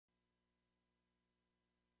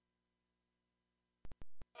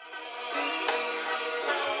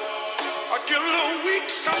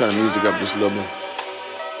turn the music up just a little bit.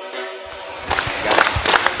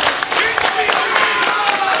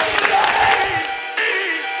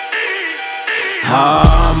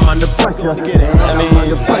 I'm under pressure. I mean,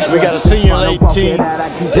 we got a senior late team.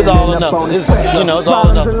 It's all or nothing. It's all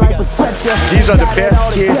or nothing. These are the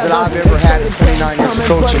best kids that I've ever had in 29 years of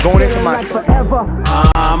coaching. Going into my...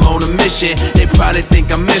 I'm on a mission. They probably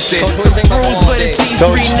think I'm missing some screws, but it's these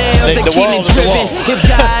 3 nails that keep me driven. If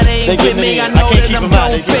God ain't with me, I know that I'm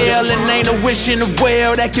gon' fail. And ain't a wish in the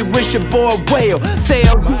well that can wish a boy well.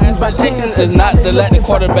 My expectation is not to let the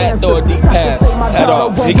quarterback throw a deep pass at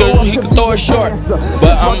all. He could throw it short, but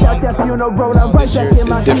this year it's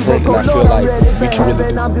different, and I feel like we can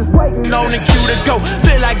really do something. On the cue to go,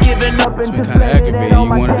 feel like giving up. It's been kind of aggravating. You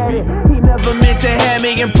wanted to be here. He never meant to have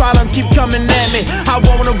me, and problems keep coming at me. I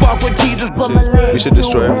wanna walk with Jesus, but We should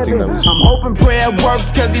destroy everything that we see. I'm hoping prayer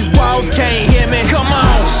works, cause these walls can't hear me. Come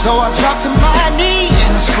on. So I drop to my knee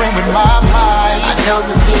and I scream with my mind. I know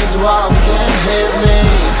that these walls can't hear me.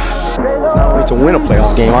 It's not only to win a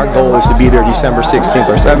playoff game. Our goal is to be there December 16th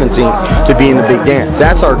or 17th to be in the big dance.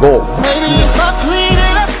 That's our goal. Maybe if I plead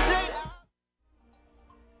and I say...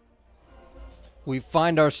 We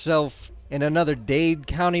find ourselves in another Dade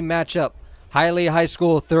County matchup. Hialeah High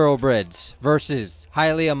School Thoroughbreds versus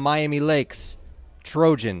Hialeah Miami Lakes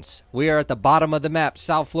Trojans. We are at the bottom of the map,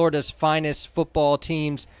 South Florida's finest football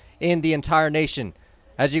teams in the entire nation.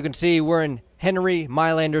 As you can see, we're in Henry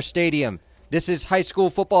Mylander Stadium. This is high school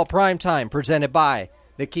football primetime presented by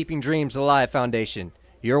the Keeping Dreams Alive Foundation.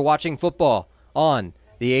 You're watching football on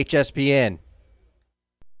the Hspn.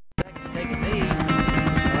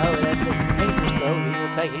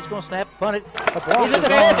 He's going to snap, punt it. He's at the 50, to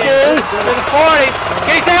the 40.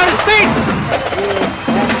 He's down his feet.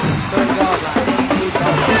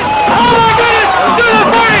 Oh my goodness! To the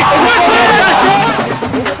 40.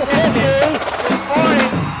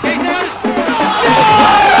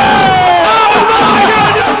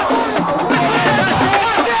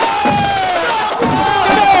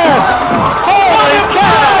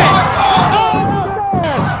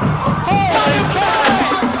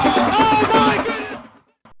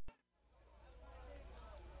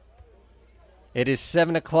 It is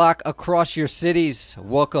 7 o'clock across your cities.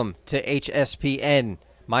 Welcome to Hspn.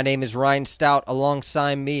 My name is Ryan Stout.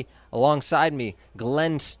 Alongside me,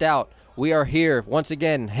 Glenn Stout. We are here once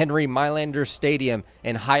again, Henry Mylander Stadium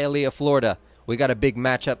in Hialeah, Florida. We got a big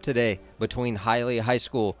matchup today between Hialeah High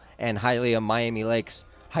School and Hialeah Miami Lakes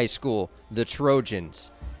High School, the Trojans.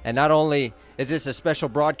 And not only is this a special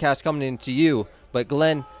broadcast coming into you, but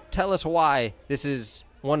Glenn, tell us why this is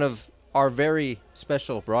one of our very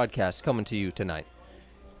special broadcasts coming to you tonight.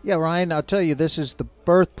 Yeah, Ryan, I'll tell you, this is the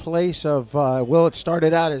birthplace of, it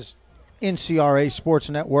started out as NCRA Sports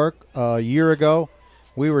Network a year ago.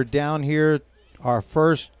 We were down here, our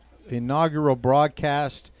first inaugural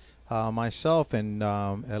broadcast, myself and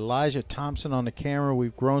Elijah Thompson on the camera.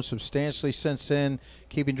 We've grown substantially since then.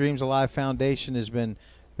 Keeping Dreams Alive Foundation has been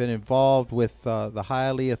involved with the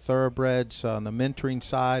Hialeah Thoroughbreds on the mentoring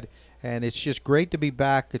side. And it's just great to be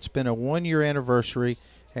back. It's been a one-year anniversary,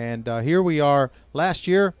 and here we are. Last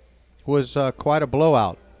year was quite a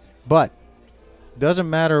blowout, but doesn't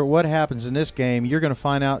matter what happens in this game. You're going to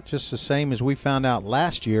find out just the same as we found out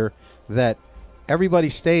last year that everybody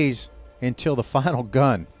stays until the final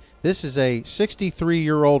gun. This is a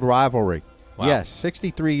 63-year-old rivalry. Wow. Yes,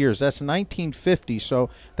 63 years. That's 1950, so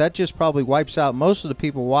that just probably wipes out most of the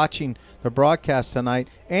people watching the broadcast tonight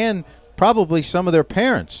and probably some of their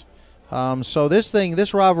parents. So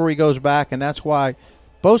this rivalry goes back, and that's why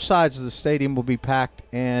both sides of the stadium will be packed.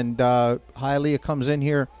 And Hialeah comes in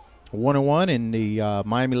here 1-1, and the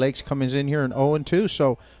Miami Lakes comes in here and 0-2.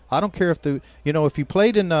 So I don't care if if you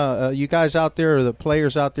played in you guys out there, or the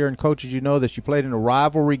players out there and coaches, you know that you played in a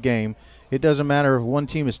rivalry game. It doesn't matter if one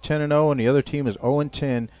team is 10-0 and the other team is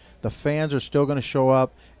 0-10. The fans are still going to show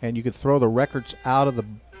up, and you could throw the records out of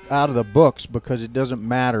the books because it doesn't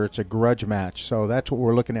matter. It's a grudge match. So that's what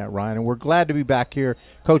we're looking at, Ryan. And we're glad to be back here.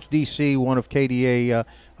 Coach DC, one of KDA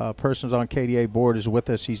persons on KDA board, is with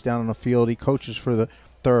us. He's down on the field. He coaches for the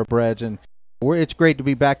Thoroughbreds. And it's great to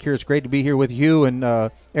be back here. It's great to be here with you and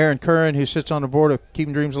Aaron Curran, who sits on the board of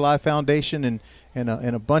Keeping Dreams Alive Foundation, and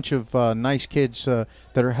a bunch of nice kids that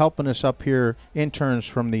are helping us up here, interns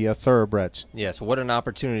from the Thoroughbreds. Yes, what an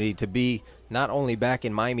opportunity to be not only back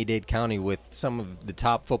in Miami-Dade County with some of the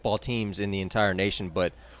top football teams in the entire nation,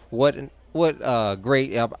 but what a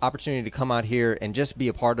great opportunity to come out here and just be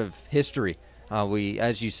a part of history. We,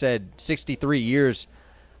 as you said, 63 years.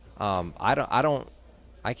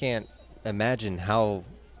 I can't imagine how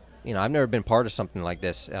you know, I've never been part of something like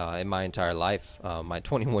this in my entire life, my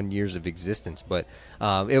 21 years of existence. But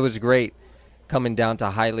it was great coming down to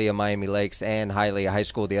Hialeah, Miami Lakes, and Hialeah High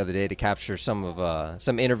School the other day to capture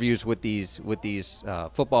some interviews with these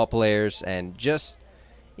football players. And just,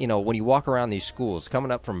 you know, when you walk around these schools,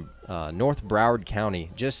 coming up from North Broward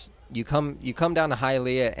County, just you come down to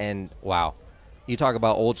Hialeah, and wow, you talk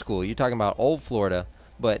about old school, you're talking about old Florida.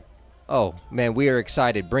 But oh man, we are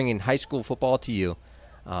excited bringing high school football to you.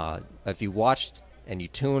 If you watched and you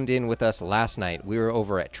tuned in with us last night, we were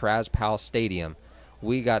over at Traz Powell Stadium.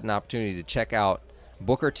 We got an opportunity to check out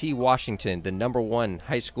Booker T. Washington, the #1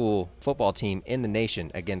 high school football team in the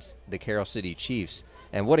nation, against the Carroll City Chiefs.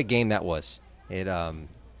 And what a game that was.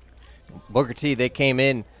 Booker T, they came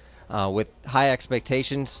in with high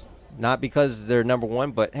expectations, not because they're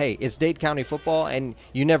 #1, but hey, it's Dade County football, and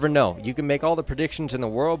you never know. You can make all the predictions in the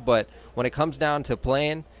world, but when it comes down to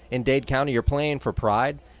playing in Dade County, you're playing for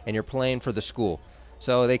pride and you're playing for the school.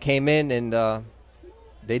 So they came in and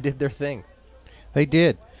they did their thing. They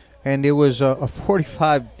did, and it was a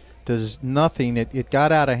 45-0. It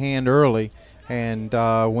got out of hand early, and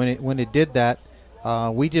when it did that,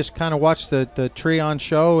 we just kind of watched the TROJANS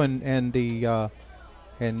show and the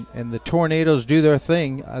Tornadoes do their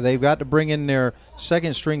thing. They've got to bring in their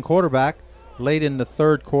second-string quarterback late in the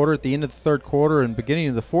third quarter, at the end of the third quarter and beginning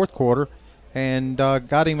of the fourth quarter, and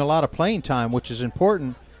got him a lot of playing time, which is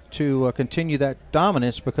important to continue that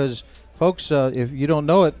dominance because, folks, if you don't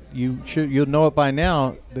know it, you'll know it by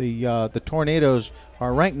now. The Tornadoes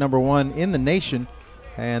are ranked #1 in the nation,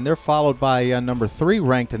 and they're followed by #3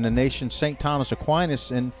 ranked in the nation, St. Thomas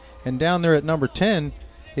Aquinas, and down there at #10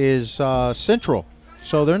 is Central.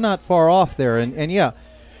 So they're not far off there. And yeah,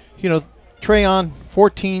 you know, TROJANS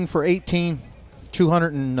 14 for 18,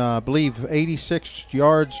 286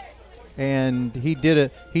 yards, and he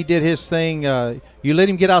did his thing. You let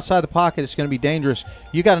him get outside the pocket, it's going to be dangerous.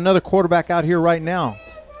 You got another quarterback out here right now,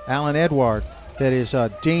 ALIN EDOURD, that is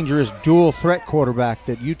a dangerous dual threat quarterback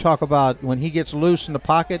that you talk about. When he gets loose in the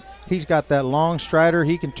pocket, he's got that long strider.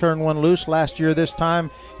 He can turn one loose. Last year this time,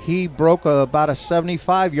 he broke about a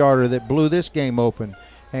 75-yarder that blew this game open.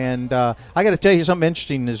 And I got to tell you something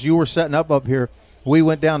interesting. As you were setting up here, we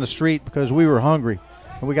went down the street because we were hungry,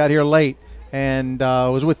 and we got here late. And I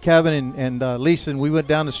was with Kevin and Lisa, and we went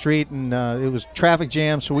down the street, and it was traffic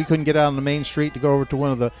jam, so we couldn't get out on the main street to go over to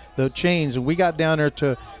one of the chains. And we got down there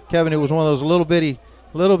to Kevin. It was one of those little bitty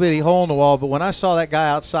hole in the wall. But when I saw that guy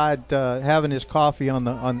outside having his coffee on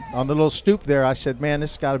the little stoop there, I said, man,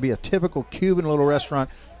 this has got to be a typical Cuban little restaurant.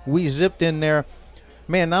 We zipped in there.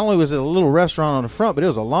 Man, not only was it a little restaurant on the front, but it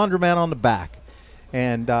was a laundromat on the back.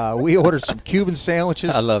 And we ordered some Cuban sandwiches.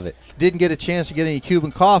 I love it. Didn't get a chance to get any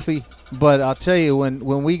Cuban coffee, but I'll tell you,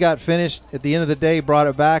 when we got finished, at the end of the day, brought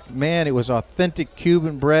it back, man, it was authentic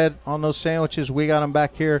Cuban bread on those sandwiches. We got them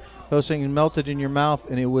back here. Those things melted in your mouth,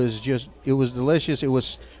 and it was delicious. It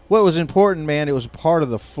was what was important, man. It was part of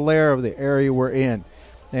the flair of the area we're in.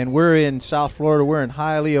 And we're in South Florida. We're in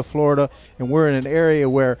Hialeah, Florida, and we're in an area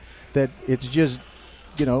where that it's just,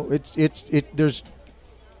 you know, there's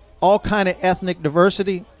all kind of ethnic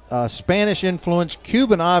diversity, Spanish influence,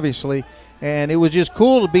 Cuban obviously, and it was just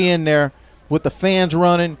cool to be in there with the fans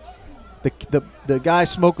running, the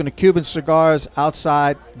guys smoking the Cuban cigars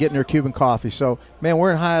outside, getting their Cuban coffee. So, man,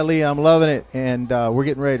 we're in Hialeah. I'm loving it, and we're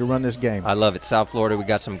getting ready to run this game. I love it. South Florida, we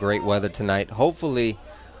got some great weather tonight. Hopefully,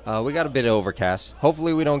 we got a bit of overcast.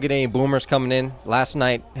 Hopefully we don't get any boomers coming in. Last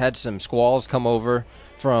night had some squalls come over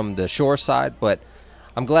from the shore side, but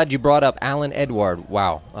I'm glad you brought up ALIN EDOURD.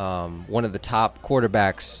 Wow, one of the top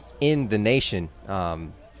quarterbacks in the nation.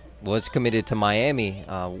 Was committed to Miami,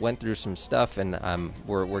 went through some stuff, and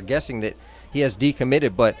we're guessing that he has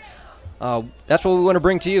decommitted, but that's what we want to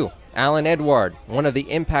bring to you. ALIN EDOURD, one of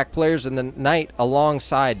the impact players in the night,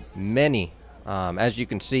 alongside many. As you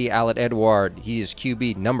can see, ALIN EDOURD, he is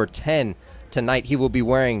QB number 10 tonight. He will be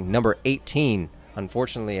wearing number 18.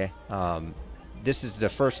 Unfortunately, this is the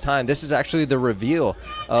first time. This is actually the reveal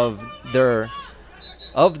of their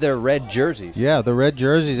red jerseys. Yeah, the red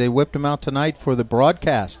jerseys. They whipped them out tonight for the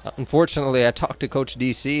broadcast. Unfortunately, I talked to Coach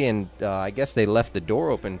DC, and I guess they left the door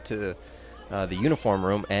open to the uniform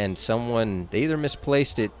room, and they either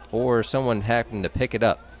misplaced it or someone happened to pick it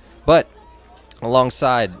up. But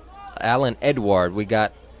alongside ALIN EDOURD, we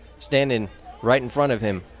got standing right in front of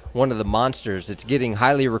him one of the monsters that's getting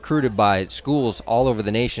highly recruited by schools all over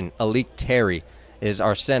the nation. Alik Terry is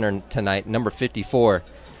our center tonight, number 54.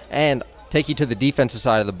 And take you to the defensive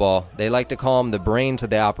side of the ball. They like to call him the brains of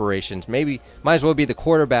the operations. Maybe might as well be the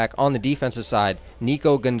quarterback on the defensive side,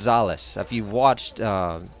 Nico Gonzalez. If you've watched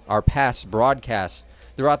our past broadcasts,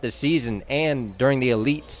 throughout the season and during the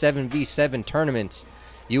Elite 7v7 tournaments,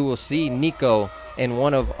 you will see Nico in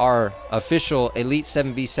one of our official Elite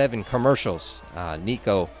 7v7 commercials.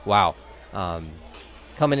 Nico, wow.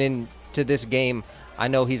 Coming into this game, I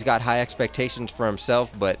know he's got high expectations for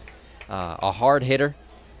himself, but a hard hitter.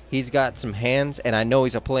 He's got some hands, and I know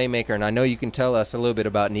he's a playmaker, and I know you can tell us a little bit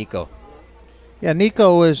about Nico. Yeah,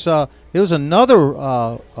 Nico is it was another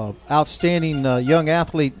outstanding young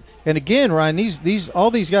athlete. And again, Ryan,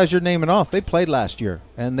 all these guys you're naming off, they played last year,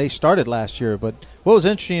 and they started last year. But what was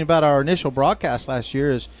interesting about our initial broadcast last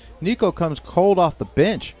year is Nico comes cold off the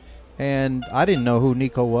bench, and I didn't know who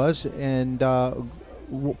Nico was. And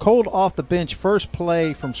cold off the bench, first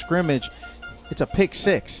play from scrimmage, it's a pick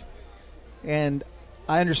six. And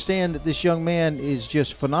I understand that this young man is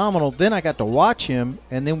just phenomenal. Then I got to watch him,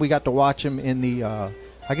 and then we got to watch him in the,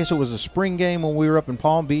 I guess it was a spring game when we were up in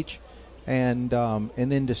Palm Beach. And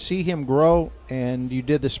then to see him grow, and you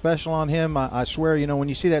did the special on him, I swear, when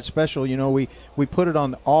you see that special, we put it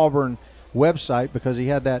on the Auburn website because he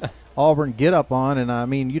had that Auburn get-up on. And, I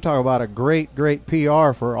mean, you talk about a great, great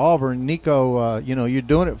PR for Auburn. Nico, you're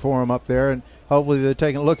doing it for him up there, and hopefully they're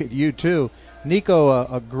taking a look at you too. Nico,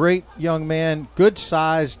 a great young man, good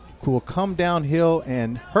size, will come downhill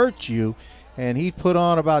and hurt you. And he put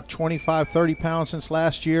on about 25, 30 pounds since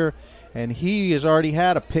last year. And he has already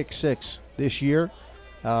had a pick six this year,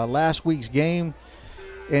 last week's game.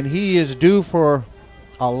 And he is due for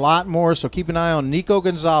a lot more, so keep an eye on Nico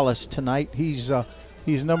Gonzalez tonight. He's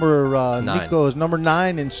number 9. Nico is number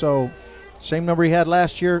 9, and so same number he had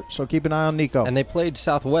last year, so keep an eye on Nico. And they played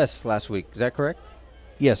Southwest last week. Is that correct?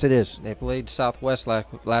 Yes, it is. They played Southwest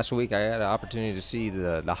last week. I had an opportunity to see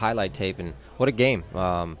the highlight tape, and what a game.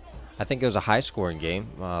 I think it was a high-scoring game,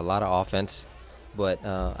 a lot of offense. But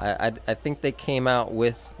I think they came out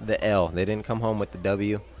with the L. They didn't come home with the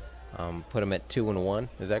W. Put them at 2-1.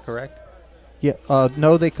 Is that correct? Yeah.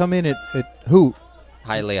 No, they come in at who?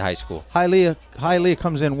 Hialeah High School. Hialeah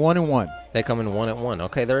comes in 1-1. They come in 1-1.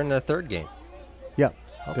 Okay, they're in their third game. Yeah.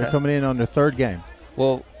 Okay. They're coming in on their third game.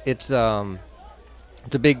 Well, it's a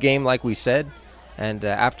big game, like we said. And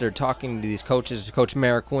after talking to these coaches, Coach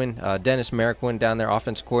Marquin, Dennis Marquin down there,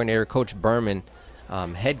 offense coordinator, Coach Berman,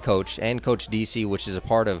 head coach, and Coach DC, which is a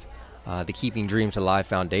part of the Keeping Dreams Alive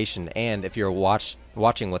Foundation. And if you're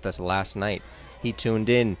watching with us last night, he tuned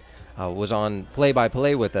in, was on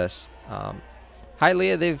play-by-play with us.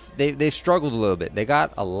 Hialeah, they've struggled a little bit. They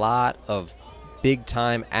got a lot of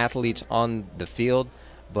big-time athletes on the field,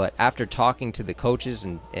 but after talking to the coaches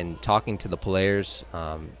and talking to the players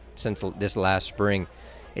since this last spring,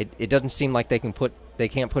 it doesn't seem like they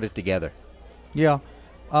can't put it together. Yeah.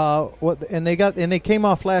 And they came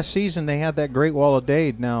off last season. They had that great wall of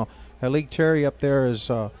Dade. Now, Halik Terry up there is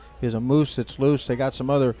a moose that's loose. They got some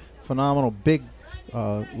other phenomenal big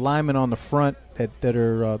linemen on the front that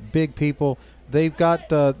are big people. They've got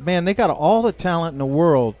they got all the talent in the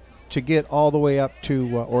world to get all the way up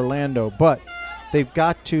to Orlando, but they've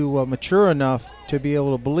got to mature enough to be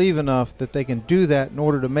able to believe enough that they can do that in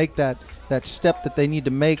order to make that step that they need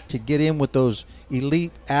to make to get in with those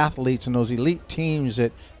elite athletes and those elite teams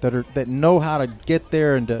that know how to get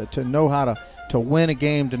there and to know how to win a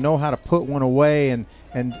game, to know how to put one away, and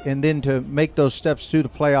then to make those steps through the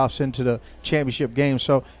playoffs into the championship game.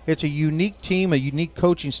 So it's a unique team, a unique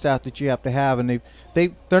coaching staff that you have to have, and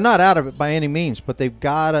they're not out of it by any means, but they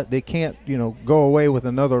can't go away with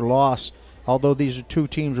another loss. Although these are two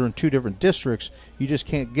teams are in two different districts, you just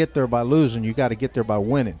can't get there by losing. You got to get there by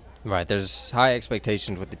winning. Right. There's high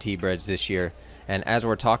expectations with the T-BREDS this year, and as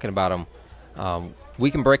we're talking about them, we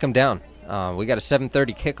can break them down. We got a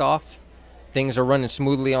 7:30 kickoff. Things are running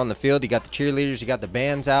smoothly on the field. You got the cheerleaders, you got the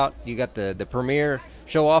bands out, you got the premier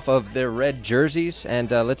show off of their red jerseys, and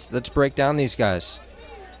let's break down these guys.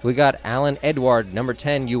 We got ALIN EDOURD, number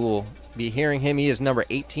 10. You will be hearing him. He is number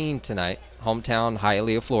 18 tonight, hometown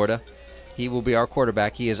Hialeah, Florida. He will be our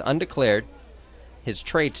quarterback. He is undeclared. His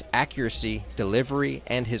traits, accuracy, delivery,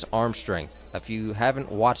 and his arm strength. If you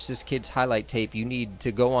haven't watched this kid's highlight tape, you need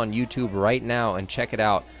to go on YouTube right now and check it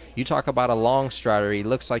out. You talk about a long strider. He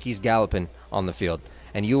looks like he's galloping on the field,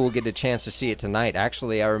 and you will get a chance to see it tonight.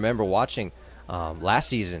 Actually, I remember watching last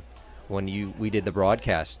season when we did the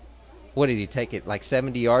broadcast. What did he take it, like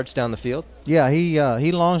 70 yards down the field? Yeah,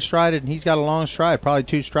 he long strided, and he's got a long stride, probably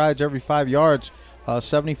 2 strides every 5 yards.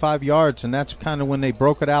 75 yards, and that's kind of when they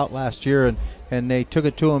broke it out last year, and they took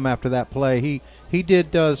it to him after that play. He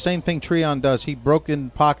did the same thing Treon does. He broke in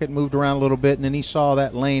the pocket, moved around a little bit, and then he saw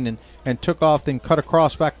that lane and took off, then cut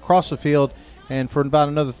back across the field, and for about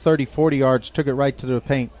another 30, 40 yards, took it right to the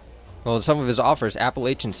paint. Well, some of his offers,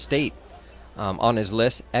 Appalachian State, on his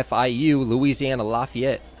list. FIU, Louisiana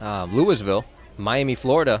Lafayette, Louisville, Miami,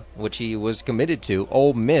 Florida, which he was committed to.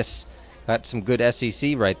 Ole Miss, got some good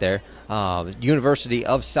SEC right there. University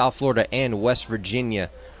of South Florida and West Virginia.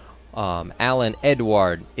 ALIN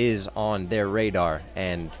EDOURD is on their radar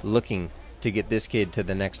and looking to get this kid to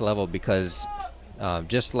the next level because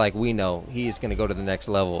just like we know, he is going to go to the next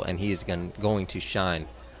level and he is going to shine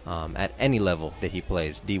at any level that he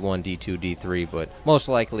plays, D1, D2, D3, but most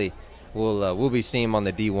likely we'll be seeing him on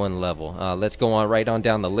the D1 level. Let's go on right on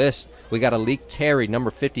down the list. We got Alik Terry,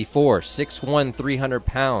 number 54, 6'1", 300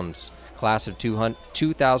 pounds, class of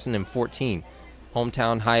 2014,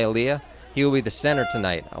 hometown Hialeah. He will be the center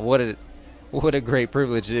tonight. What a great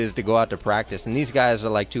privilege it is to go out to practice. And these guys are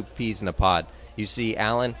like two peas in a pod. You see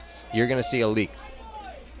ALIN, you're going to see Alik.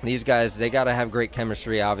 These guys, they got to have great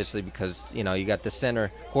chemistry, obviously, because, you know, you got the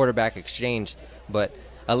center-quarterback exchange. But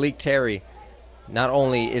Alik Terry, not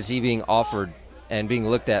only is he being offered and being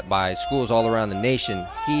looked at by schools all around the nation,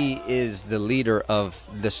 he is the leader of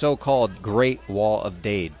the so-called Great Wall of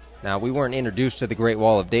Dade. Now, we weren't introduced to the Great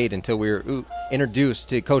Wall of Dade until we were introduced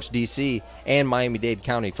to Coach DC and Miami-Dade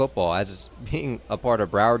County football. As being a part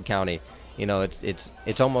of Broward County, you know, it's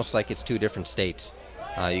almost like it's two different states.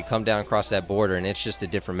 You come down across that border, and it's just a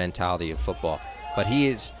different mentality of football. But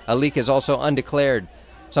Alik is also undeclared.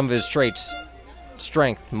 Some of his traits: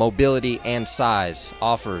 strength, mobility, and size.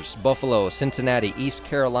 Offers Buffalo, Cincinnati, East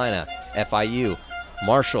Carolina, FIU,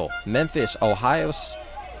 Marshall, Memphis, Ohio,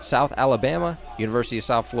 South Alabama, University of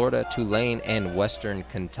South Florida, Tulane, and Western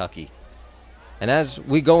Kentucky. And as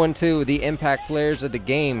we go into the impact players of the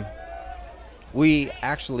game, we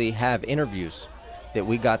actually have interviews that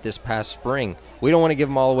we got this past spring. We don't want to give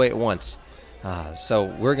them all away at once. So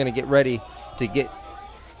we're going to get ready to get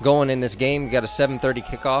going in this game. We got a 7:30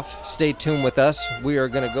 kickoff. Stay tuned with us. We are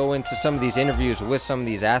going to go into some of these interviews with some of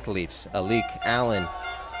these athletes, Alik, ALIN,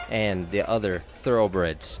 and the other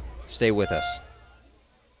thoroughbreds. Stay with us.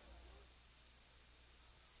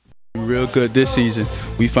 Real good this season.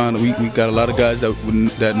 We found that we got a lot of guys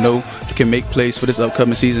that know that can make plays for this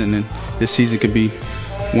upcoming season, and this season could be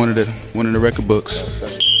one of the record books.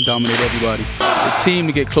 Dominate everybody. The team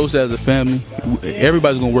to get closer as a family.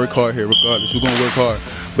 Everybody's gonna work hard here, regardless. We're gonna work hard,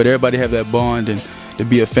 but everybody have that bond and to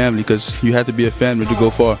be a family, because you have to be a family to go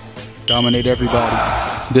far. Dominate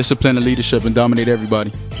everybody. Discipline and leadership, and dominate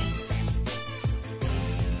everybody.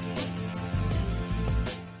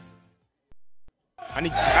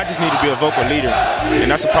 I just need to be a vocal leader, and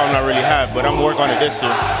that's a problem I really have, but I'm going to work on it this year,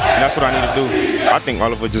 and that's what I need to do. I think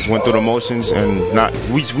all of us just went through the motions, and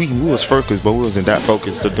we was focused, but we wasn't that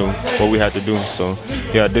focused to do what we had to do. So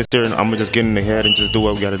yeah, this year I'm going to just get in the head and just do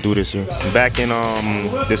what we got to do this year. Back in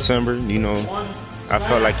December, you know, I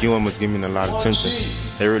felt like UM was giving me a lot of attention.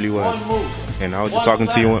 It really was. And I was just talking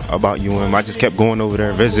to you about UM. I just kept going over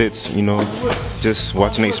there, visits, you know, just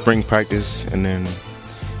watching their spring practice, and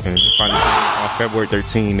finally, on February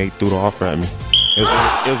 13, they threw the offer at me. It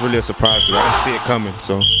was really a surprise because I didn't see it coming.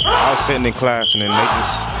 So I was sitting in class, and then they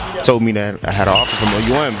just told me that I had an offer from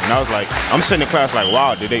UM. And I was like, I'm sitting in class like,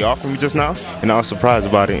 wow, did they offer me just now? And I was surprised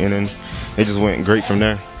about it, and then it just went great from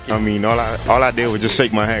there. I mean, all I did was just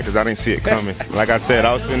shake my head because I didn't see it coming. Like I said,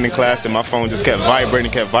 I was sitting in class, and my phone just kept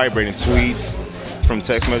vibrating, tweets, from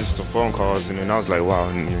text messages to phone calls, and then I was like, wow.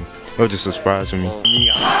 And it was just a surprise for me.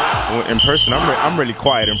 In person, I'm really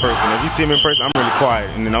quiet in person. If you see me in person, I'm really quiet.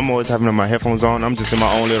 And then I'm always having my headphones on. I'm just in my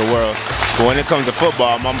own little world. But when it comes to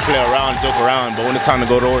football, I'm going to play around, joke around. But when it's time to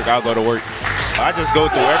go to work, I'll go to work. I just go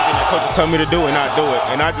through everything that coaches tell me to do, and I do it.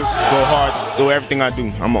 And I just go hard through everything I do.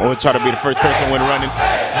 I'm going to try to be the first person when running.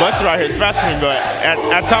 Bussey right here is faster than me, but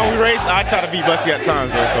at time we race, I try to beat Bussey at times,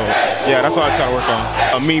 though. So yeah, that's what I try to work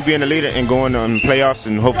on. Me being a leader and going on playoffs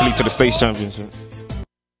and hopefully to the state championship.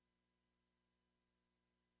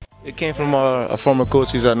 It came from a former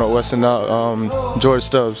coach. He's at Northwestern now, George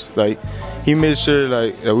Stubbs. Like, he made sure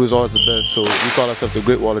like that we was always the best. So we call ourselves the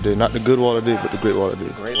Great Wall of Dade, not the Good Wall of Dade, but the Great Wall of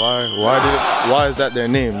Dade. Why is that their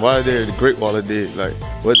name? Why are they the Great Wall of Dade? Like,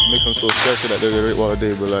 what makes them so special that they're the Great Wall of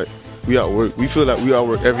Dade? But like, we outwork. We feel like we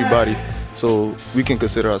outwork everybody, so we can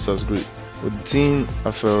consider ourselves great. With the team,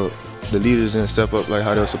 I felt the leaders didn't step up like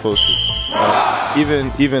how they were supposed to.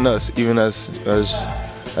 Even us, even as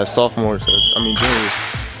sophomores, juniors.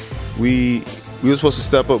 We were supposed to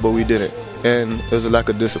step up, but we didn't, and there was a lack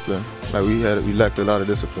of discipline. Like we lacked a lot of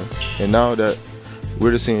discipline. And now that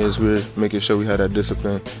we're the seniors, we're making sure we have that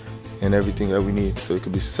discipline and everything that we need so it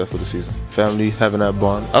could be successful this season. Family, having that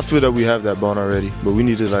bond. I feel that we have that bond already, but we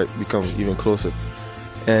need to like become even closer.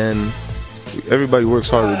 And everybody works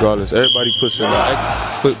hard regardless. Everybody puts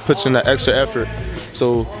in that extra effort.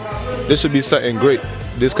 So this should be something great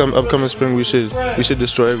this upcoming spring we should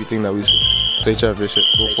destroy everything that we see. State championship,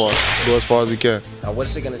 go as far as we can. What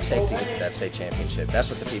is it going to take to get to that state championship? That's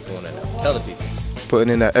what the people want to know. Tell the people.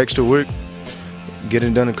 Putting in that extra work,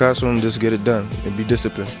 getting done in the classroom, just get it done and be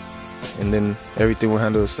disciplined, and then everything will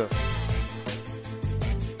handle itself.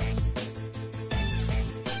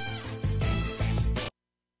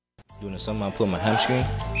 Doing the summer, I put my hamstring.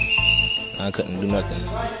 I couldn't do nothing.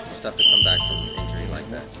 It's tough to come back from an injury like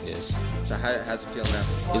that. Yes. So how's it feel now?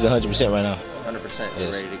 It's 100% right now. 100%.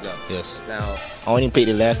 You're ready to go. Yes. Now, I only played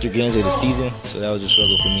the last 3 games of the season, so that was a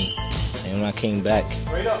struggle for me. And when I came back,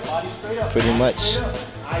 pretty much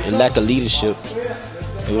the lack of leadership,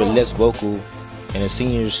 it was less vocal, and the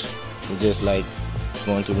seniors were just like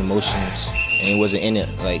going through the motions, and it wasn't in it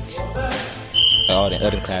like all the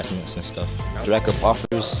other classmates and stuff. Rack up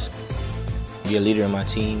offers, be a leader in my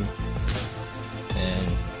team, and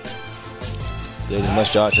get as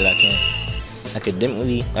much yards as I can.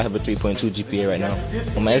 Academically, I have a 3.2 GPA right now.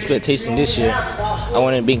 On my expectation this year, I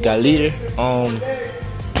want to be a leader.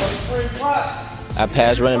 I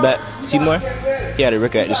passed running back Seymour. He had a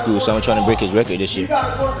record at the school, so I'm trying to break his record this year.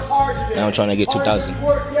 Now I'm trying to get 2,000.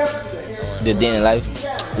 The day in life,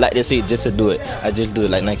 like they say, just to do it. I just do it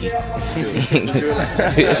like Nike.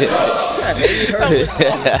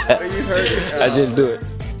 I just do it.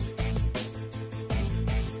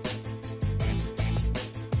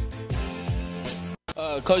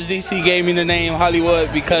 Coach DC gave me the name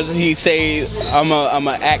Hollywood because he say I'm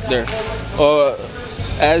a actor, or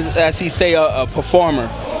as he say a performer.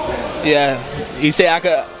 Yeah, he say I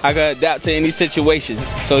could adapt to any situation,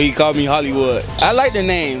 so he called me Hollywood. I like the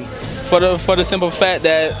name for the simple fact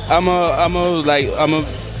that I'm a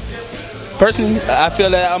personally, I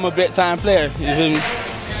feel that I'm a big time player. You feel me?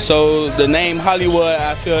 So the name Hollywood,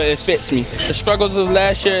 I feel it fits me. The struggles of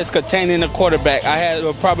last year is containing a quarterback. I had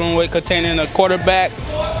a problem with containing a quarterback,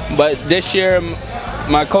 but this year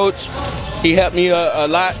my coach, he helped me a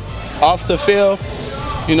lot off the field.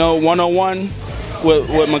 You know, one-on-one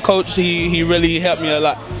with my coach, he really helped me a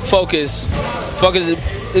lot. Focus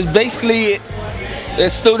is basically the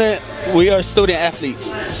student. We are student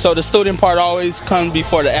athletes, so the student part always comes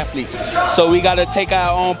before the athletes. So we got to take our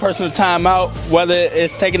own personal time out, whether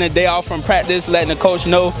it's taking a day off from practice, letting the coach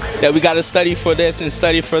know that we got to study for this and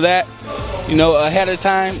study for that, you know, ahead of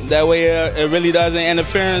time. That way it really doesn't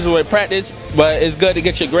interfere with practice, but it's good to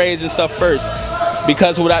get your grades and stuff first,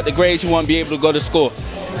 because without the grades you won't be able to go to school.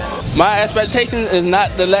 My expectation is not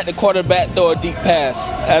to let the quarterback throw a deep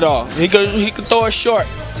pass at all. He could throw it short,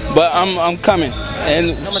 but I'm coming.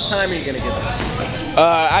 And how much time are you gonna give him?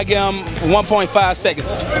 I give him 1.5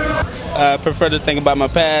 seconds. I prefer to think about my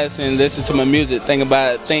past and listen to my music, think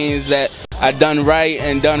about things that I done right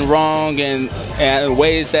and done wrong, and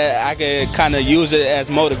ways that I could kind of use it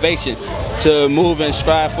as motivation to move and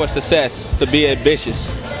strive for success, to be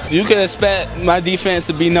ambitious. You can expect my defense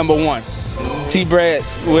to be #1.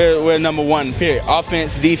 T-BREDS, we're #1, period.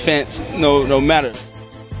 Offense, defense, no matter.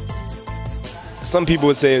 Some people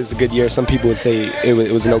would say it was a good year. Some people would say it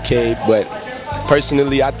was an okay. But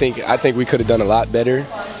personally, I think we could have done a lot better.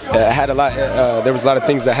 There was a lot of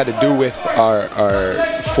things that had to do with our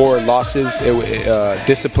 4 losses.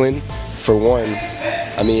 Discipline, for one.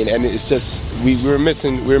 I mean, and it's just we were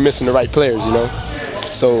missing the right players, you know.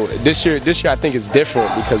 So this year I think is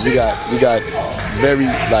different because we got very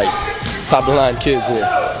like top of the line kids here,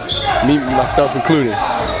 me myself included.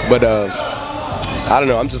 But I don't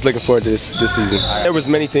know. I'm just looking forward to this season. There was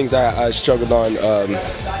many things I struggled on.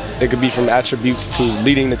 It could be from attributes to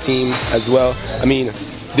leading the team as well. I mean,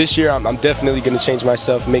 this year I'm definitely going to change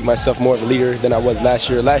myself, make myself more of a leader than I was last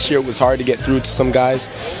year. Last year it was hard to get through to some guys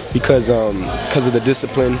because of the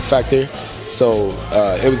discipline factor. So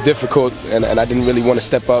it was difficult, and I didn't really want to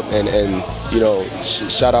step up and you know,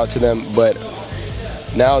 shout out to them. But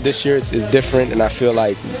now this year it's different, and I feel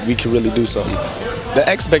like we can really do something. The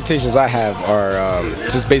expectations I have are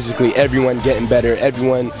just basically everyone getting better,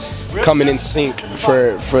 everyone coming in sync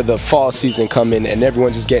for the fall season coming, and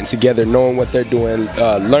everyone just getting together, knowing what they're doing,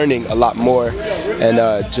 learning a lot more, and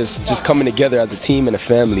just coming together as a team and a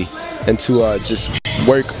family, and to just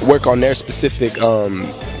work on their specific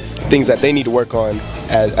things that they need to work on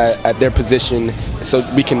at their position, so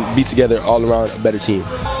we can be together all around a better team.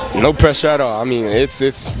 No pressure at all. I mean, it's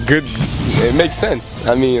good. It makes sense.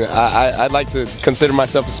 I mean, I'd like to consider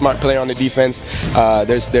myself a smart player on the defense.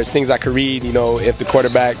 There's things I could read. You know, if the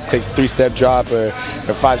quarterback takes a 3-step drop or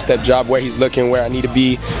a 5-step drop, where he's looking, where I need to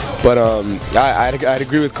be. But I'd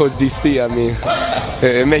agree with Coach DC. I mean,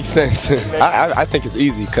 it makes sense. I think it's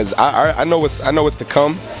easy because I know what's to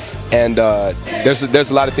come. And there's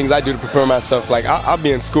a lot of things I do to prepare myself. Like I'll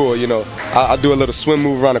be in school, you know, I'll do a little swim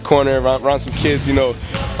move around the corner, around some kids, you know.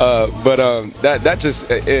 But that just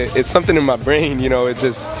it's something in my brain, you know. It's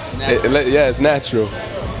just yeah, it's natural.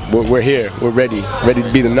 We're here. We're ready to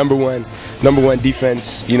be the number one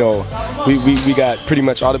defense. You know, we got pretty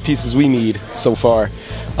much all the pieces we need so far.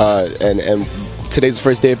 And today's the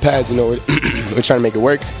first day of pads. You know, we're trying to make it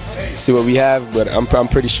work. See what we have, but I'm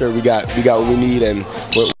pretty sure we got what we need, and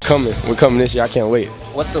we're coming. We're coming this year. I can't wait.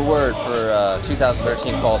 What's the word for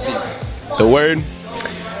 2013 fall season? The word?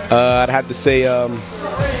 I'd have to say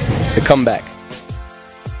the comeback.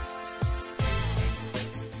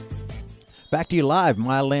 Back to you live,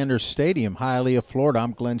 Mylanders Stadium, Hialeah, Florida.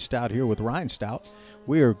 I'm Glenn Stout here with Ryan Stout.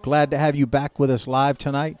 We are glad to have you back with us live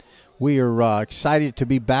tonight. We are excited to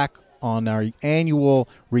be back on our annual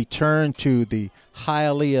return to the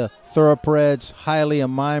Hialeah Thoroughbreds, Hialeah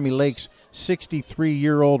Miami Lakes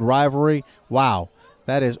 63-year-old rivalry. Wow,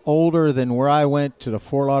 that is older than where I went to the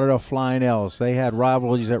Fort Lauderdale Flying L's. They had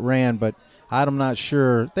rivalries that ran, but I'm not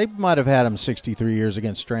sure. They might have had them 63 years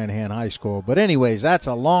against Stranahan High School. But anyways, that's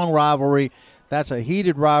a long rivalry. That's a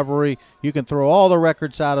heated rivalry. You can throw all the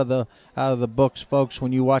records out of the books, folks,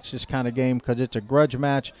 when you watch this kind of game, because it's a grudge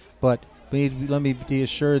match. But let me be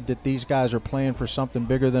assured that these guys are playing for something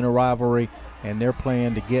bigger than a rivalry, and they're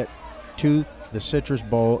playing to get to the Citrus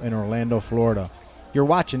Bowl in Orlando, Florida. You're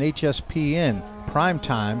watching HSPN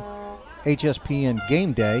Primetime, HSPN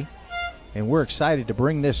Game Day, and we're excited to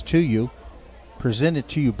bring this to you, presented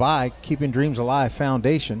to you by Keeping Dreams Alive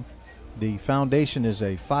Foundation. The foundation is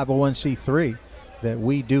a 501c3 that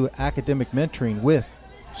we do academic mentoring with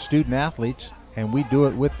student athletes, and we do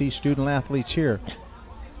it with these student athletes here.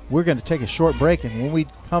 We're going to take a short break, and when we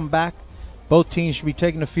come back, both teams should be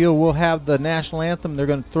taking the field. We'll have the national anthem. They're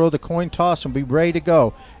going to throw the coin toss and be ready to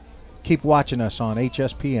go. Keep watching us on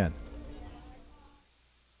HSPN.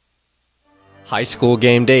 High School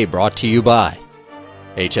Game Day brought to you by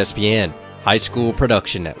HSPN, High School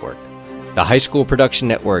Production Network. The High School Production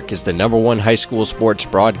Network is the #1 high school sports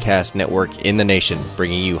broadcast network in the nation,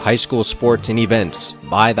 bringing you high school sports and events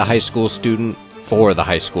by the high school student for the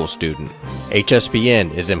high school student.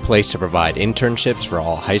 HSPN is in place to provide internships for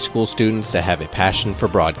all high school students that have a passion for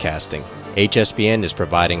broadcasting. HSPN is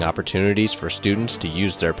providing opportunities for students to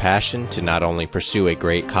use their passion to not only pursue a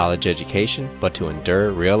great college education, but to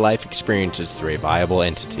endure real-life experiences through a viable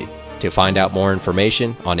entity. To find out more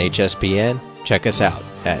information on HSPN, check us out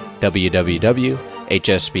at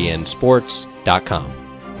www.hspnsports.com.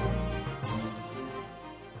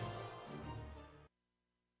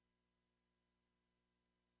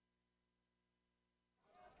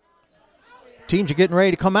 Teams are getting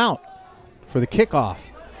ready to come out for the kickoff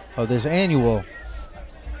of this annual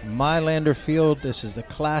Mylander Field. This is the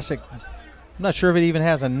classic. I'm not sure if it even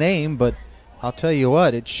has a name, but I'll tell you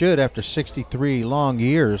what, it should after 63 long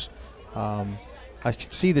years. I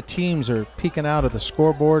can see the teams are peeking out of the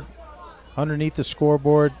scoreboard, underneath the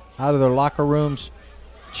scoreboard, out of their locker rooms.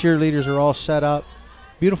 Cheerleaders are all set up.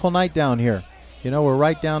 Beautiful night down here. You know, we're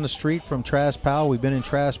right down the street from Traspal. We've been in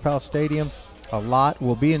Traspal Stadium a lot.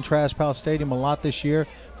 We'll be in Traspal Stadium a lot this year.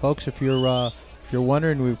 Folks, if you're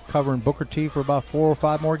wondering, we're covering Booker T for about 4 or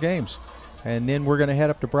 5 more games. And then we're going to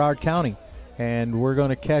head up to Broward County, and we're going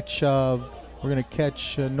to catch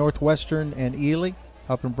Northwestern and Ely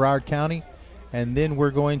up in Broward County. And then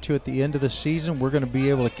we're going to, at the end of the season, we're going to be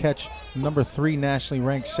able to catch #3 nationally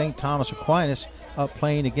ranked St. Thomas Aquinas up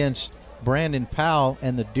playing against Brandon Powell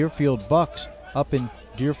and the Deerfield Bucks up in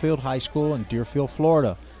Deerfield High School in Deerfield,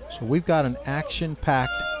 Florida. So we've got an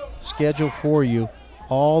action-packed schedule for you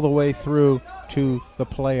all the way through to the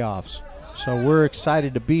playoffs. So we're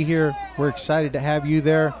excited to be here. We're excited to have you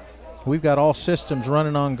there. We've got all systems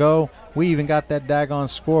running on go. We even got that daggone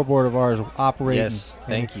scoreboard of ours operating. Yes,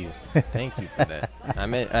 thank you. Thank you for that. I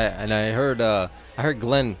heard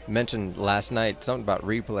Glenn mention last night something about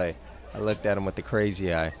replay. I looked at him with the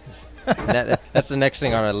crazy eye. That's the next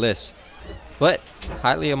thing on our list. But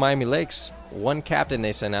Hialeah Miami Lakes, one captain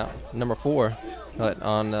they sent out, #4, but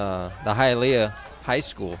on the Hialeah High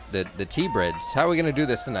School, the T-BREDS. How are we going to do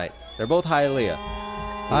this tonight? They're both Hialeah.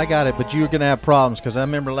 I got it, but you're going to have problems because I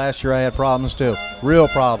remember last year I had problems too. Real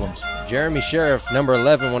problems. Jeremy Sheriff,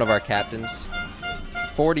 #11, one of our captains.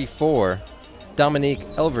 44, Dominique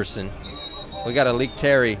Elverson. We got Alik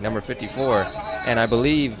Terry, #54, and I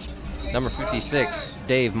believe #56,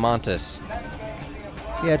 Dave Montes.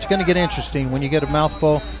 Yeah, it's going to get interesting when you get a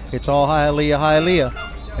mouthful. It's all Hialeah,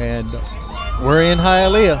 and we're in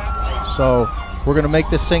Hialeah, so we're going to make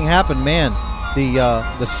this thing happen, man.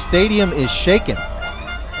 The stadium is shaking.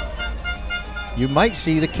 You might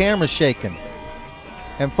see the camera shaking.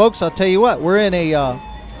 And folks, I'll tell you what, we're in a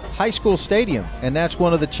high school stadium, and that's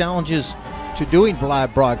one of the challenges to doing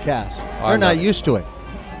live broadcasts. We're not used to it,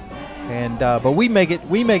 and but we make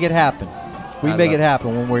it happen. We make it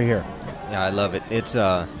happen when we're here. Yeah, I love it. It's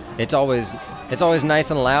always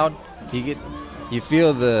nice and loud. You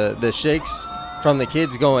feel the shakes from the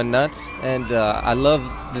kids going nuts, and I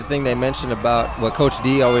love the thing they mentioned about what Coach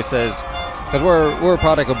D always says, because we're a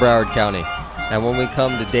product of Broward County, and when we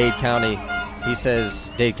come to Dade County, he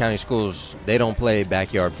says Dade County schools, they don't play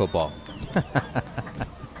backyard football.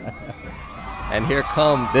 And here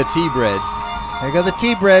come the T-BREDS. There go the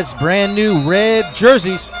T-BREDS, brand new red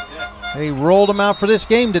jerseys. They rolled them out for this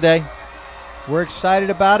game today. We're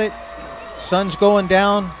excited about it. Sun's going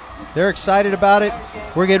down. They're excited about it.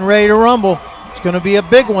 We're getting ready to rumble. It's going to be a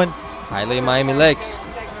big one. Hialeah, Miami Lakes.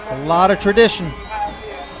 A lot of tradition.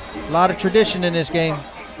 A lot of tradition in this game.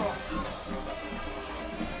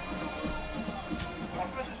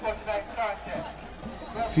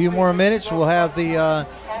 A few more minutes, we'll have the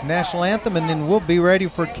national anthem, and then we'll be ready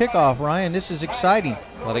for kickoff, Ryan. This is exciting.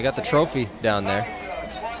 Well, they got the trophy down there.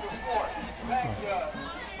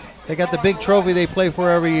 They got the big trophy they play for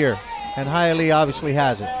every year, and Hialeah obviously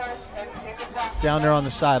has it. Down there on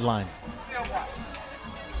the sideline.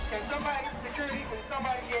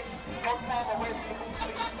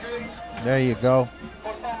 There you go.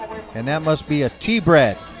 And that must be a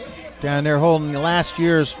T-BRED down there holding last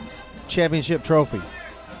year's championship trophy.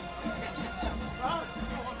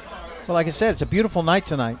 Well, like I said, it's a beautiful night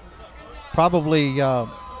tonight. Probably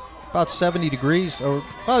about 70 degrees, or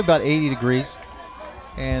probably about 80 degrees.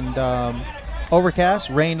 And overcast,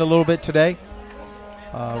 rained a little bit today.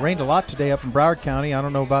 Rained a lot today up in Broward County. I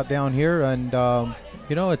don't know about down here. And,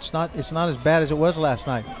 you know, it's not as bad as it was last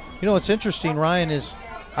night. You know, what's interesting, Ryan, is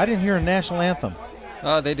I didn't hear a national anthem.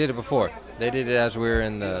 Oh, they did it before. They did it as we were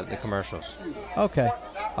in the commercials. Okay.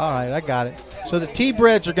 All right, I got it. So the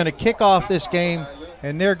T-BREDS are going to kick off this game,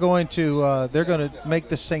 and they're going to make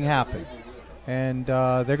this thing happen. And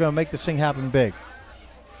they're going to make this thing happen big.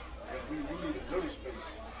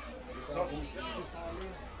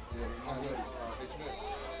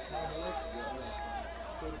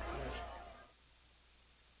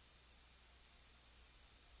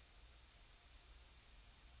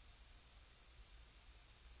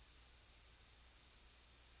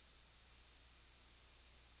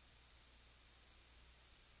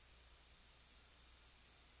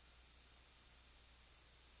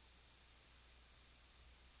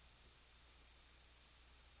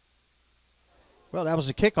 Well, that was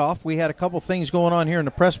a kickoff. We had a couple things going on here in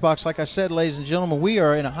the press box. Like I said, ladies and gentlemen, we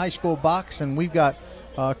are in a high school box, and we've got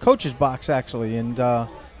coach's box, actually. And,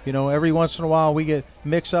 you know, every once in a while we get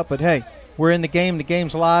mixed up. But, hey, we're in the game. The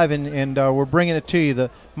game's live, and we're bringing it to you.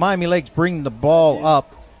 The Miami Lakes bring the ball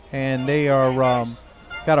up, and they are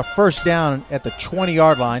got a first down at the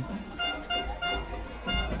 20-yard line.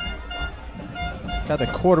 Got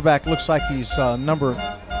the quarterback, looks like he's number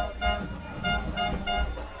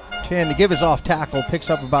 10 to give his off tackle, picks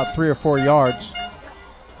up about 3 or 4 yards,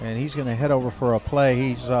 and he's going to head over for a play.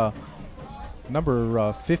 He's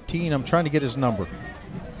number 15. I'm trying to get his number.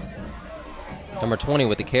 Number 20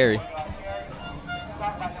 with the carry.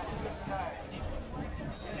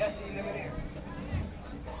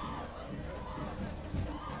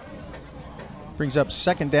 Brings up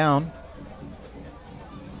second down.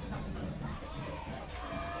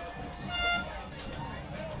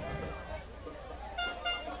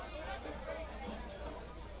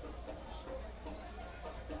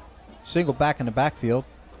 Single back in the backfield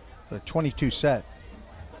for a 22 set.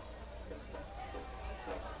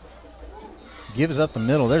 Gives up the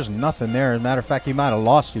middle. There's nothing there. As a matter of fact, he might have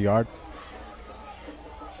lost a yard.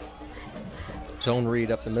 Zone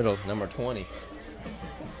read up the middle, number 20.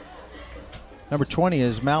 Number 20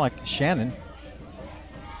 is Malik Shannon.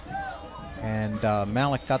 And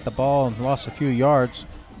Malik got the ball and lost a few yards.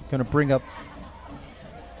 Going to bring up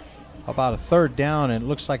about a third down, and it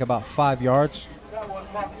looks like about 5 yards.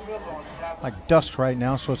 Like dusk right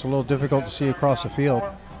now, so it's a little difficult to see across the field.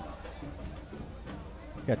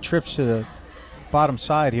 Got trips to the bottom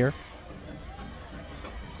side here.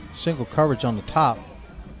 Single coverage on the top.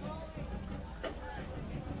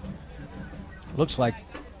 Looks like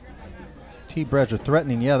T-BREDS are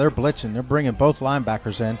threatening. Yeah, they're blitzing. They're bringing both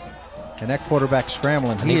linebackers in. And that quarterback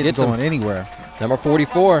scrambling. He isn't going anywhere. Number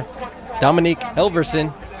 44, Dominique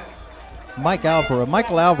Elverson.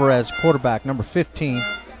 Michael Alvarez, quarterback, number 15.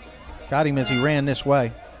 Got him as he ran this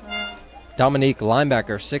way. Dominique,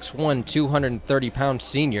 linebacker, 6'1", 230-pound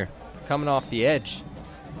senior, coming off the edge.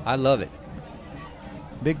 I love it.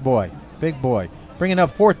 Big boy, big boy. Bringing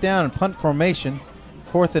up fourth down and punt formation.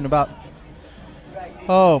 Fourth and about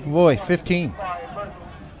Oh, boy, 15.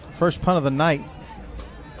 First punt of the night.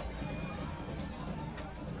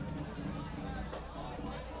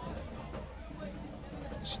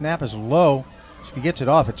 Snap is low. If he gets it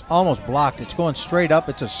off, it's almost blocked. It's going straight up.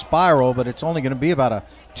 It's a spiral, but it's only going to be about a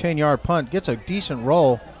 10-yard punt. Gets a decent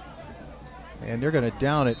roll. And they're going to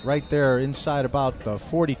down it right there inside about the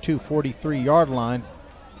 42, 43-yard line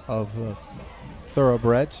of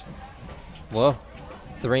Thoroughbreds. Well,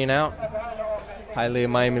 3 and out. Hialeah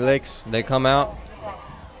Miami Lakes, they come out.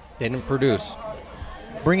 They didn't produce.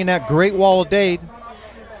 Bringing that Great Wall of Dade,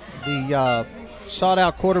 the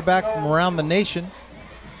sought-out quarterback from around the nation,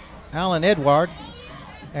 ALIN EDOURD,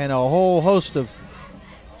 and a whole host of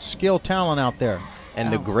skill talent out there.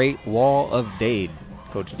 And the Great Wall of Dade.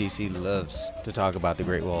 Coach DC loves to talk about the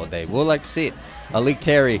Great Wall of Dade. We'll like to see it. Alik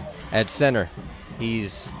Terry at center.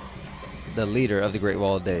 He's the leader of the Great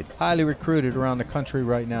Wall of Dade. Highly recruited around the country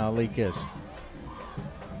right now, Alik is.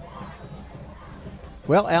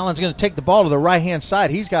 Well, Allen's going to take the ball to the right-hand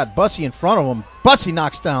side. He's got Bussey in front of him. Bussey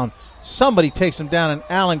knocks down. Somebody takes him down, and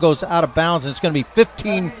Allen goes out of bounds, and it's going to be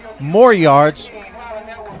 15 more yards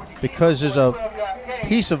because there's a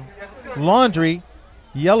piece of laundry,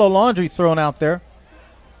 yellow laundry thrown out there.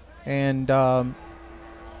 And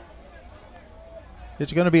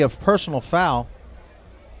it's going to be a personal foul.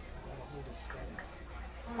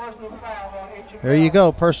 There you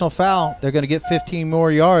go, personal foul. They're going to get 15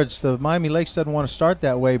 more yards. The Miami Lakes doesn't want to start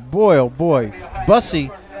that way. Boy, oh boy.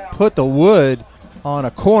 Bussey put the wood on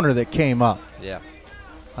a corner that came up. Yeah.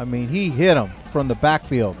 I mean, he hit him from the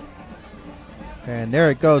backfield. And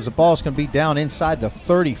there it goes. The ball's going to be down inside the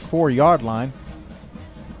 34-yard line.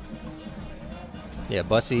 Yeah,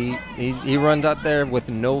 Bussey, he runs out there with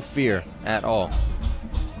no fear at all.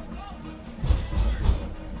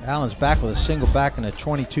 Allen's back with a single back and a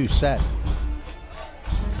 22 set.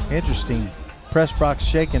 Interesting. Press box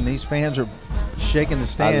shaking. These fans are shaking the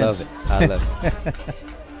stands. I love it.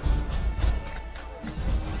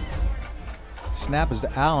 Snap is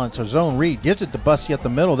to Allen. So zone read. Gives it to Bussey up the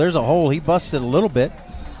middle. There's a hole. He busts it a little bit.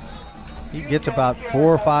 He gets about 4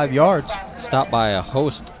 or 5 yards. Stopped by a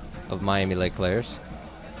host of Miami Lake players.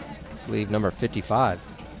 I believe number 55.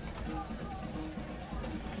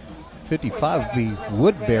 55 would be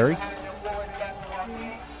Woodbury.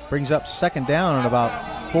 Brings up second down and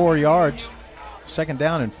about 4 yards. Second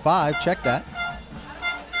down and 5. Check that.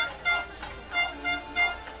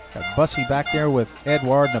 Got Bussey back there with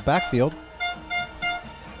EDOURD in the backfield.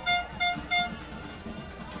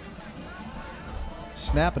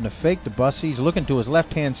 Snapping the fake to Bussey. He's looking to his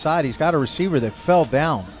left-hand side. He's got a receiver that fell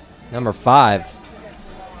down. Number 5,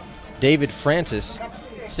 David Francis,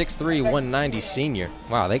 6'3", 190 senior.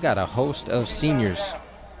 Wow, they got a host of seniors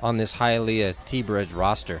on this Hialeah T-BREDS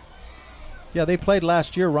roster. Yeah, they played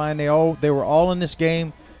last year, Ryan. They were all in this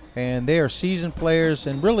game, and they are seasoned players,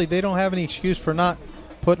 and really they don't have any excuse for not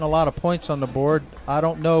putting a lot of points on the board. I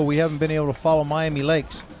don't know. We haven't been able to follow Miami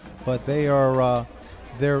Lakes, but they are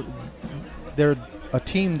they're a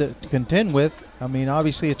team to contend with. I mean,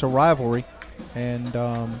 obviously it's a rivalry, and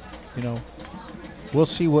you know, we'll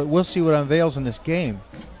see what unveils in this game.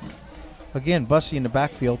 Again, Bussey in the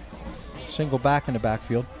backfield, single back in the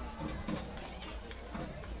backfield.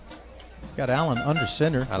 Got Allen under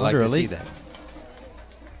center. I like to see that.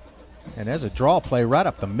 And there's a draw play right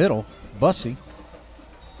up the middle. Bussey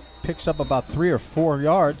picks up about 3 or 4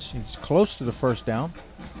 yards. He's close to the first down.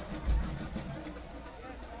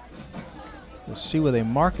 Let's see where they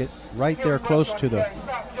mark it. Right there close to the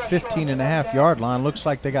 15.5-yard line. Looks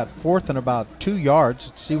like they got 4th and about 2 yards.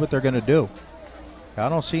 Let's see what they're going to do. I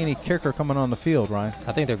don't see any kicker coming on the field, Ryan.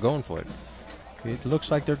 I think they're going for it. It looks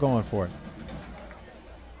like they're going for it.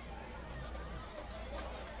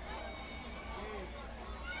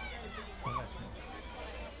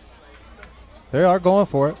 They are going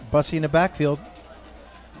for it. Bussey in the backfield.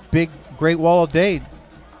 Big, Great Wall of Dade.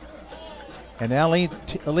 And Allen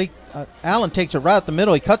takes it right up the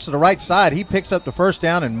middle. He cuts to the right side. He picks up the first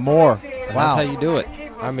down and more. And wow. That's how you do it.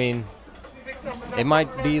 I mean, it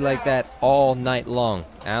might be like that all night long.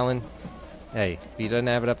 Allen, hey, if he doesn't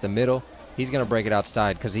have it up the middle, he's going to break it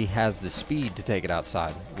outside because he has the speed to take it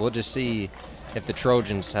outside. We'll just see if the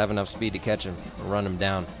Trojans have enough speed to catch him and run him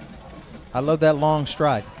down. I love that long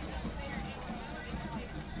stride.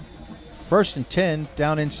 1st and 10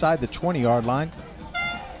 down inside the 20-yard line.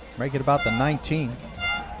 Make it about the 19.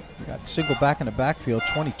 Got single back in the backfield,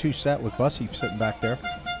 22 set with Bussey sitting back there.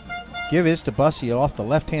 Give is to Bussey off the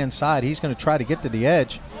left-hand side. He's going to try to get to the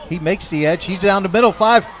edge. He makes the edge. He's down the middle.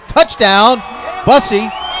 5. Touchdown. Bussey.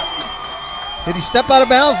 Did he step out of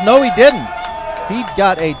bounds? No, he didn't. He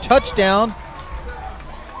got a touchdown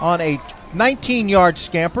on a 19-yard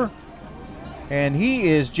scamper. And he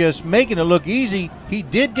is just making it look easy. He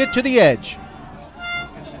did get to the edge.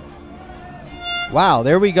 Wow,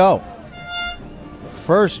 there we go.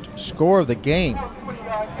 First score of the game.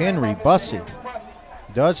 Henry Bussey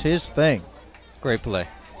does his thing. Great play.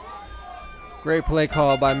 Great play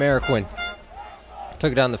call by Mariquin.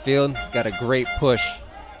 Took it down the field. Got a great push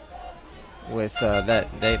with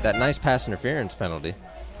that nice pass interference penalty.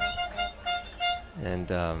 And,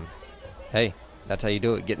 hey, that's how you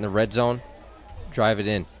do it. Get in the red zone. Drive it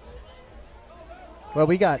in. Well,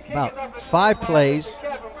 we got about 5 plays.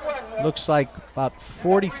 Looks like about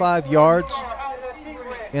 45 yards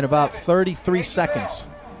in about 33 seconds.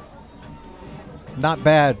 Not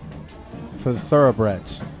bad for the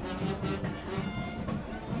Thoroughbreds.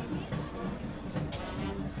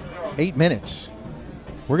 8 minutes.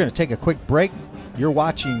 We're going to take a quick break. You're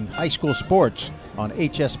watching high school sports on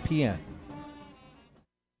HSPN.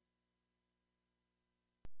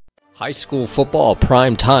 High school football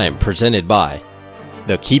prime time presented by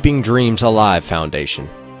the Keeping Dreams Alive Foundation.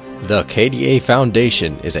 The KDA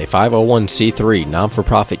Foundation is a 501c3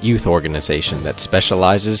 non-for-profit youth organization that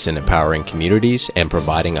specializes in empowering communities and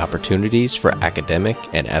providing opportunities for academic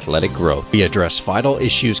and athletic growth. We address vital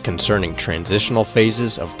issues concerning transitional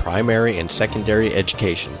phases of primary and secondary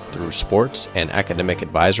education through sports and academic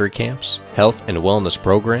advisory camps, health and wellness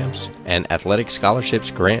programs, and athletic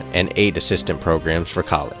scholarships, grant and aid assistant programs for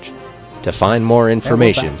college. To find more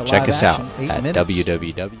information, check us out at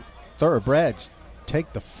www. Thoroughbreds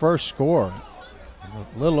take the first score,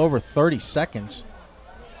 a little over 30 seconds,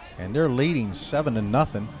 and they're leading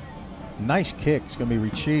 7-0. Nice kick. It's going to be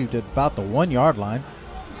retrieved at about the 1-yard line.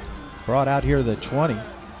 Brought out here to the 20.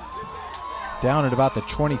 Down at about the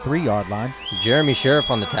 23-yard line. Jeremy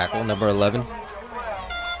Sheriff on the tackle, number 11.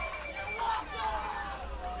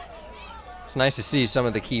 It's nice to see some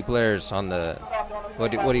of the key players on the,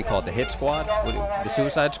 what do you call it, the hit squad? The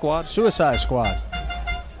suicide squad? Suicide squad.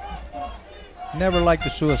 Never liked the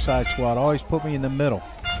suicide squad. Always put me in the middle.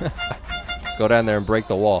 Go down there and break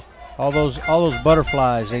the wall. All those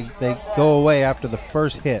butterflies, they go away after the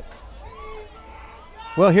first hit.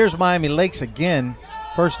 Well, here's Miami Lakes again.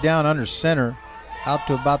 First down under center, out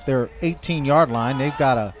to about their 18-yard line. They've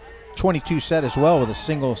got a 22 set as well with a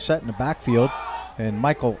single set in the backfield. And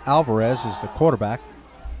Michael Alvarez is the quarterback.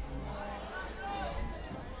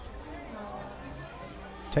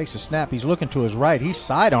 Takes a snap. He's looking to his right. He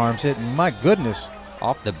sidearms it, and my goodness.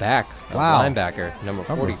 Off the back. Wow. Linebacker, number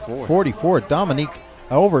 44. 44, Dominique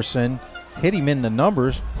Elverson hit him in the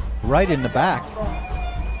numbers right in the back.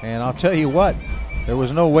 And I'll tell you what, there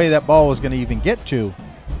was no way that ball was going to even get to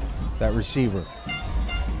that receiver.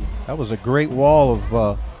 That was a great wall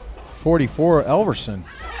of 44 Elverson.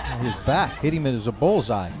 His back hit him as a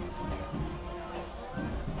bullseye.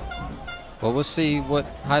 Well, we'll see what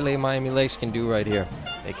Hialeah Miami Lakes can do right here.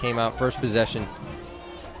 They came out first possession,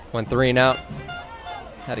 went 3 and out,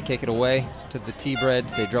 had to kick it away to the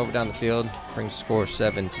T-BREDS. They drove it down the field, brings the score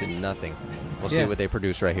 7-0. We'll see what they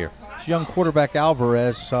produce right here. This young quarterback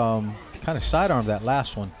Alvarez kind of sidearmed that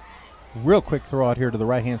last one. Real quick throw out here to the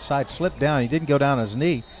right-hand side. Slipped down. He didn't go down on his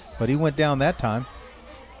knee, but he went down that time.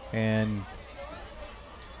 And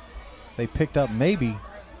they picked up maybe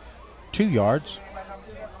 2 yards.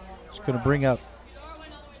 It's going to bring up,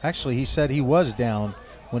 actually he said he was down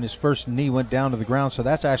when his first knee went down to the ground, so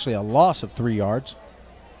that's actually a loss of 3 yards.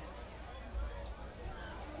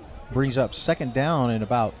 Brings up second down in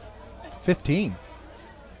about 15.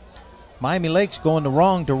 Miami Lakes going the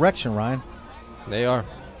wrong direction, Ryan. They are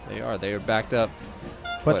backed up.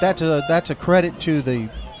 But that's a credit to the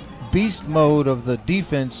beast mode of the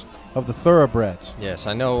defense of the Thoroughbreds. Yes,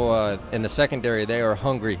 I know in the secondary they are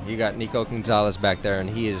hungry. You got Nico Gonzalez back there, and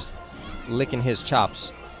he is licking his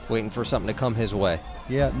chops, waiting for something to come his way.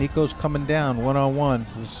 Yeah, Nico's coming down one-on-one,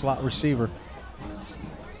 the slot receiver.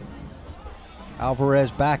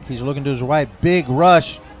 Alvarez back. He's looking to his right. Big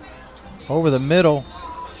rush over the middle.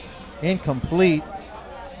 Incomplete.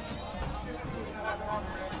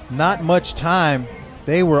 Not much time.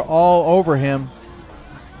 They were all over him.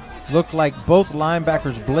 Looked like both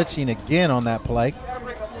linebackers blitzing again on that play.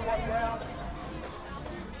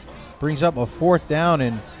 Brings up a 4th down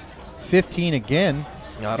and 15 again.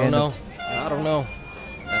 I don't know.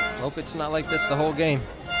 I hope it's not like this the whole game.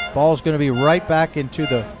 Ball's going to be right back into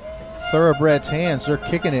the Thoroughbreds' hands. They're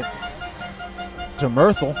kicking it to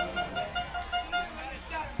Myrtle.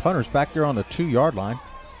 Punter's back there on the 2-yard line.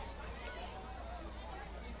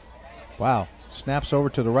 Wow. Snaps over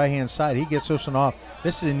to the right-hand side. He gets this one off.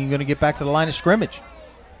 This isn't even going to get back to the line of scrimmage.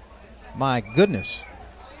 My goodness.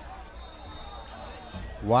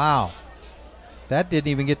 Wow. That didn't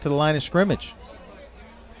even get to the line of scrimmage.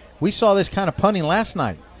 We saw this kind of punting last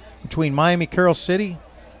night between Miami Carroll City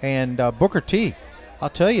and Booker T. I'll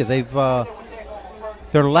tell you,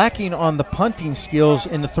 they're lacking on the punting skills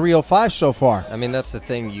in the 305 so far. I mean, that's the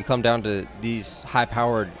thing. You come down to these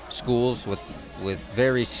high-powered schools with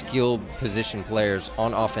very skilled position players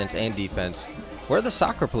on offense and defense. Where are the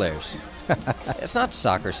soccer players? It's not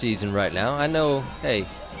soccer season right now. I know, hey,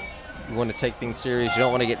 you want to take things serious. You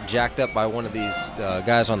don't want to get jacked up by one of these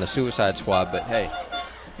guys on the suicide squad, but hey,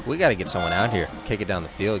 we got to get someone out here, kick it down the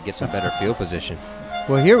field, get some better field position.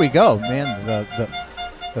 Well, here we go, man.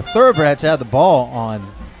 The Thoroughbreds had the ball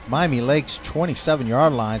on Miami Lake's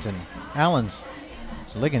 27-yard lines, and Allen's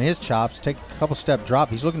licking his chops, take a couple-step drop.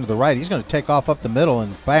 He's looking to the right. He's going to take off up the middle,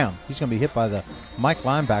 and bam, he's going to be hit by the Mike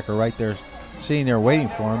linebacker right there, sitting there waiting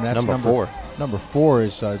for him. That's number 4. Number 4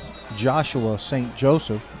 is Joshua St.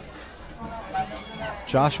 Joseph.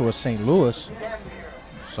 Joshua St. Louis.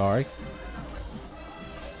 Sorry.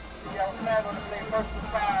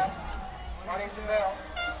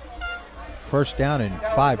 First down and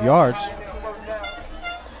 5 yards.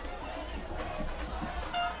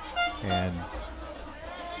 And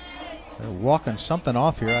they're walking something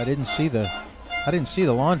off here. I didn't see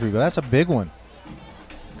the laundry, but that's a big one.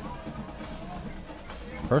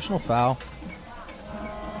 Personal foul.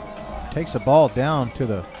 Takes the ball down to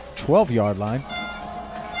the 12-yard line.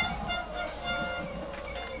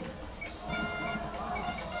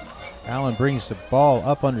 Allen brings the ball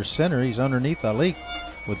up under center. He's underneath Ali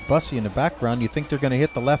with Bussey in the background. You think they're going to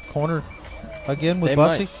hit the left corner again with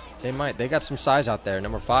Bussey? They might. They got some size out there,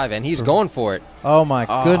 number 5, and he's going for it. Oh, my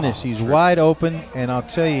goodness. He's wide open, and I'll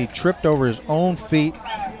tell you, he tripped over his own feet.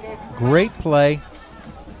 Great play,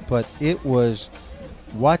 but it was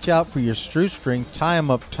watch out for your shoestring. Tie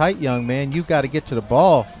him up tight, young man. You've got to get to the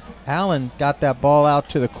ball. Allen got that ball out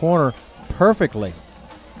to the corner perfectly.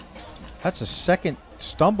 That's a second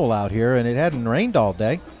stumble out here, and it hadn't rained all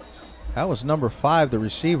day. That was number 5, the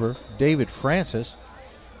receiver, David Francis.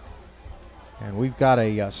 And we've got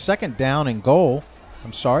a second down and goal.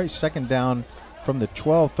 I'm sorry, second down from the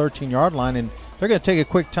 12, 13-yard line, and they're going to take a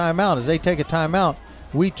quick timeout. As they take a timeout,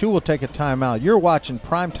 we too will take a timeout. You're watching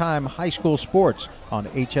Primetime High School Sports on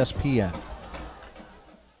HSPN.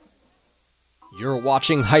 You're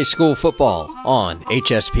watching high school football on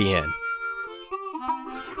HSPN.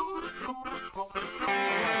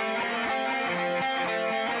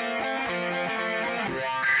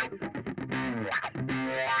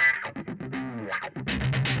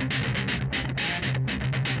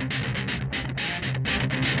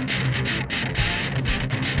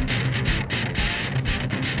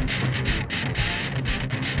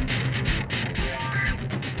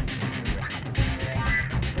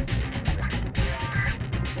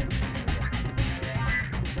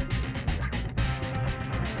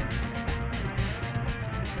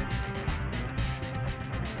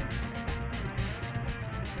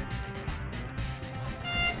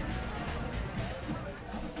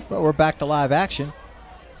 But we're back to live action.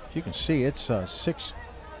 You can see it's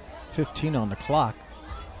 6:15 on the clock.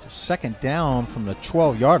 It's a second down from the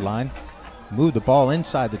 12-yard line. Moved the ball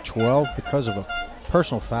inside the 12 because of a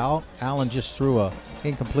personal foul. Allen just threw a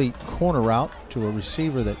incomplete corner route to a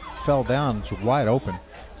receiver that fell down. It's wide open.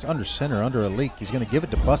 It's under center, under a leak. He's going to give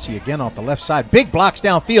it to Bussey again off the left side. Big blocks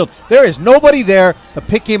downfield. There is nobody there to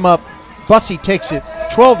pick him up. Bussey takes it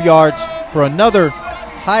 12 yards for another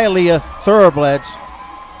Hialeah Thoroughbreds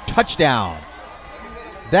touchdown.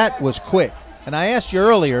 That was quick. And I asked you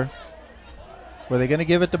earlier, were they going to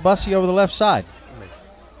give it to Bussey over the left side?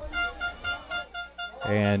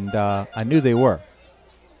 And I knew they were.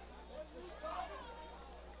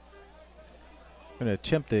 Going to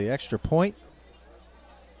attempt the extra point.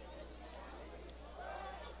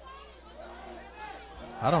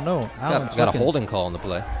 I don't know. Got a holding call on the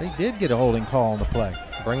play. They did get a holding call on the play.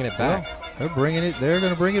 Bringing it back. Well, they're bringing it. They're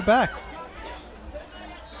going to bring it back.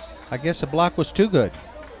 I guess the block was too good.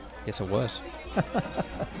 Yes, it was.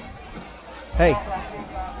 Hey,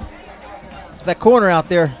 that corner out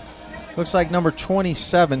there looks like number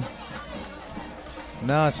 27.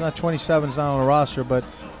 No, it's not 27. It's not on the roster, but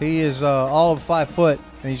he is all of 5 foot,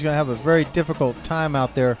 and he's going to have a very difficult time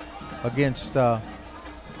out there against the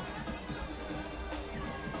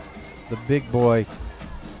big boy,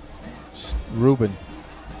 Ruben,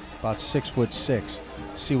 about 6'6".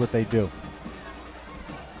 See what they do.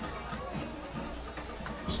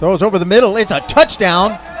 Throws over the middle. It's a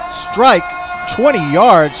touchdown. Strike. 20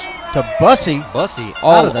 yards to Bussey. Bussey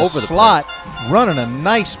all out of the over the slot, running a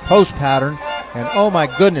nice post pattern. And oh my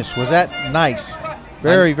goodness, was that nice.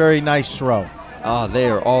 Very, very nice throw. Oh, they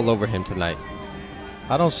are all over him tonight.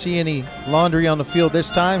 I don't see any laundry on the field this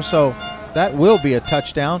time, so that will be a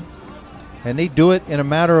touchdown. And they do it in a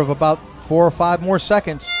matter of about 4 or 5 more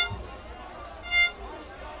seconds.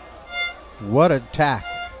 What an attack.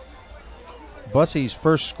 Bussey's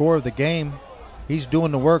first score of the game. He's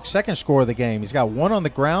doing the work. Second score of the game. He's got 1 on the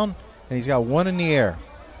ground, and he's got 1 in the air.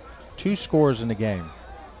 2 scores in the game.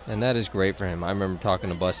 And that is great for him. I remember talking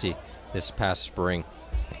to Bussey this past spring.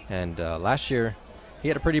 And last year, he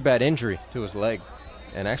had a pretty bad injury to his leg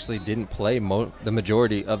and actually didn't play the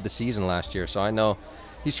majority of the season last year. So I know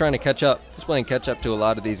he's trying to catch up. He's playing catch up to a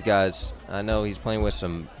lot of these guys. I know he's playing with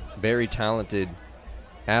some very talented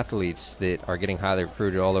athletes that are getting highly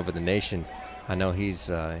recruited all over the nation. I know he's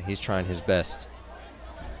trying his best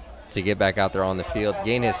to get back out there on the field,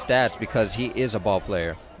 gain his stats because he is a ball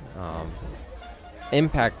player.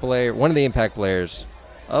 Impact player, one of the impact players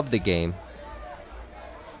of the game.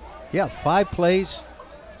 Yeah, 5 plays,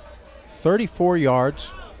 34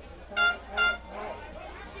 yards,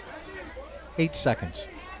 8 seconds.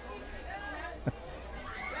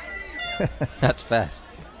 That's fast.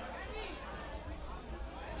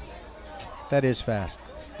 That is fast.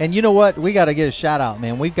 And you know what? We got to get a shout out,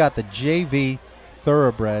 man. We've got the JV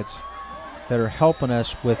Thoroughbreds that are helping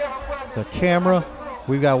us with the camera.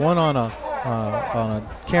 We've got one on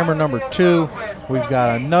a camera number 2. We've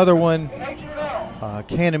got another one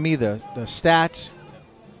handing me the stats,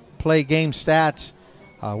 play game stats.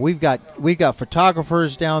 We've got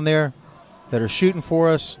photographers down there that are shooting for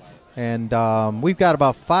us, and we've got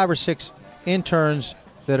about 5 or 6 interns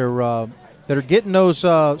that are getting those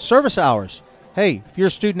service hours. Hey, if you're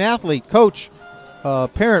a student athlete, coach,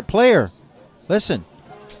 parent, player, listen,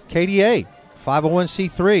 KDA,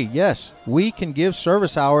 501c3, yes, we can give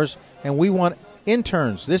service hours, and we want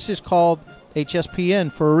interns. This is called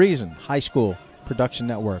HSPN for a reason, High School Production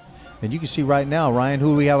Network. And you can see right now, Ryan,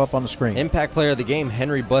 who we have up on the screen. Impact player of the game,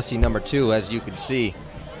 Henry Bussey, number 2, as you can see.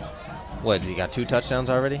 What, has he got 2 touchdowns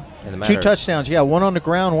already? 2 touchdowns, yeah, 1 on the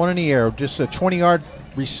ground, 1 in the air. Just a 20-yard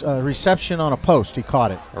reception on a post. He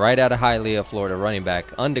caught it. Right out of Hialeah, Florida, running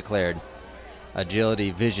back, undeclared.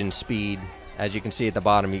 Agility, vision, speed. As you can see at the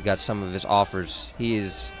bottom, you got some of his offers. He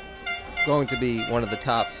is going to be one of the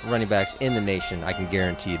top running backs in the nation. I can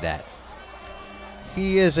guarantee that.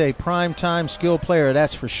 He is a prime-time skill player,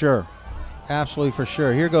 that's for sure. Absolutely for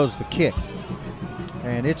sure. Here goes the kick.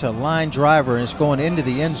 And it's a line driver, and it's going into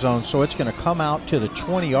the end zone, so it's going to come out to the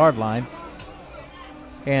 20-yard line.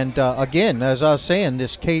 And, again, as I was saying,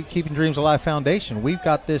 this Keeping Dreams Alive Foundation, we've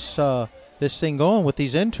got this thing going with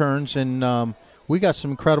these interns, and we got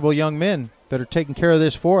some incredible young men that are taking care of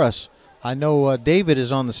this for us. I know David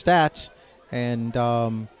is on the stats,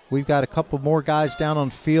 and we've got a couple more guys down on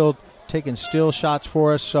the field taking still shots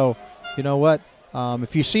for us. So, you know what?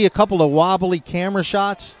 If you see a couple of wobbly camera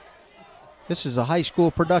shots, this is a High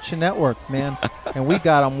School Production Network, man, and we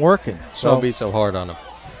got them working. So don't be so hard on them.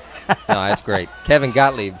 No, that's great. Kevin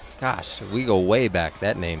Gottlieb. Gosh, we go way back,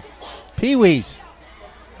 that name. Pee-wees.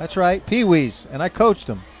 That's right, Pee-wees. And I coached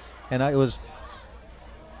him. And it was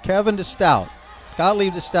Kevin DeStout,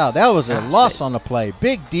 Gottlieb DeStout. That was a loss on the play.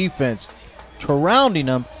 Big defense surrounding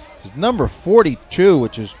him. Number 42,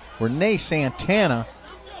 which is Renee Santana.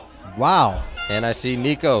 Wow. And I see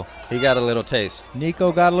Nico. He got a little taste.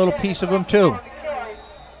 Nico got a little piece of him, too.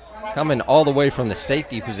 Coming all the way from the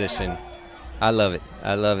safety position. I love it.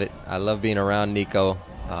 I love it. I love being around Nico.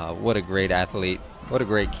 What a great athlete. What a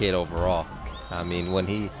great kid overall. I mean, when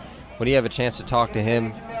you have a chance to talk to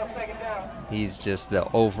him, he's just the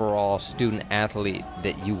overall student athlete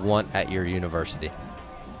that you want at your university.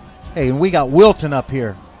 Hey, and we got Wilton up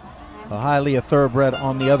here. A Hialeah Thoroughbred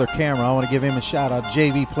on the other camera. I want to give him a shout-out.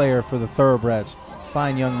 JV player for the Thoroughbreds.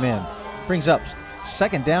 Fine young men. Brings up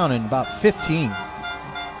 2nd down in about 15.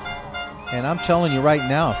 And I'm telling you right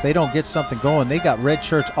now, if they don't get something going, they got red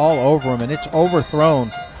shirts all over them, and it's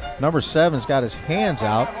overthrown. Number 7's got his hands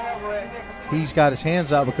out. He's got his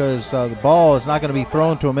hands out because the ball is not going to be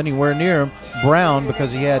thrown to him anywhere near him. Brown,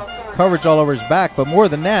 because he had coverage all over his back. But more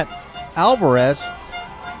than that, Alvarez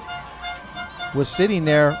was sitting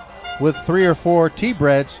there with 3 or 4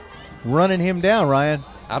 T-BREDS running him down, Ryan.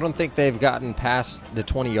 I don't think they've gotten past the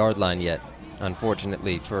 20-yard line yet,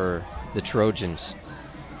 unfortunately, for the Trojans.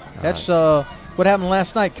 That's what happened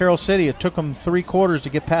last night, Carroll City. It took them 3 quarters to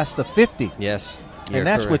get past the 50. Yes. And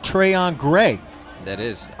that's correct. with Trayon Gray. That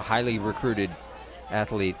is a highly recruited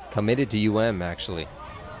athlete, committed to UM, actually.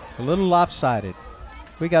 A little lopsided.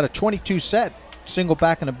 We got a 22 set, single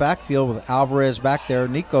back in the backfield with Alvarez back there.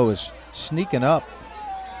 Nico is sneaking up.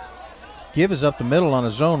 Give is up the middle on a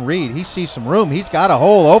zone read. He sees some room. He's got a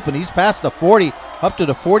hole open. He's past the 40, up to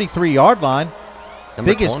the 43-yard line.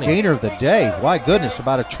 Biggest 20. gainer of the day. My goodness,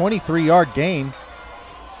 about a 23-yard gain.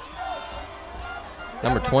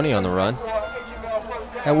 Number 20 on the run.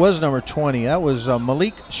 That was number 20. That was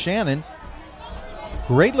Malik Shannon.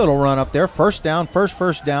 Great little run up there. First down,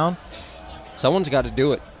 first down. Someone's got to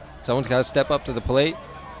do it. Someone's got to step up to the plate.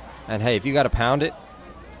 And, hey, if you got to pound it,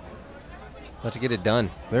 let's get it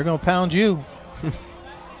done. They're going to pound you.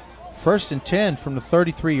 1st and 10 from the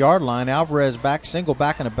 33-yard line. Alvarez single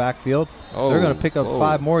back in the backfield. Oh, they're going to pick up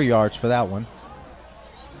 5 more yards for that one.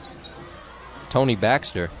 Tony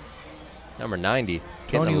Baxter, number 90,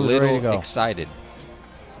 getting Tony a was ready to little go. excited.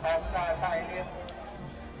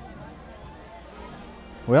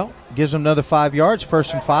 Well, gives them another 5 yards,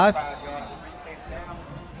 1st and 5.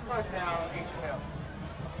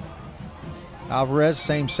 Alvarez,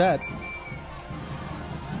 same set.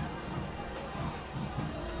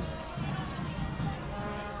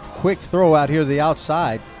 Quick throw out here to the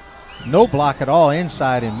outside. No block at all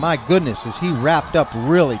inside, and my goodness, is he wrapped up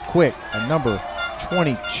really quick. And number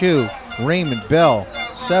 22, Raymond Bell.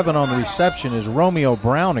 7 on the reception is Romeo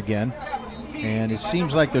Brown again. And it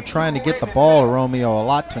seems like they're trying to get the ball to Romeo a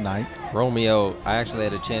lot tonight. Romeo, I actually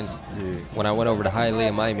had a chance to, when I went over to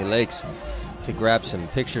Hialeah, Miami Lakes, to grab some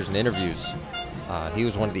pictures and interviews. He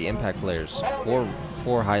was one of the impact players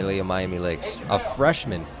for Hialeah, Miami Lakes. A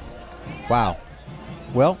freshman. Wow.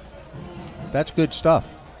 Well, that's good stuff.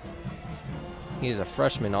 He's a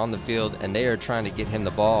freshman on the field, and they are trying to get him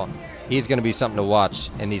the ball. He's going to be something to watch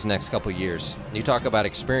in these next couple years. You talk about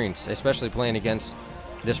experience, especially playing against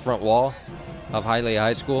this front wall of Hialeah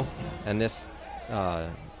High School and this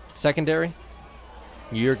secondary.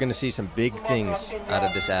 You're going to see some big things out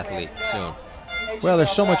of this athlete soon. Well,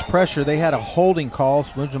 there's so much pressure. They had a holding call,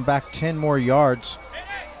 moves them back 10 more yards.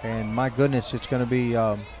 And my goodness, it's going to be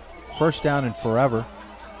first down and forever.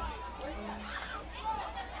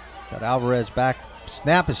 Got Alvarez back.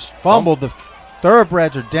 Snap is fumbled. The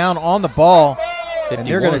Thoroughbreds are down on the ball. 51. And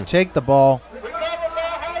they're going to take the ball.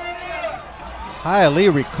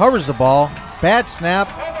 Hialeah recovers the ball. Bad snap.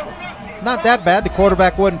 Not that bad. The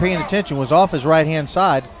quarterback wasn't paying attention. Was off his right-hand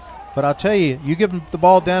side. But I'll tell you, you give him the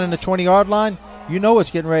ball down in the 20-yard line, you know what's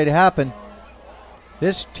getting ready to happen.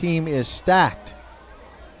 This team is stacked.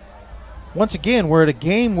 Once again, we're at a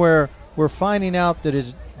game where we're finding out that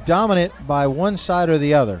it's dominant by one side or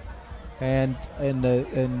the other. And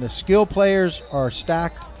the skill players are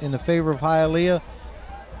stacked in the favor of Hialeah.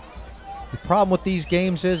 The problem with these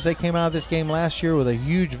games is they came out of this game last year with a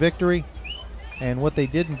huge victory. And what they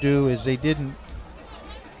didn't do is they didn't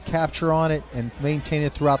capture on it and maintain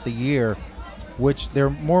it throughout the year, which they're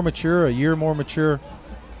more mature, a year more mature.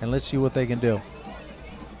 And let's see what they can do.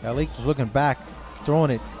 Alec is looking back,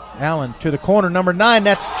 throwing it. Allen to the corner, number 9.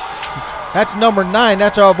 That's number 9.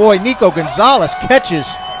 That's our boy Nico Gonzalez. Catches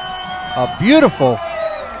a beautiful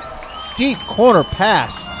deep corner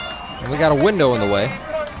pass. And we got a window in the way.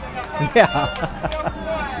 Yeah.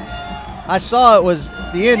 I saw it was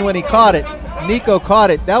the end when he caught it. Nico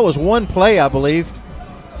caught it. That was one play, I believe.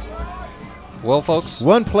 Well, folks.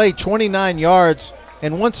 One play, 29 yards.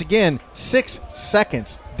 And once again, 6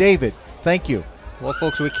 seconds. David, thank you. Well,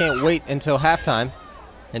 folks, we can't wait until halftime,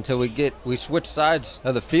 until we switch sides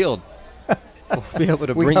of the field. We'll be able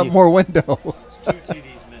to bring we got more window. 2 TDs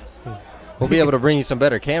missed. We'll be able to bring you some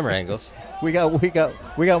better camera angles. We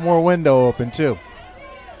got more window open too.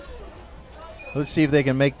 Let's see if they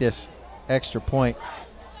can make this extra point.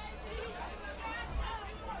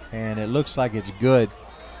 And it looks like it's good.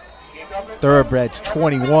 Thoroughbreds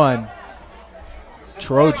 21,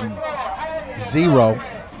 Trojan 0.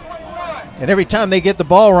 And every time they get the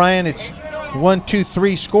ball, Ryan, it's 1, 2,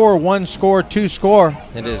 3 score, 1 score, 2 score.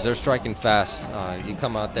 It is. They're striking fast. You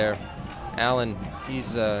come out there, Allen.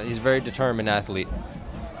 He's a very determined athlete.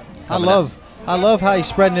 I love how he's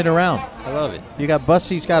spreading it around. I love it. You got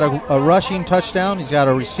Bussey's got a rushing touchdown. He's got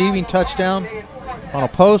a receiving touchdown on a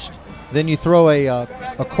post. Then you throw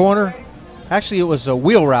a corner. Actually, it was a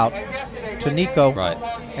wheel route to Nico. Right.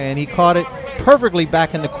 And he caught it perfectly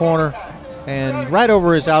back in the corner and right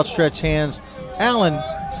over his outstretched hands. Allen,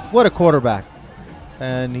 what a quarterback.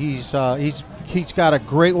 And he's got a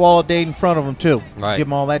great wall of Dade in front of him too. Right. Give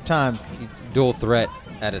him all that time. Dual threat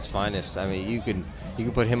at its finest. I mean, you can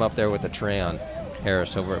put him up there with a Trayon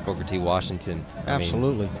Harris over at Booker T. Washington.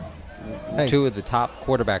 Absolutely. Hey. 2 of the top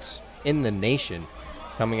quarterbacks in the nation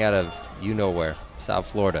coming out of you-know-where,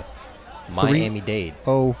 South Florida, Miami-Dade.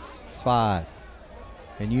 305.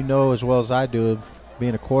 And you know as well as I do,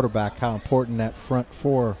 being a quarterback, how important that front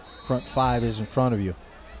 5 is in front of you,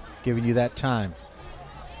 giving you that time.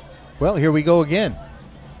 Well, here we go again.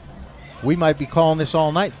 We might be calling this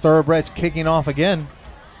all night. Thoroughbreds kicking off again.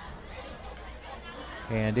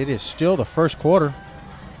 And it is still the first quarter.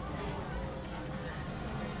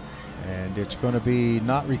 And it's going to be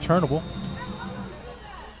not returnable.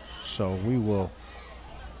 So we will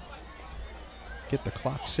get the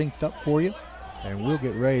clock synced up for you. And we'll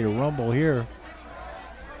get ready to rumble here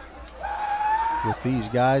with these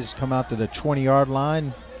guys. Come out to the 20-yard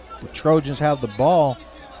line. The Trojans have the ball.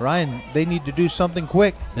 Ryan, they need to do something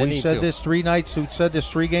quick. We said this 3 nights. We said this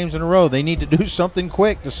 3 games in a row. They need to do something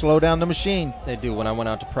quick to slow down the machine. They do. When I went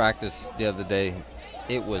out to practice the other day,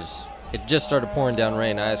 it just started pouring down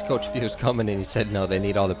rain. I asked Coach if he was coming, and he said no, they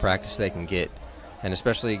need all the practice they can get, and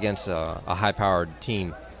especially against a high-powered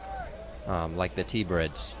team like the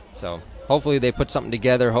T-BREDS. So hopefully they put something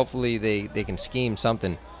together. Hopefully they can scheme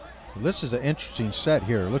something. This is an interesting set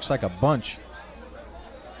here. It looks like a bunch.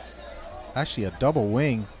 Actually a double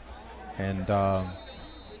wing, and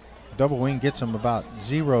double wing gets them about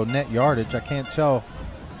 0 net yardage. I can't tell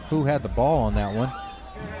who had the ball on that one.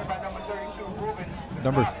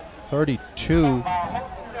 Number 32,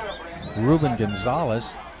 Ruben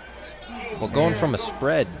Gonzalez. Well, going from a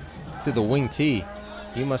spread to the wing tee,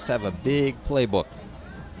 you must have a big playbook.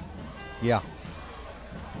 Yeah.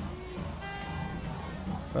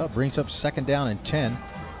 Well, it brings up 2nd down and 10.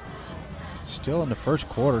 Still in the first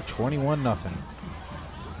quarter, 21-0.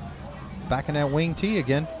 Back in that wing tee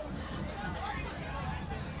again.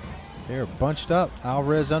 They're bunched up.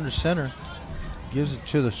 Alvarez under center. Gives it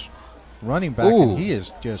to the running back, and he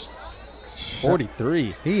is just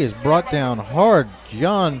 43. He is brought down hard.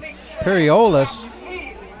 John Periolis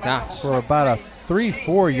for about a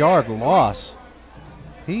 3-4 yard loss.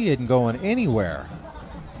 He isn't going anywhere.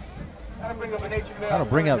 That'll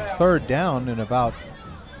bring up 3rd down in about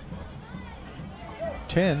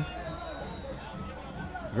 10.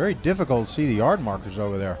 Very difficult to see the yard markers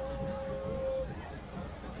over there.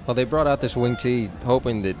 Well, they brought out this wing tee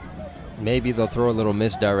hoping that maybe they'll throw a little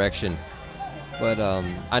misdirection. But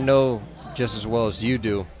I know just as well as you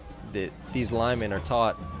do that these linemen are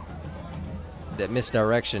taught that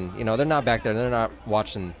misdirection, you know, they're not back there. They're not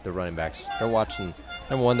watching the running backs. They're watching,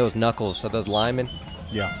 number one, those knuckles. So those linemen.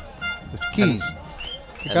 Yeah. The keys.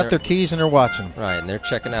 They got their keys and they're watching. Right, and they're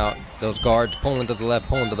checking out those guards, pulling to the left,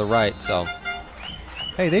 pulling to the right. So,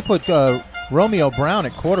 hey, they put Romeo Brown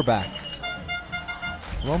at quarterback.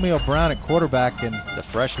 Romeo Brown at quarterback, and the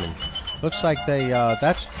freshman. Looks like they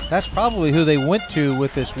that's probably who they went to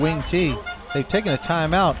with this wing tee. They've taken a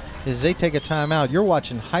timeout. As they take a timeout, you're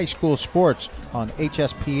watching high school sports on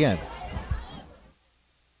HSPN.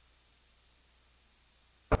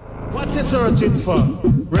 What you searching for?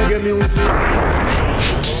 Reggae music.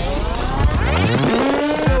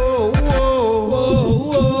 Whoa, whoa, whoa,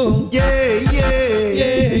 whoa. Yeah, yeah,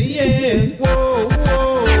 yeah, yeah. Whoa,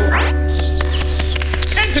 whoa.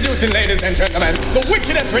 Introducing, ladies and gentlemen, the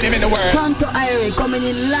wickedest rhythm in the world. Tonto Irie coming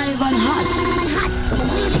in live and hot.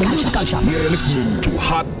 Musical shop. You're listening to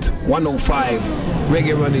Hot 105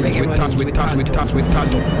 Reggae Runnings with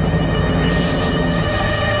Tonto.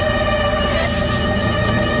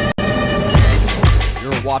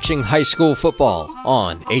 Watching high school football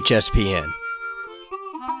on HSPN.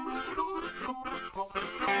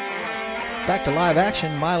 Back to live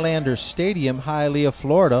action, Mylander Stadium, Hialeah,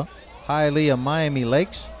 Florida. Hialeah, Miami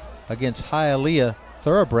Lakes against Hialeah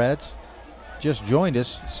Thoroughbreds. Just joined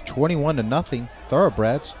us. It's 21-0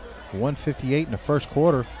 Thoroughbreds. 1:58 in the first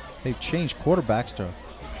quarter. They've changed quarterbacks to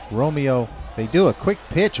Romeo. They do a quick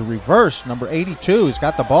pitch, a reverse. Number 82 has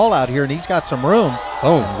got the ball out here, and he's got some room.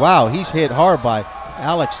 Oh, wow, he's hit hard by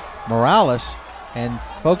Alex Morales. And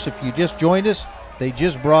folks, if you just joined us, they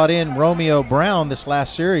just brought in Romeo Brown this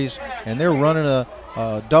last series, and they're running a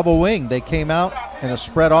double wing. They came out in a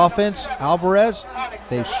spread offense. Alvarez,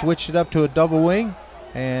 they've switched it up to a double wing,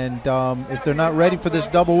 and if they're not ready for this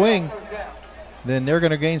double wing, then they're going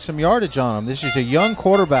to gain some yardage on them. This is a young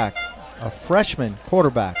quarterback, a freshman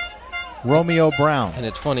quarterback, Romeo Brown. And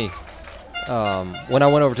it's funny, when I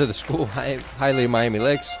went over to the school, Hialeah Miami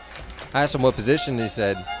Lakes, I asked him what position. He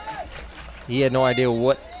said he had no idea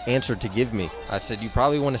what answer to give me. I said, you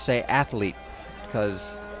probably want to say athlete,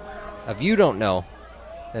 because if you don't know,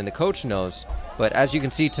 then the coach knows. But as you can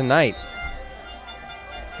see tonight,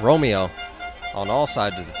 Romeo on all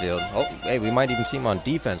sides of the field. Oh, hey, we might even see him on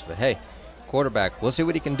defense, but hey, quarterback, we'll see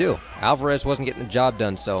what he can do. Alvarez wasn't getting the job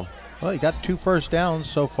done, so. Well, he got 2 first downs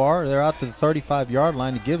so far. They're out to the 35-yard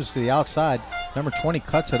line. He gives to the outside. Number 20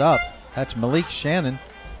 cuts it up. That's Malik Shannon.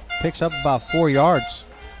 Picks up about 4 yards.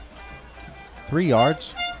 3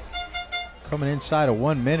 yards. Coming inside of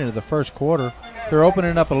 1 minute of the first quarter. They're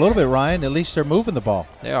opening up a little bit, Ryan. At least they're moving the ball.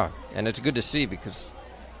 They are, and it's good to see because,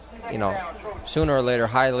 you know, sooner or later,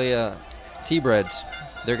 Hialeah T-BREDS,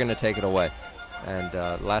 they're going to take it away.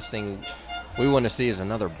 And last thing we want to see is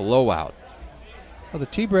another blowout. Well, the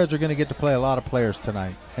T-BREDS are going to get to play a lot of players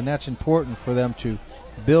tonight, and that's important for them to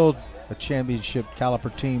build a championship caliber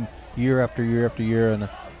team year after year after year,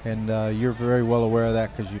 and you're very well aware of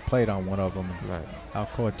that because you played on one of them in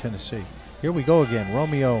Alcoa, Tennessee. Here we go again.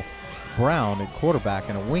 Romeo Brown at quarterback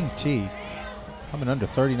and a wing T coming under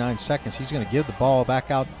 39 seconds. He's going to give the ball back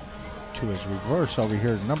out to his reverse over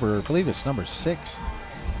here. I believe it's number 6.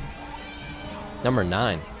 Number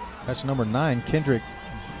 9. That's number 9, Kendrick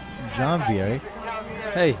Janvier.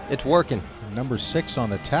 Hey, it's working. Number 6 on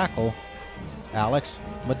the tackle, Alex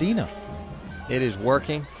Medina. It is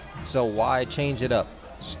working, so why change it up?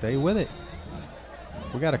 Stay with it.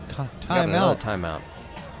 We got a timeout.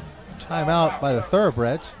 Timeout by the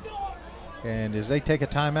Thoroughbreds. And as they take a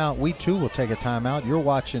timeout, we too will take a timeout. You're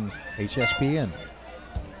watching HSPN.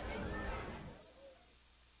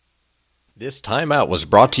 This timeout was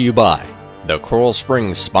brought to you by the Coral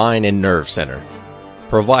Springs Spine and Nerve Center,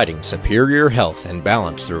 providing superior health and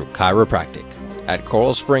balance through chiropractic. At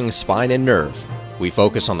Coral Springs Spine and Nerve, we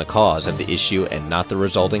focus on the cause of the issue and not the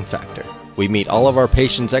resulting factor. We meet all of our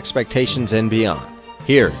patients' expectations and beyond.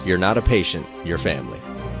 Here, you're not a patient, you're family.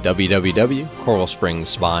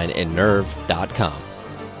 www.coralspringsspineandnerve.com.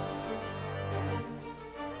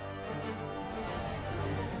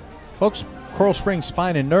 Folks, Coral Springs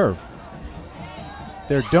Spine and Nerve,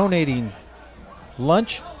 they're donating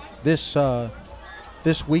lunch this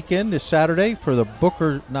weekend, this Saturday, for the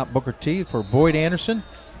for Boyd Anderson.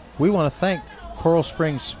 We want to thank Coral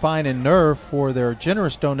Springs Spine and Nerve for their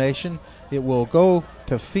generous donation. It will go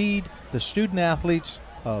to feed the student athletes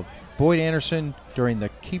of Boyd Anderson during the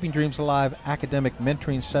Keeping Dreams Alive academic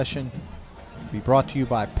mentoring session. Be brought to you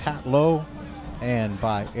by Pat Lowe and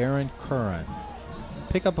by Aaron Curran.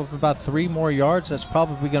 Pickup of about 3 more yards. That's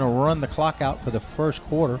probably going to run the clock out for the first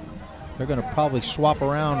quarter. They're going to probably swap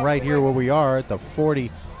around right here where we are at the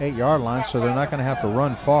 48-yard line, so they're not going to have to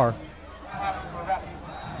run far.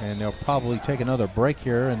 And they'll probably take another break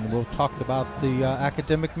here, and we'll talk about the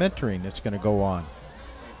academic mentoring that's going to go on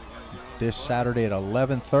this Saturday at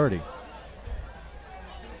 11:30.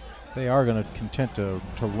 They are going to content to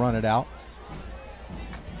run it out.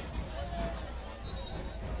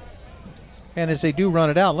 And as they do run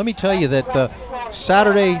it out, let me tell you that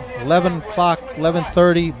Saturday, 11 o'clock,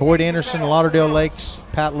 11:30, Boyd Anderson, Lauderdale Lakes.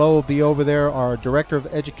 Pat Lowe will be over there, our Director of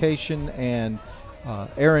Education, and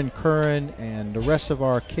Aaron Curran and the rest of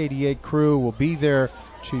our KDA crew will be there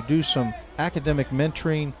to do some academic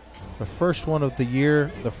mentoring. The first one of the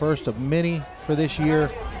year, the first of many for this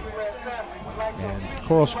year. And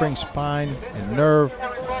Coral Springs Spine and Nerve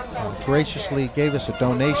graciously gave us a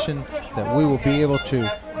donation that we will be able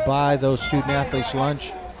to buy those student athletes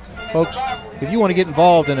lunch. Folks, if you want to get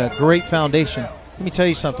involved in a great foundation, let me tell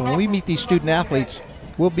you something. When we meet these student athletes,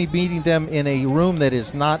 we'll be meeting them in a room that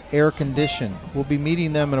is not air conditioned. We'll be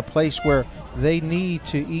meeting them in a place where they need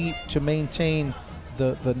to eat to maintain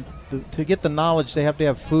to get the knowledge. They have to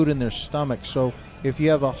have food in their stomach. So if you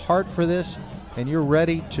have a heart for this and you're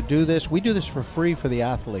ready to do this, we do this for free for the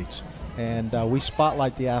athletes. And we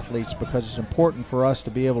spotlight the athletes because it's important for us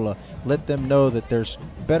to be able to let them know that there's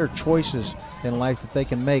better choices in life that they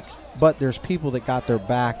can make, but there's people that got their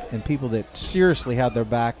back and people that seriously have their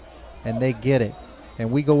back, and they get it.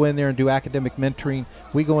 And we go in there and do academic mentoring.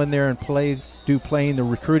 We go in there and playing the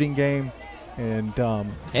recruiting game. And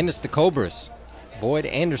it's the Cobras. Boyd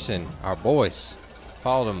Anderson, our boys.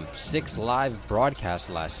 Followed them 6 live broadcasts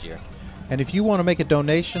last year. And if you want to make a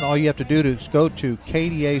donation, all you have to do is go to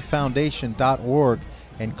kdafoundation.org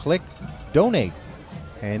and click Donate.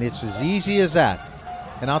 And it's as easy as that.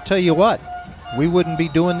 And I'll tell you what, we wouldn't be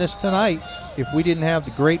doing this tonight if we didn't have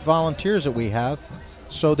the great volunteers that we have.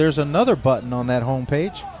 So there's another button on that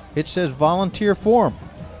homepage. It says Volunteer Form.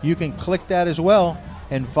 You can click that as well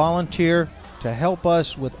and volunteer to help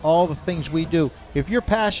us with all the things we do. If your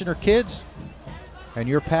passion are kids and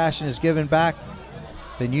your passion is giving back,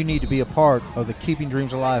 then you need to be a part of the Keeping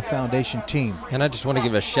Dreams Alive Foundation team. And I just want to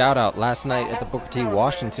give a shout out. Last night at the Booker T.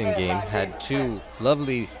 Washington game, had 2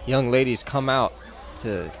 lovely young ladies come out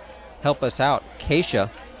to help us out,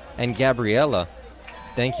 Keisha and Gabriella.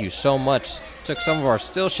 Thank you so much. Took some of our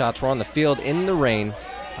still shots. We're on the field in the rain,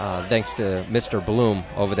 thanks to Mr. Bloom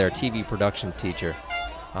over there, TV production teacher.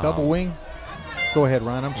 Double wing. Go ahead,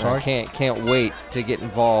 Ryan. I'm sorry. Can't wait to get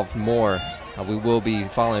involved more. We will be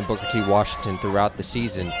following Booker T. Washington throughout the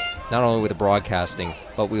season, not only with the broadcasting,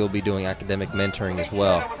 but we will be doing academic mentoring as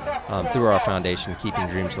well through our foundation, Keeping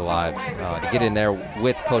Dreams Alive, to get in there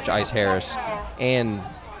with Coach Ice Harris and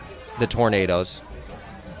the Tornadoes.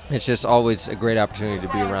 It's just always a great opportunity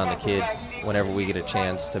to be around the kids whenever we get a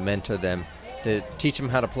chance to mentor them to teach them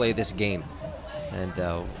how to play this game. And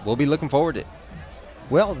we'll be looking forward to it.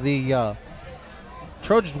 Well, the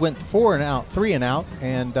Trojans went 4 and out, 3 and out,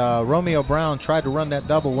 and Romeo Brown tried to run that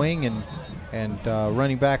double wing, and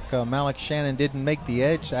running back Malik Shannon didn't make the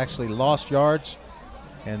edge, actually lost yards,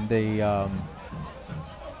 and they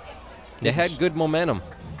had good momentum.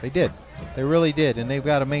 They did. They really did, and they've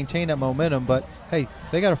got to maintain that momentum, but hey,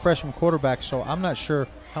 they got a freshman quarterback, so I'm not sure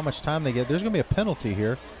how much time they get. There's going to be a penalty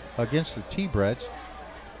here against the T-BREDS,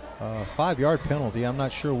 5-yard penalty. I'm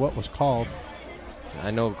not sure what was called.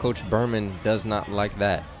 I know Coach Berman does not like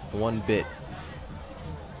that one bit.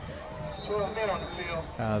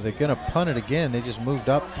 They're going to punt it again. They just moved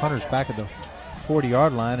up. Punter's back at the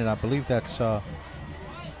 40-yard line, and I believe that's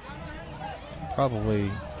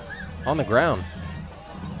probably on the ground.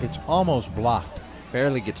 It's almost blocked.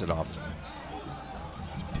 Barely gets it off.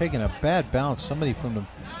 Taking a bad bounce. Somebody from the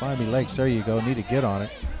Miami Lakes, there you go, need to get on it.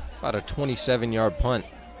 About a 27-yard punt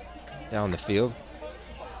down the field.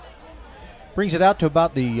 Brings it out to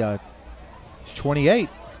about the 28.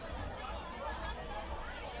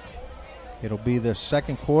 It'll be the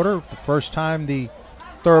second quarter, the first time the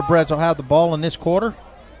Thoroughbreds will have the ball in this quarter.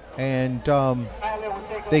 And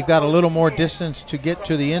they've got a little more distance to get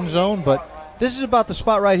to the end zone. But this is about the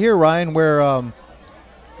spot right here, Ryan, where,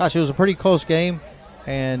 gosh, it was a pretty close game.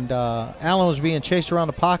 And Allen was being chased around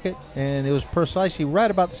the pocket, and it was precisely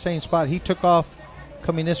right about the same spot. He took off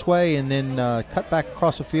coming this way and then cut back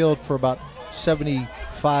across the field for about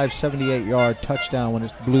 75, 78-yard touchdown when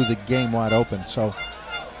it blew the game wide open. So,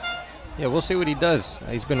 yeah, we'll see what he does.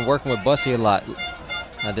 He's been working with Bussey a lot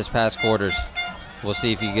this past quarters. We'll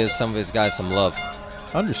see if he gives some of his guys some love.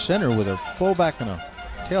 Under center with a fullback and a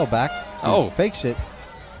tailback. Oh. He fakes it.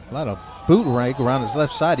 A lot of boot rake around his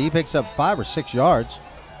left side. He picks up 5 or 6 yards.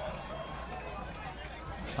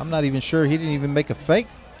 I'm not even sure. He didn't even make a fake.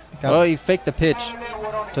 Well, he faked the pitch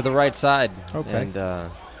to the right side. Okay.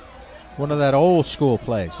 And one of that old school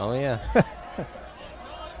plays. Oh, yeah.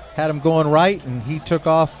 Had him going right, and he took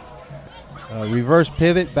off. Reverse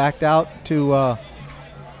pivot, backed out to a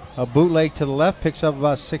bootleg to the left, picks up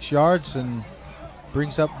about 6 yards, and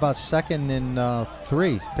brings up about 2nd and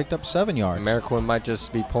 3. Picked up 7 yards. Ameriquin might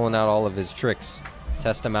just be pulling out all of his tricks.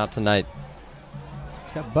 Test him out tonight.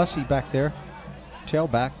 He's got Bussey back there,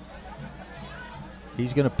 tailback.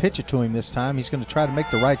 He's going to pitch it to him this time. He's going to try to make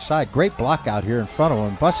the right side. Great block out here in front of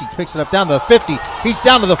him. Bussey picks it up down to the 50. He's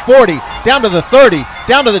down to the 40, down to the 30,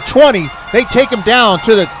 down to the 20. They take him down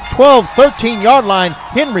to the 12, 13-yard line.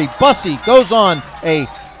 Henry Bussey goes on a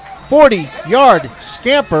 40-yard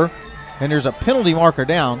scamper, and there's a penalty marker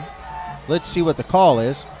down. Let's see what the call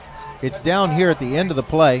is. It's down here at the end of the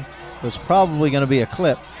play. It's probably going to be a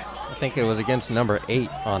clip. I think it was against number 8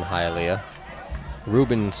 on Hialeah,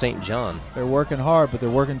 Ruben St. John. They're working hard, but they're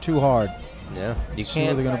working too hard. Yeah, you So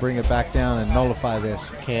can't. they're going to bring it back down and nullify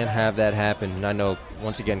this. Can't have that happen. And I know,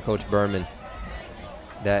 once again, Coach Berman,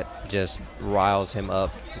 that just riles him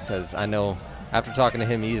up, because I know after talking to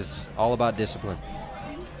him, he is all about discipline.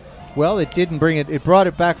 Well, it didn't bring it. It brought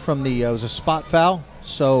it back from the, it was a spot foul.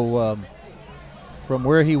 So from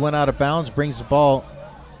where he went out of bounds, brings the ball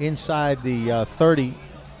inside the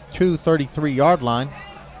 32, 33-yard line.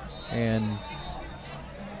 And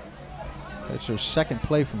it's their second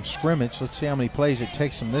play from scrimmage. Let's see how many plays it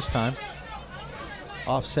takes him this time.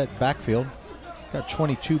 Offset backfield. Got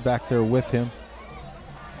 22 back there with him.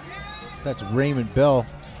 That's Raymond Bell.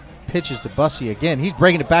 Pitches to Bussey again. He's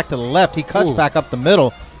breaking it back to the left. He cuts back up the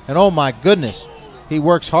middle. And oh my goodness, he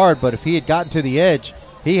works hard. But if he had gotten to the edge,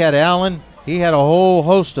 he had Allen. He had a whole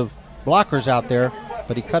host of blockers out there.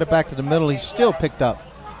 But he cut it back to the middle. He still picked up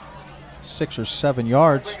 6 or 7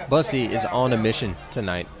 yards. Bussey is on a mission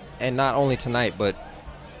tonight. And not only tonight, but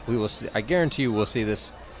we will see, I guarantee you we'll see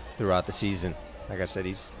this throughout the season. Like I said,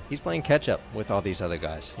 he's playing catch-up with all these other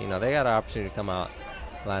guys. You know, they got an opportunity to come out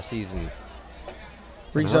last season.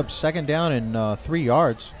 Brings up 2nd down and 3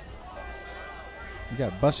 yards. You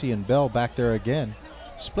got Bussey and Bell back there again.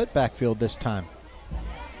 Split backfield this time.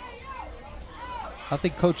 I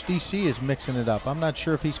think Coach DC is mixing it up. I'm not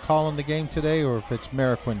sure if he's calling the game today or if it's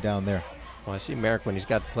Ameriquin down there. Well, I see Ameriquin. He's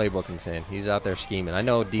got the playbook in his hand. He's out there scheming. I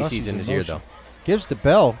know DC's Bussey's in his motion. ear, though. Gives to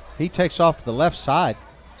Bell. He takes off the left side.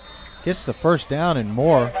 Gets the 1st down and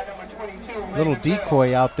more. Little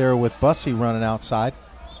decoy out there with Bussey running outside.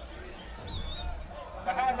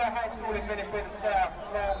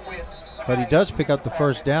 But he does pick up the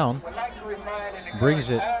 1st down. Brings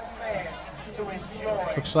it.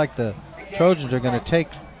 Looks like the Trojans are going to take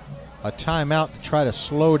a timeout to try to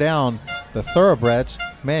slow down the Thoroughbreds.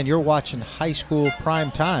 Man, you're watching high school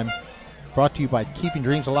prime time. Brought to you by Keeping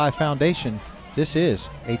Dreams Alive Foundation. This is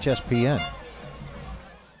HSPN.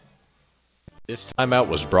 This timeout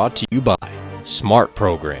was brought to you by Smart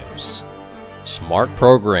Programs. Smart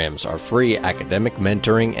Programs are free academic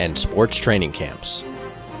mentoring and sports training camps.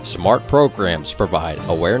 Smart Programs provide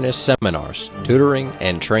awareness seminars, tutoring,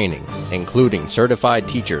 and training, including certified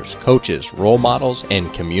teachers, coaches, role models,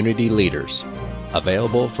 and community leaders.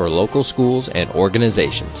 Available for local schools and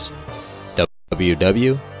organizations.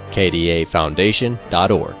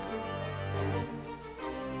 www.kdafoundation.org.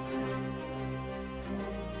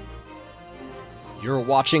 You're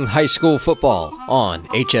watching high school football on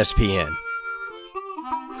HSPN.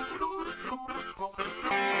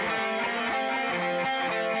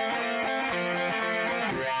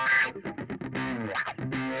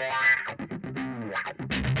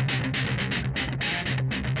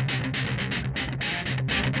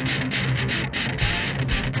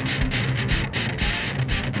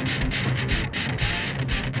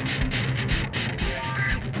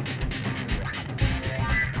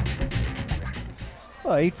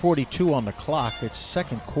 Well, 8:42 on the clock. It's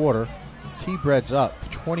second quarter. T-BREDS up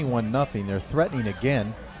 21-0. They're threatening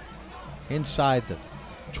again inside the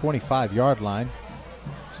 25-yard line.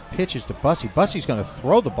 Pitches to Bussey. Bussey's going to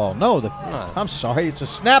throw the ball. No, I'm sorry. It's a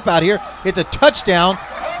snap out here. It's a touchdown.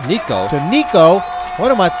 Nico. To Nico.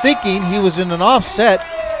 What am I thinking? He was in an offset.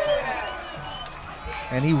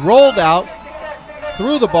 And he rolled out,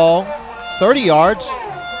 threw the ball 30 yards.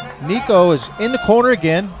 Nico is in the corner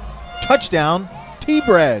again. Touchdown.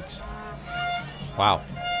 T-BREDS. Wow.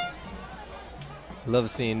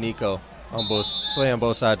 Love seeing Nico play on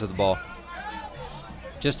both sides of the ball.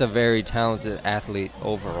 Just a very talented athlete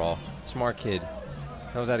overall. Smart kid.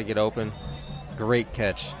 Knows how to get open. Great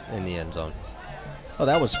catch in the end zone. Oh,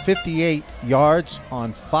 that was 58 yards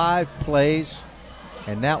on 5 plays,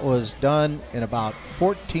 and that was done in about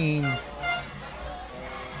 14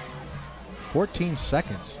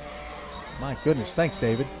 seconds. My goodness. Thanks,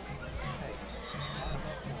 David.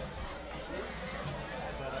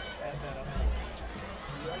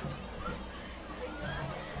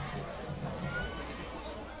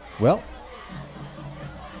 Well,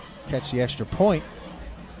 catch the extra point,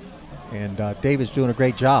 and David's doing a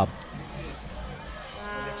great job.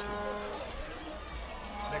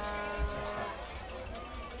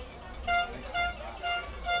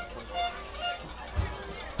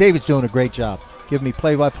 David's doing a great job. Give me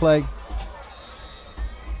play-by-play,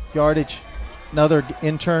 yardage. Another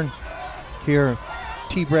intern here,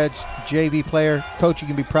 T-BREDS JV player. Coach, you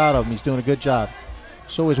can be proud of him. He's doing a good job.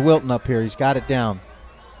 So is Wilton up here. He's got it down.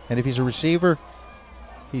 And if he's a receiver,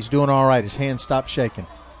 he's doing all right. His hand stopped shaking.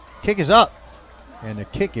 Kick is up. And the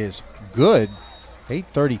kick is good.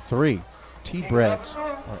 8:33. T-BREDS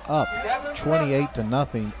are up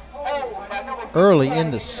 28-0 early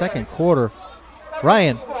in the second quarter.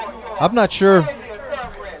 Ryan, I'm not sure.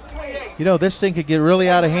 You know, this thing could get really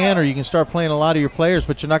out of hand, or you can start playing a lot of your players,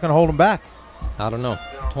 but you're not going to hold them back. I don't know.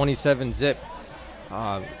 27-zip.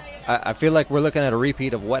 I feel like we're looking at a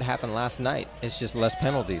repeat of what happened last night. It's just less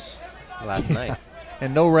penalties last night.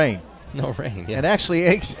 And no rain. No rain, yeah. And actually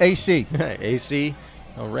AC. AC,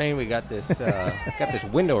 no rain. We got this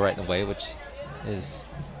window right in the way, which is,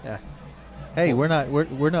 yeah. Hey, we're not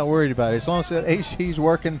worried about it. As long as that AC's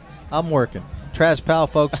working, I'm working. Traz Powell,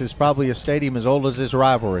 folks, is probably a stadium as old as this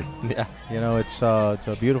rivalry. Yeah. You know, it's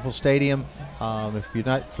a beautiful stadium. If you're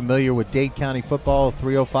not familiar with Dade County football,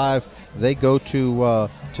 305, they go to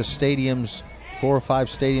stadiums, 4 or 5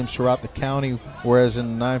 stadiums throughout the county, whereas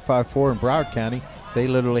in 954 in Broward County, they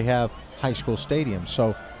literally have high school stadiums.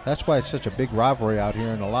 So that's why it's such a big rivalry out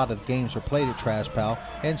here, and a lot of games are played at Traz Powell,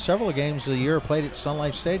 and several of the games of the year are played at Sun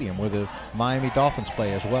Life Stadium, where the Miami Dolphins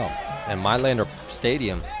play as well. And Mylander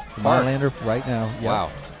Stadium. Mylander right now. Yep. Wow.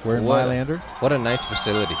 We're in Mylander. What a nice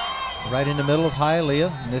facility. Right in the middle of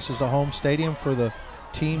Hialeah, and this is the home stadium for the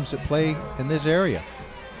teams that play in this area,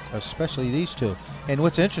 especially these two. And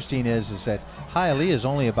what's interesting is that Hialeah is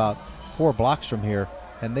only about 4 blocks from here,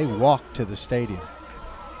 and they walk to the stadium.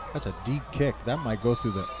 That's a deep kick. That might go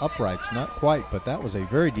through the uprights. Not quite, but that was a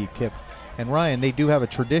very deep kick. And Ryan, they do have a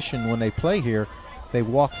tradition when they play here. They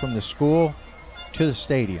walk from the school to the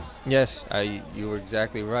stadium. Yes, you were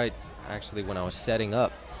exactly right. Actually, when I was setting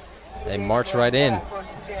up, they marched right in.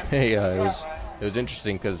 Hey, it was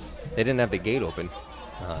interesting because they didn't have the gate open.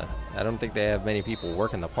 I don't think they have many people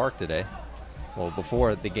working the park today. Well,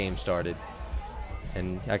 before the game started,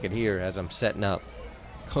 and I could hear as I'm setting up,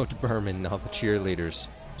 Coach Berman and all the cheerleaders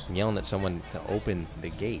yelling at someone to open the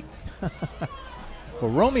gate.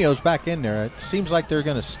 Well, Romeo's back in there. It seems like they're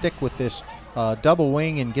going to stick with this double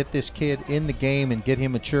wing and get this kid in the game and get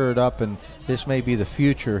him matured up, and this may be the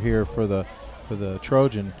future here for the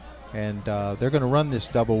Trojan. And they're going to run this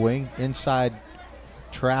double wing inside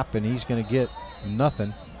trap, and he's going to get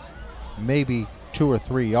nothing, maybe 2 or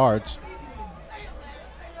 3 yards.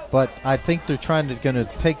 But I think they're going to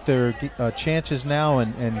take their chances now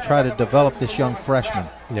and try to develop this young freshman.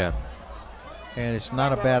 Yeah. And it's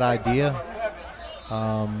not a bad idea.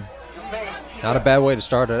 Not a bad way to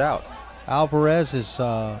start it out. Alvarez is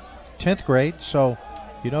 10th grade, so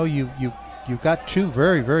you've got 2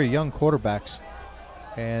 very, very young quarterbacks,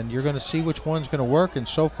 and you're going to see which one's going to work. And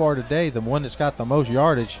so far today, the one that's got the most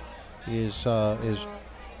yardage is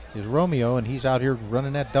Romeo, and he's out here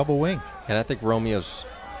running that double wing. And I think Romeo's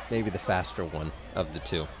maybe the faster one of the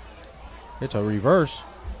 2. It's a reverse.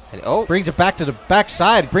 And brings it back to the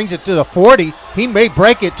backside, brings it to the 40. He may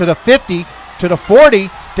break it to the 50, to the 40,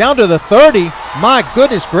 down to the 30. My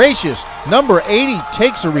goodness gracious. Number 80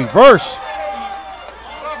 takes a reverse.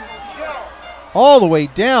 All the way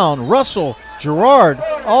down. Russell Gerard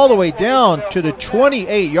all the way down to the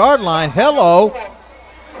 28-yard line. Hello.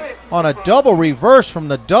 On a double reverse from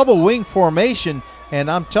the double wing formation.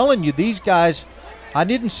 And I'm telling you, these guys, I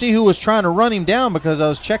didn't see who was trying to run him down because I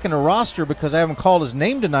was checking the roster because I haven't called his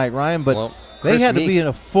name tonight, Ryan. But they had to be in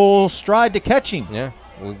a full stride to catch him. Yeah.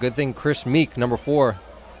 Well, good thing Chris Meek, number 4,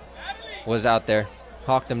 was out there.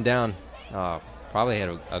 Hawked him down. Probably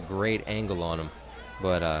had a great angle on him.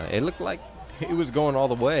 But it looked like he was going all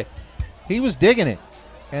the way. He was digging it.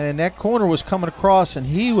 And that corner was coming across, and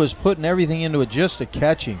he was putting everything into it just to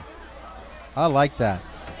catch him. I like that.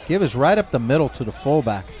 Give us right up the middle to the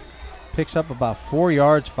fullback. Picks up about 4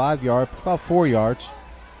 yards, 5 yards, about 4 yards.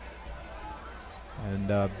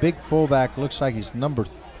 And big fullback looks like he's number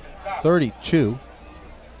 32.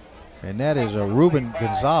 And that is Ruben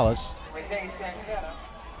Gonzalez.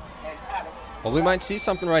 Well, we might see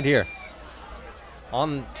something right here.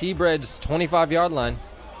 On T-BREDS 25-yard line.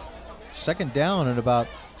 Second down and about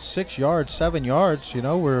 6 yards, 7 yards. You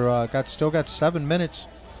know, we're still got 7 minutes.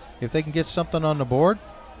 If they can get something on the board,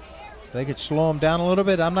 they could slow them down a little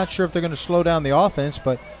bit. I'm not sure if they're going to slow down the offense,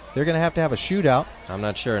 but they're going to have a shootout. I'm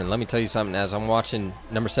not sure. And let me tell you something. As I'm watching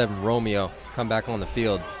number 7, Romeo, come back on the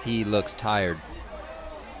field, he looks tired.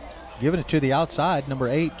 Giving it to the outside, number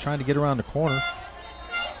 8, trying to get around the corner.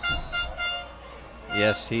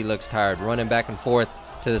 Yes, he looks tired. Running back and forth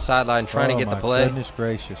to the sideline, trying to get the play. Goodness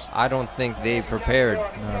gracious. I don't think they prepared.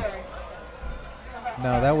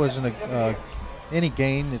 No, that wasn't any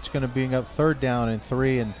gain. It's going to be up 3rd down and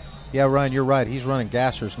 3. And, yeah, Ryan, you're right. He's running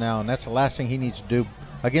gassers now, and that's the last thing he needs to do.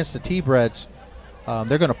 Against the T-BREDS,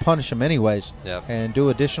 they're going to punish him anyways. Yep. And do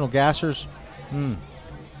additional gassers.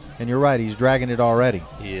 And you're right, he's dragging it already.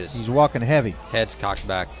 He is. He's walking heavy. Head's cocked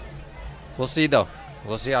back. We'll see, though.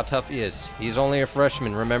 We'll see how tough he is. He's only a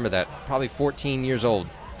freshman, remember that. Probably 14 years old.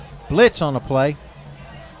 Blitz on the play.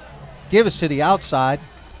 Give us to the outside.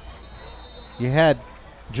 You had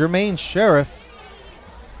Jermaine Sheriff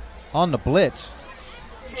on the blitz.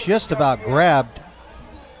 Just about grabbed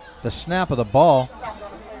the snap of the ball.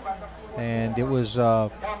 And it was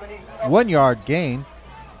a 1-yard gain.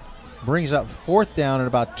 Brings up 4th down and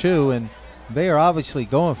about 2. And they are obviously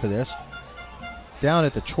going for this. Down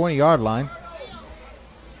at the 20-yard line.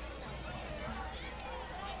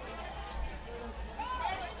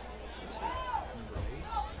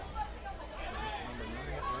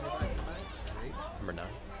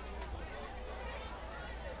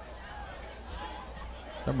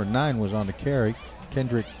 Number 9 was on the carry,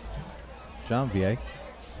 Kendrick Janvier.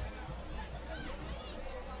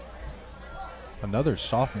 Another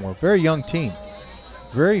sophomore, very young team.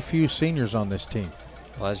 Very few seniors on this team.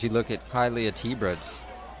 Well, as you look at Hialeah T-BREDS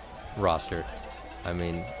roster, I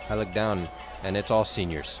mean, I look down and it's all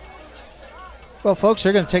seniors. Well, folks,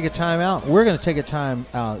 they're going to take a time out. We're going to take a time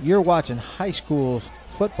out. You're watching high school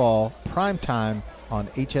football prime time on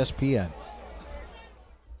HSPN.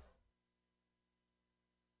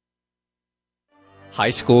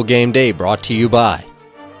 High School Game Day brought to you by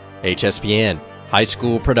HSPN, High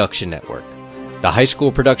School Production Network. The High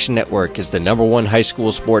School Production Network is the #1 high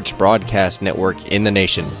school sports broadcast network in the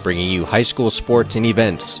nation, bringing you high school sports and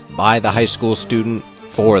events by the high school student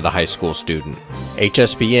for the high school student.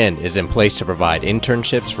 HSPN is in place to provide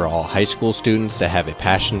internships for all high school students that have a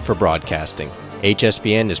passion for broadcasting.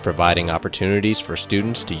 HSPN is providing opportunities for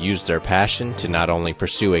students to use their passion to not only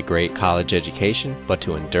pursue a great college education, but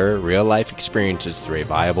to endure real-life experiences through a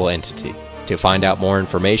viable entity. To find out more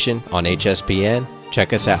information on HSPN,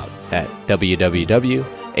 check us out at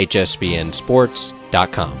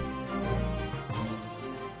www.hspnsports.com.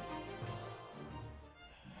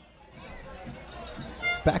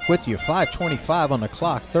 Back with you, 5:25 on the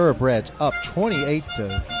clock. Thoroughbreds up 28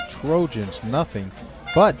 to Trojans, nothing.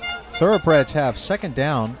 But Thoroughbreds have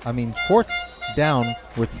 4th down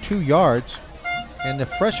with 2 yards. And the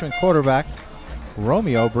freshman quarterback,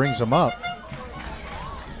 Romeo, brings them up.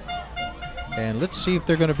 And let's see if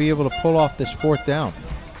they're going to be able to pull off this 4th down.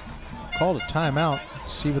 Called a timeout,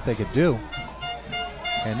 see what they could do.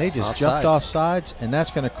 And they just jumped off sides, and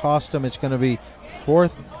that's going to cost them. It's going to be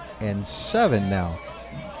 4th and 7 now.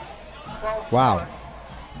 Wow.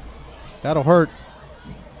 That'll hurt.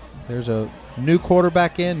 There's a new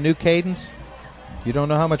quarterback in, new cadence. You don't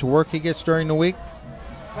know how much work he gets during the week?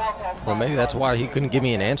 Well, maybe that's why he couldn't give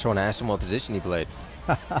me an answer when I asked him what position he played.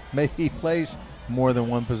 Maybe he plays more than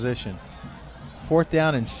one position. 4th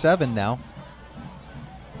down and 7 now.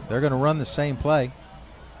 They're going to run the same play.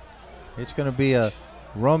 It's going to be a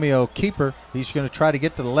Romeo keeper. He's going to try to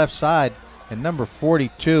get to the left side, and number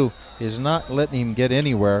 42 is not letting him get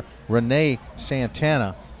anywhere. Renee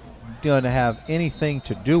Santana going to have anything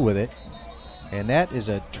to do with it, and that is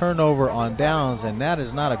a turnover on downs, and that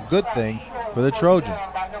is not a good thing for the Trojans.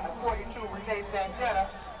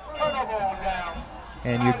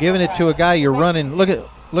 And you're giving it to a guy you're running. Look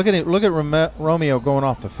at Romeo going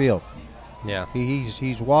off the field. Yeah,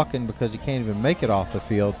 he's walking because he can't even make it off the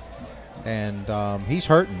field, and he's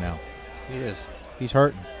hurting now. He is. He's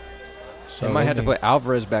hurting. So they might have to put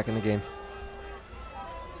Alvarez back in the game.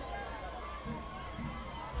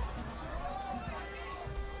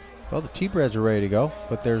 Well, the T-BREDS are ready to go,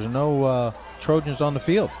 but there's no Trojans on the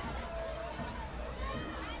field.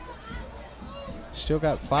 Still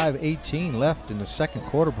got 5:18 left in the 2nd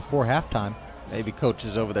quarter before halftime. Maybe coach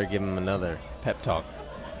is over there giving him another pep talk.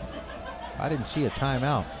 I didn't see a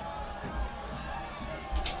timeout.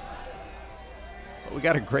 But we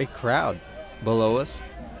got a great crowd below us.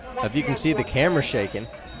 If you can see the camera shaking,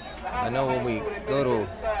 I know when we go to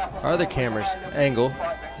our other camera's angle,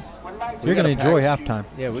 you're going to enjoy halftime.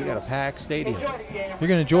 Yeah, we got a packed stadium. You're going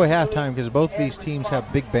to enjoy halftime because both these teams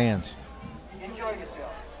have big bands.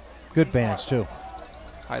 Good bands, too.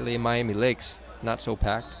 Hialeah and Miami Lakes, not so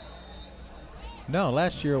packed. No,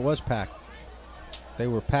 last year it was packed. They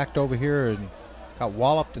were packed over here and got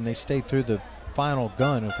walloped, and they stayed through the final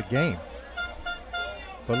gun of the game.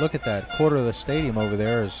 But look at that. Quarter of the stadium over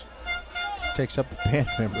there takes up the band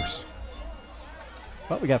members.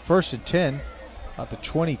 But we got 1st and 10 at the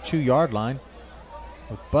 22-yard line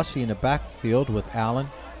with Bussey in the backfield with ALIN.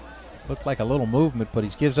 Looked like a little movement, but he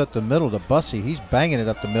gives up the middle to Bussey. He's banging it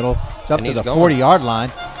up the middle. It's up to the 40-yard line,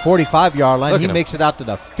 45-yard line. He makes it out to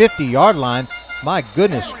the 50-yard line. My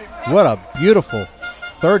goodness, what a beautiful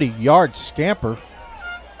 30-yard scamper.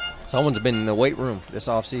 Someone's been in the weight room this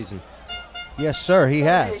offseason. Yes, sir, he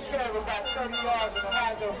has.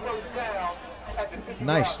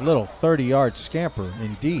 Nice little 30-yard scamper,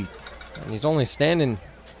 indeed. And he's only standing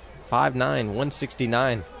 5'9",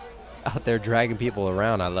 169, out there dragging people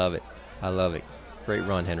around. I love it. I love it. Great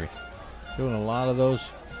run, Henry. Doing a lot of those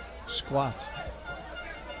squats.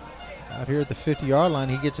 Out here at the 50-yard line,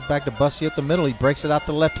 he gets it back to Bussey up the middle. He breaks it out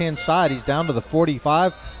to the left-hand side. He's down to the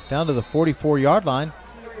 45, down to the 44-yard line.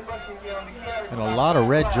 And a lot of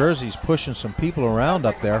red jerseys pushing some people around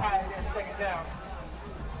up there.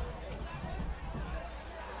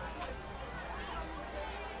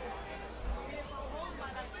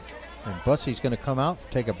 And Bussey's going to come out,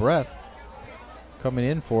 take a breath. Coming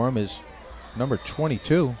in for him is number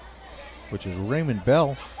 22, which is Raymond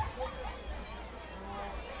Bell.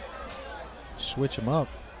 Switch him up.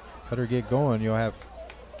 Better get going. You'll have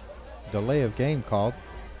delay of game called.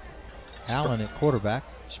 ALIN at quarterback.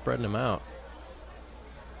 Spreading him out.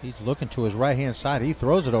 He's looking to his right-hand side. He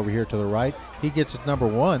throws it over here to the right. He gets it number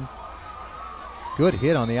 1. Good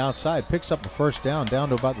hit on the outside. Picks up the 1st down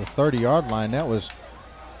to about the 30-yard line. That was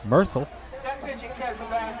Myrtle.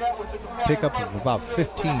 Pick up of about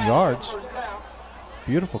 15 yards.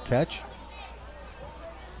 Beautiful catch.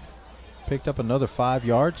 Picked up another 5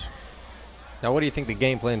 yards. Now, what do you think the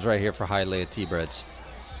game plan's right here for Hialeah T-BREDS?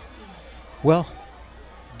 Well,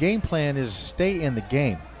 game plan is stay in the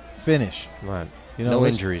game. Finish. Right. You know, no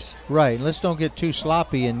injuries. Right. And let's don't get too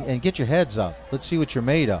sloppy and get your heads up. Let's see what you're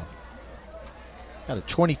made of. Got a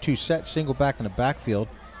 22 set single back in the backfield.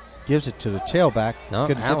 Gives it to the tailback. No,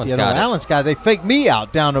 Alan's got it. They faked me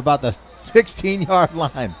out down to about the 16-yard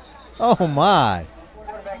line. Oh, my.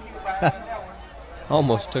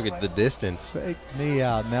 Almost took it the distance. Faked me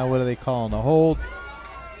out. Now what are they calling? A hold?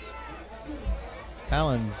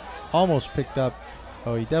 ALIN almost picked up.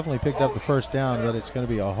 Oh, he definitely picked up the 1st down, but it's going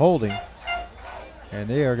to be a holding. And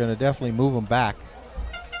they are going to definitely move him back.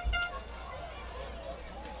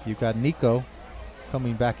 You've got Nico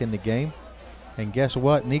coming back in the game. And guess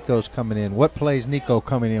what? Nico's coming in. What plays Nico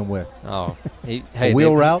coming in with? Oh, a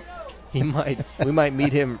wheel route? We might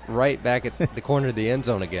meet him right back at the corner of the end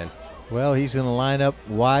zone again. Well, he's going to line up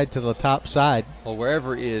wide to the top side. Well,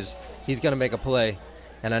 wherever he is, he's going to make a play,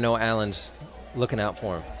 and I know Allen's looking out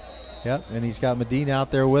for him. Yep, and he's got Medina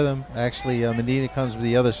out there with him. Actually, Medina comes to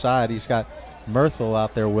the other side. He's got Myrtle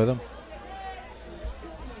out there with him.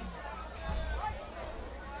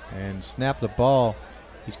 And snap the ball.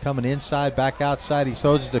 He's coming inside, back outside. He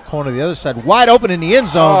throws it to the corner of the other side. Wide open in the end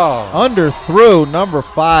zone. Underthrew number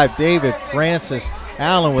 5, David Francis.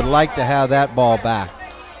 Allen would like to have that ball back.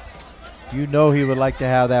 You know he would like to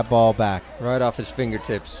have that ball back. Right off his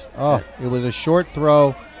fingertips. Oh, it was a short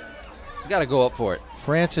throw. You got to go up for it.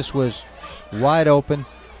 Francis was wide open,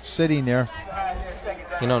 sitting there.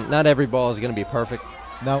 You know, not every ball is going to be perfect.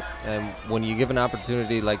 No. And when you give an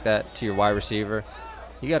opportunity like that to your wide receiver,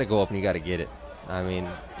 you got to go up and you got to get it. I mean,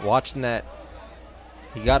 watching that,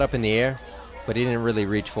 he got up in the air, but he didn't really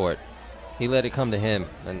reach for it. He let it come to him,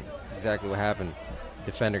 and exactly what happened.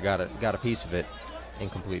 Defender got a piece of it.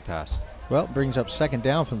 Incomplete pass. Well, brings up second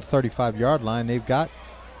down from the 35-yard line. They've got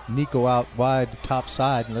Nico out wide, top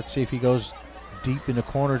side, and let's see if he goes deep in the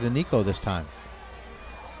corner to Nico this time.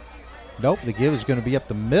 Nope, the give is going to be up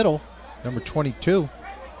the middle. Number 22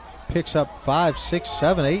 picks up 5, 6,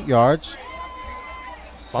 7, 8 yards.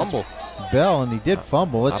 Fumble. Bell, and he did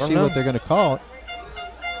fumble. Let's see what they're going to call it.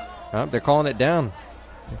 They're calling it down.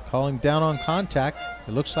 They're calling down on contact.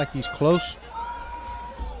 It looks like he's close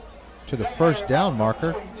to the first down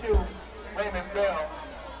marker.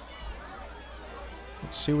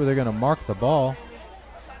 Let's see where they're going to mark the ball.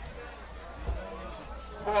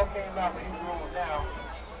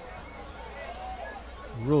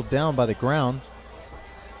 Ruled down by the ground.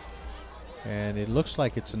 And it looks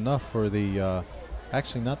like it's enough for the,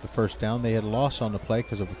 actually not the first down. They had a loss on the play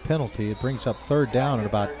because of a penalty. It brings up third down at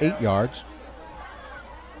about 8 yards.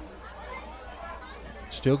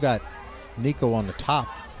 Still got Nico on the top.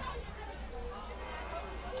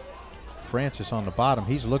 Francis on the bottom.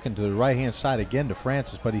 He's looking to the right-hand side again to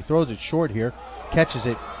Francis, but he throws it short here, catches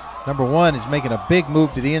it. Number 1 is making a big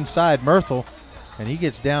move to the inside, Myrtle, and he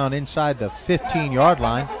gets down inside the 15-yard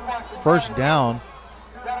line. First down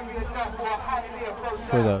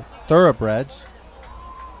for the Thoroughbreds.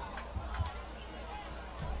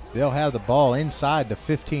 They'll have the ball inside the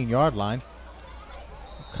 15-yard line.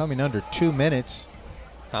 Coming under 2 minutes.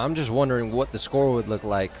 I'm just wondering what the score would look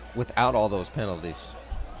like without all those penalties.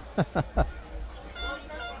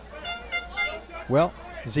 Well,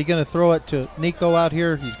 is he going to throw it to Nico out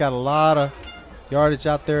here? He's got a lot of yardage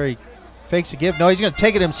out there. He fakes a give. No, he's going to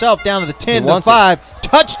take it himself down to the 10 to 5.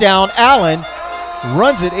 Touchdown, Allen.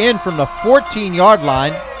 Runs it in from the 14-yard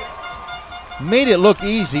line. Made it look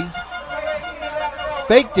easy.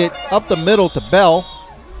 Faked it up the middle to Bell.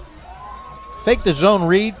 Faked the zone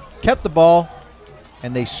read. Kept the ball.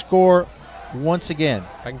 And they score once again.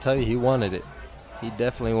 I can tell you he wanted it. He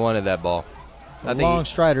definitely wanted that ball. A long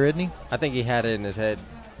strider, isn't he? I think he had it in his head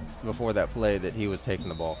before that play that he was taking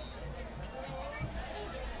the ball.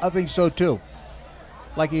 I think so, too.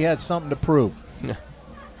 Like he had something to prove.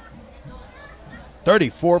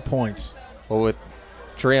 34 points. Well, with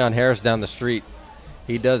Treon Harris down the street,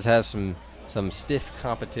 he does have some stiff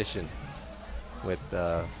competition with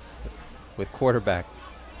quarterback.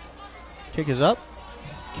 Kick is up.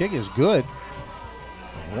 Kick is good.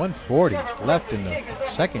 140 left in the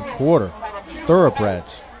second quarter.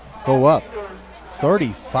 Thoroughbreds go up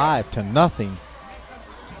 35-0,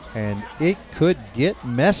 and it could get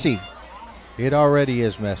messy. It already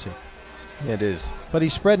is messy. It is. But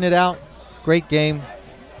he's spreading it out. Great game.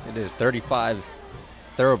 It is. 35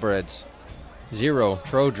 Thoroughbreds, 0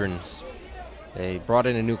 Trojans. They brought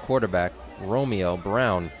in a new quarterback, Romeo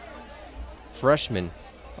Brown, freshman,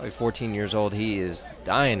 probably 14 years old. He is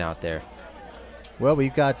dying out there. Well,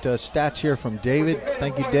 we've got stats here from David.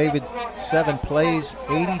 Thank you, David. 7 plays,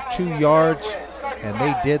 82 yards, and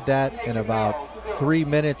they did that in about 3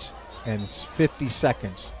 minutes and 50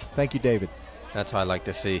 seconds. Thank you, David. That's what I like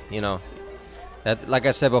to see. You know, that, like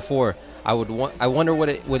I said before, I wonder what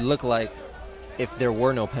it would look like if there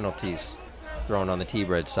were no penalties thrown on the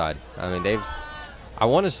T-BREDS side. I mean, I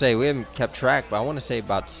want to say, we haven't kept track, but I want to say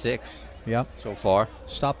about 6 so far.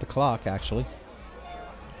 Stop the clock, actually.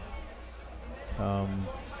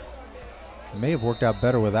 May have worked out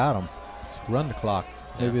better without them. Run the clock.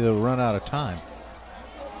 Maybe they'll run out of time.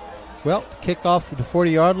 Well, kickoff to the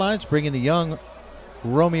 40-yard lines, bringing the young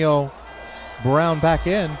Romeo Brown back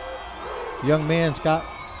in. The young man's got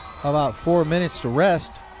about 4 minutes to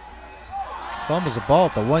rest. Fumbles the ball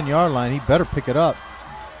at the 1-yard line. He better pick it up.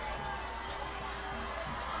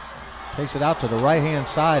 Takes it out to the right-hand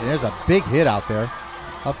side, and there's a big hit out there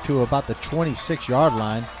up to about the 26-yard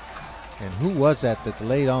line. And who was that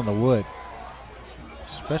laid on the wood?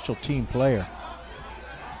 Special team player.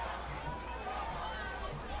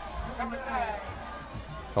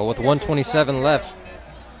 Well, with 1:27 left,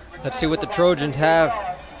 let's see what the Trojans have.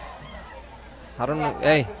 I don't know.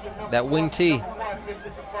 Hey, that wing T.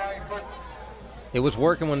 It was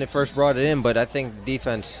working when they first brought it in, but I think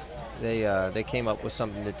defense, they came up with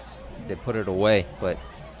something they put it away. But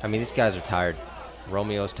I mean, these guys are tired.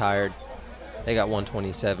 Romeo's tired. They got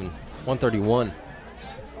 127, 131.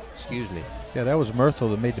 Excuse me. Yeah, that was Myrtle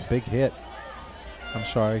that made the big hit. I'm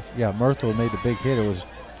sorry. Yeah, Myrtle made the big hit. It was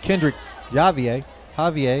Kendrick Javier.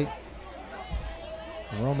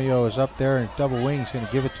 Romeo is up there and double wings, going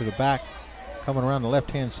to give it to the back. Coming around the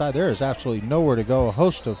left-hand side. There is absolutely nowhere to go. A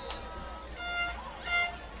host of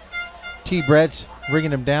T-BREDS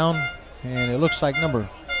bringing him down. And it looks like number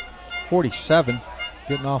 47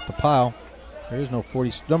 getting off the pile. There is no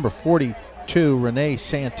 40. Number 42, Renee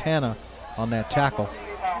Santana, on that tackle,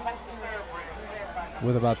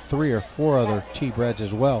 with about 3 or 4 other T-BREDS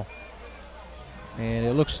as well. And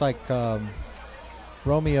it looks like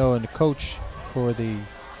Romeo and the coach for the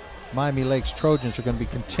Miami Lakes Trojans are going to be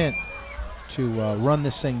content to run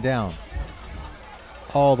this thing down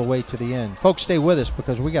all the way to the end. Folks, stay with us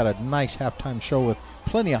because we got a nice halftime show with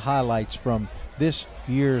plenty of highlights from this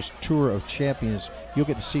year's Tour of Champions. You'll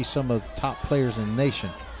get to see some of the top players in the nation.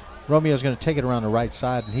 Romeo's going to take it around the right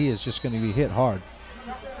side, and he is just going to be hit hard.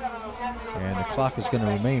 And the clock is going to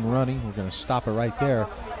remain running. We're going to stop it right there.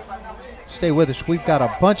 Stay with us. We've got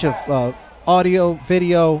a bunch of audio,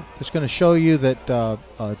 video that's going to show you that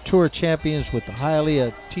Tour Champions with the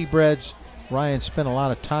Hialeah T-BREDS. Ryan spent a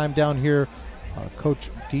lot of time down here. Coach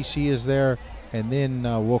DC is there. And then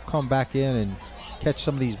we'll come back in and catch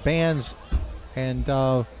some of these bands. And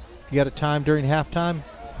if you got a time during halftime,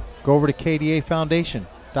 go over to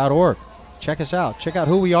KDAFoundation.org. Check us out. Check out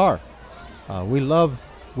who we are. We love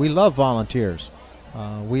volunteers.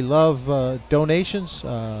 We love donations.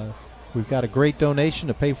 We've got a great donation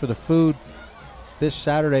to pay for the food this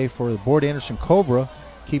Saturday for the Board Anderson Cobra,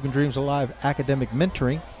 Keeping Dreams Alive academic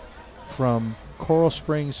mentoring from Coral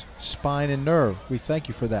Springs Spine and Nerve. We thank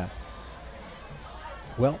you for that.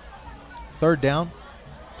 Well, third down,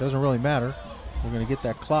 doesn't really matter. We're going to get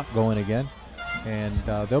that clock going again, and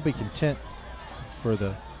they'll be content for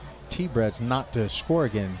the T-BREDS not to score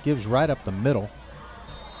again. Gives right up the middle,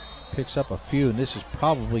 picks up a few, and this is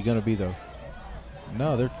probably going to be the,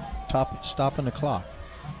 no, they're stopping the clock.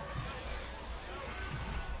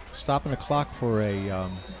 Stopping the clock for a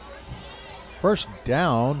first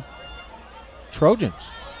down, Trojans.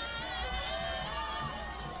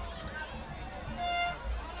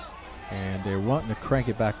 And they're wanting to crank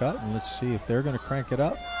it back up, and let's see if they're going to crank it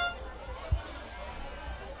up.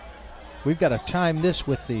 We've got to time this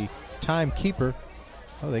with the timekeeper.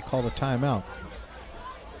 Oh, they called a timeout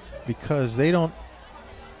because they don't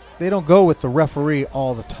go with the referee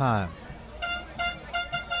all the time.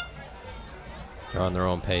 They're on their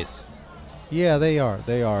own pace. Yeah, they are,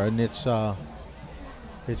 and it's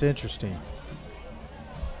interesting.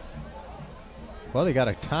 Well, they got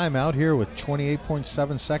a timeout here with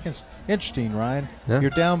 28.7 seconds. Interesting, Ryan. Yeah. You're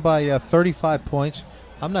down by 35 points.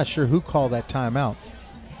 I'm not sure who called that timeout,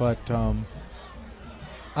 but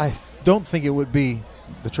I don't think it would be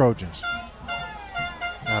the Trojans.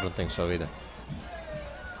 I don't think so either.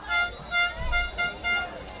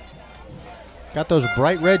 Got those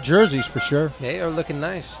bright red jerseys for sure. They are looking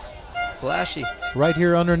nice. Flashy. Right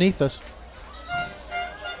here underneath us.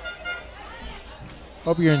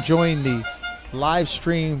 Hope you're enjoying the live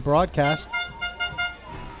stream broadcast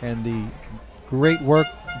and the great work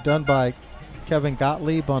done by Kevin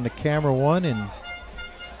Gottlieb on the camera 1 and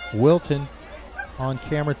Wilton on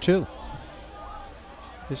camera 2.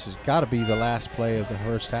 This has got to be the last play of the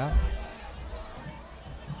first half.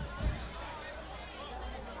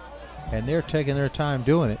 And they're taking their time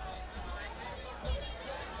doing it.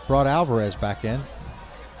 Brought Alvarez back in.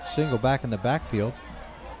 Single back in the backfield.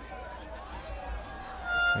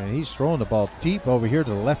 And he's throwing the ball deep over here to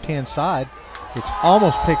the left-hand side. It's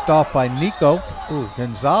almost picked off by Nico. Ooh,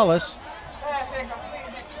 Gonzalez.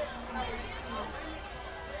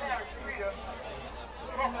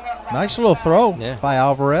 Nice little throw by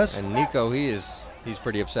Alvarez. And Nico, he's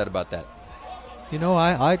pretty upset about that. You know,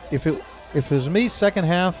 if it was me second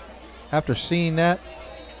half, after seeing that,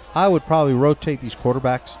 I would probably rotate these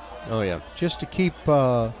quarterbacks. Oh yeah, just to keep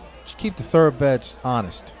the thoroughbreds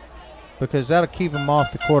honest, because that'll keep them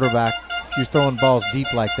off the quarterback if you're throwing balls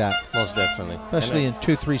deep like that. Most definitely, especially in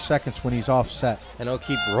 2-3 seconds when he's offset. And it'll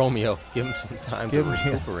keep Romeo, give him some time to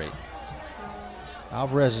recuperate.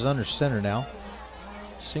 Alvarez is under center now.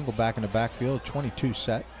 Single back in the backfield, 22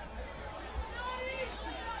 set.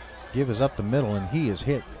 give us up the middle, and he is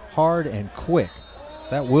hit hard and quick.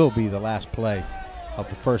 That will be the last play of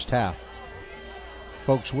the first half.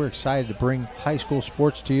 Folks, we're excited to bring high school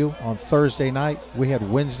sports to you on Thursday night. We had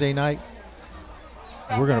Wednesday night.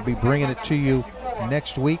 We're going to be bringing it to you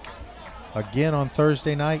next week, again on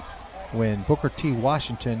Thursday night, when Booker T.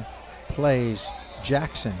 Washington plays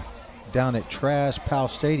Jackson down at Traz Powell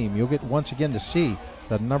Stadium. You'll get once again to see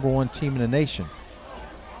the #1 team in the nation.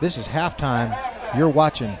 This is halftime. You're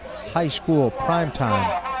watching High School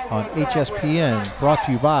Primetime on HSPN, brought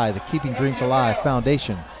to you by the Keeping Dreams Alive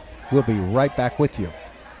Foundation. We'll be right back with you.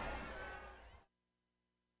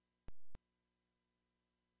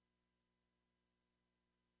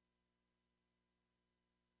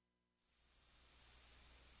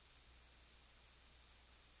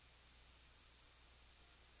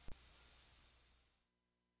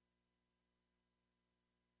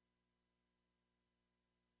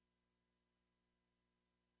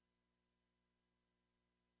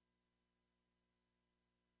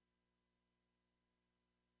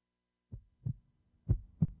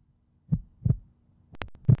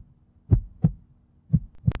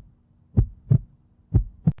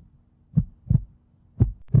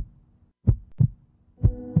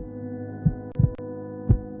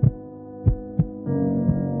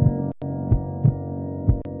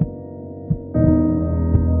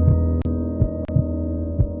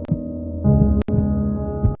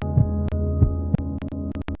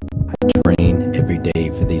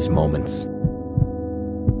 These moments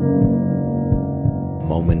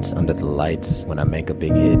under the lights when I make a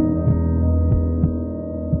big hit,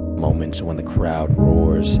 moments when the crowd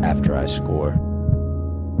roars after I score.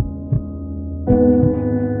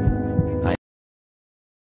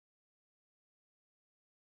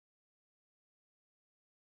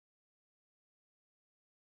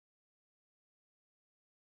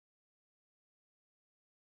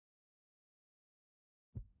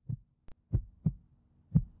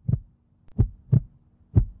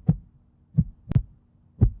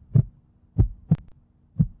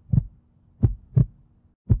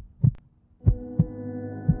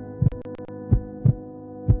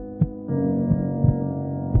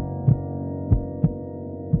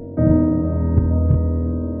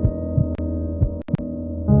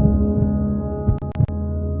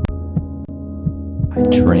 I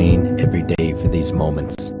train every day for these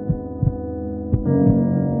moments.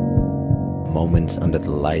 Moments under the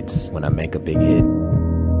lights when I make a big hit.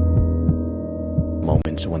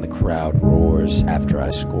 Moments when the crowd roars after I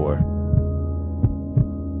score.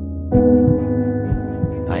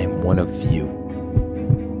 I am one of few.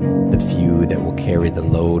 The few that will carry the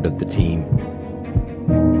load of the team.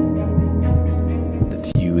 The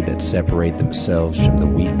few that separate themselves from the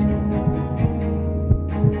weak.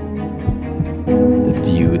 The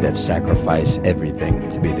few that sacrifice everything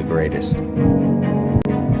to be the greatest.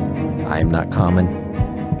 I am not common.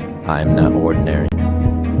 I am not ordinary.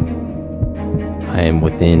 I am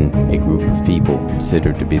within a group of people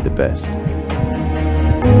considered to be the best.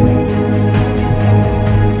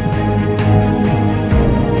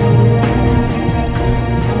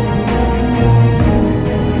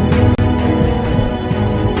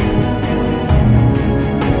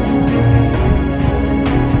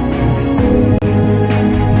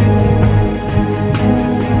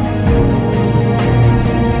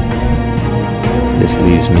 This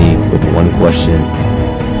leaves me with one question,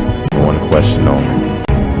 and one question only.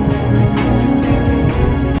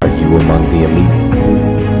 Are you among the elite?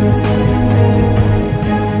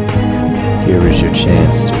 Here is your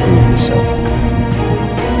chance to prove yourself.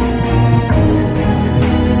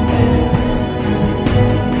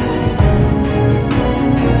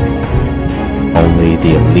 Only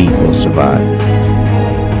the elite will survive.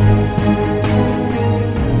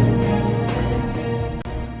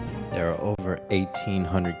 There are over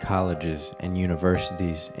 1,800 colleges and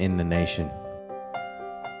universities in the nation.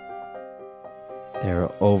 There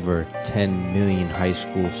are over 10 million high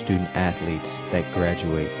school student athletes that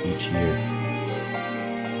graduate each year.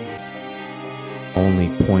 Only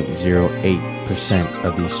 0.08%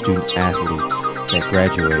 of these student athletes that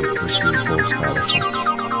graduate receive full scholarships.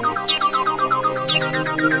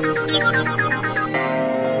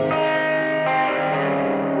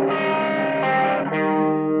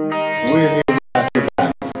 We're here back.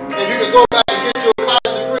 And you can go back and get your college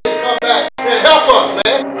degree and come back and help us,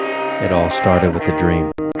 man. It all started with a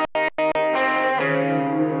dream.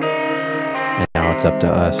 And now it's up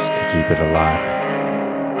to us to keep it alive.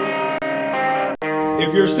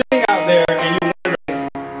 If you're sitting out there and you're wondering,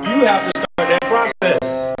 you have to start that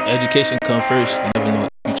process. Education comes first. You never know what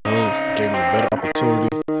the future holds. Gave me a better opportunity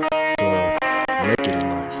to make it in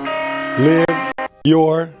life. Live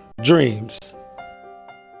your dreams.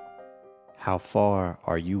 How far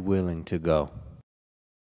are you willing to go?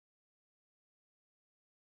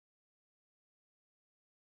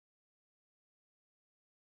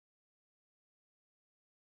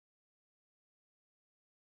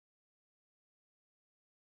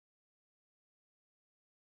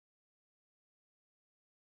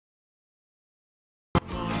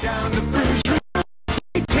 Down the Bruce Road,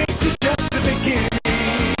 it taste is just the beginning.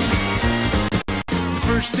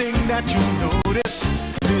 First thing that you notice,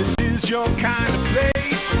 this is your kind of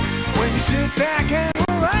place. When you sit back and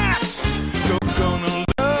relax, you're gonna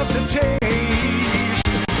love the taste.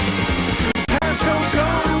 Good times don't go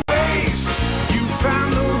to waste. You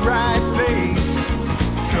found the right place.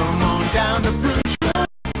 Come on down the Bruce Road,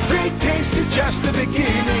 great taste is just the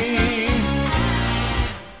beginning.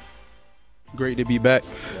 Great to be back,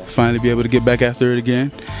 finally be able to get back after it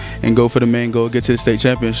again and go for the main goal, get to the state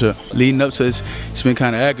championship. Leading up to this, it's been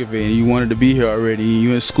kind of aggravating. You wanted to be here already.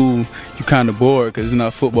 You in school, you kind of bored because it's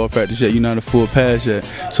not football practice yet. You're not a full pass yet.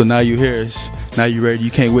 So now you're here. Now you're ready.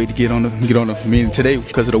 You can't wait to get on the. I mean, today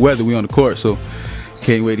because of the weather, we on the court, so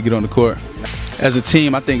can't wait to get on the court. As a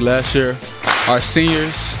team, I think last year, our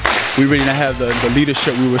seniors, we really didn't have the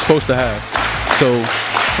leadership we were supposed to have. So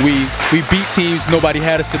we beat teams nobody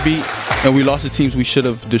had us to beat, and we lost the teams we should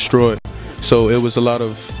have destroyed. So it was a lot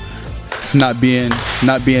of not being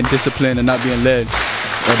disciplined and not being led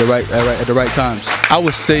at the right times. I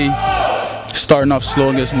would say starting off slow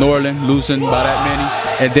against New Orleans, losing by that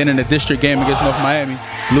many, and then in the district game against North Miami,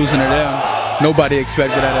 losing to them. Nobody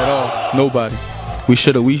expected that at all. Nobody. We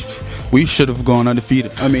should have gone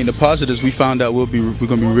undefeated. I mean, the positives, we found out we're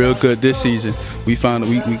gonna be real good this season. We found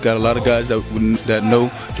we got a lot of guys that know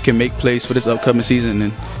can make plays for this upcoming season,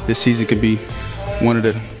 and this season could be one of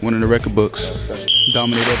the record books.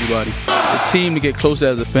 Dominate everybody. The team to get closer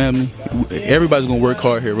as a family. Everybody's gonna work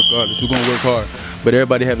hard here, regardless. We're gonna work hard, but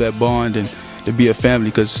everybody have that bond and to be a family,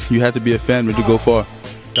 because you have to be a family to go far.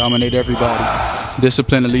 Dominate everybody.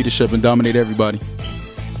 Discipline and leadership, and dominate everybody.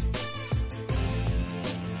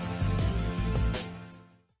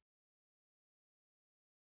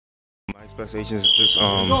 My expectations is just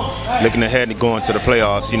looking ahead and going to the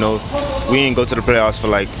playoffs. You know, we ain't go to the playoffs for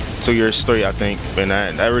like 2 years straight, I think, and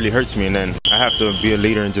that really hurts me. And then I have to be a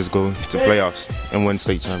leader and just go to playoffs and win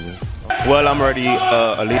state champion. Well, I'm already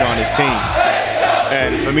a leader on this team,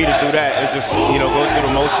 and for me to do that, it just, you know, go through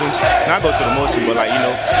the motions. Not go through the motions, but like, you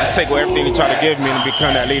know, just take away everything they try to give me and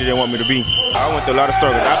become that leader they want me to be. I went through a lot of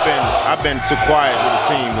struggles. I've been too quiet with the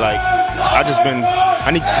team. Like, I just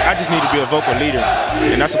need to be a vocal leader,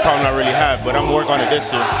 and that's a problem I really have. But I'm gonna work on it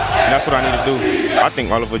this year, and that's what I need to do. I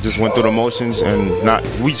think all of us just went through the motions, and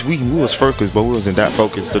we was focused, but we wasn't that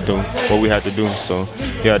focused to do what we had to do. So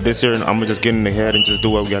yeah, this year I'm gonna just get in the head and just do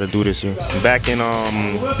what we got to do this year. Back in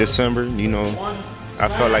December, you know, I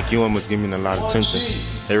felt like UM was giving me a lot of attention.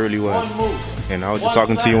 It really was. And I was just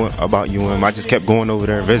talking to you about UM. I just kept going over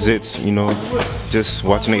there, visits, you know, just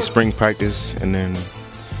watching their spring practice, and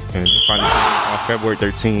finally on February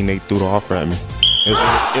 13, they threw the offer at me.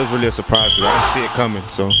 It was really a surprise because I didn't see it coming.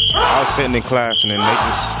 So I was sitting in class, and then they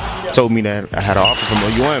just told me that I had an offer from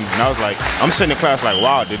UM, and I was like, I'm sitting in class like,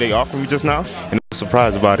 wow, did they offer me just now? And I was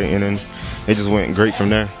surprised about it, and then it just went great from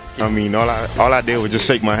there. I mean, all I did was just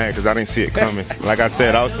shake my head because I didn't see it coming. Like I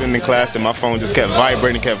said, I was sitting in class and my phone just kept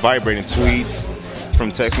vibrating, tweets,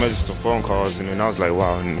 from text messages to phone calls, and then I was like,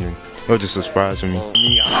 wow, and it was just a surprise for me.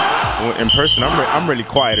 In person, I'm really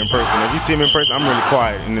quiet in person. If you see me in person, I'm really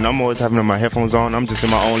quiet, and then I'm always having my headphones on. I'm just in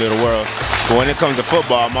my own little world. But when it comes to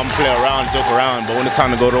football, I'm gonna play around, joke around, but when it's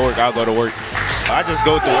time to go to work, I'll go to work. I just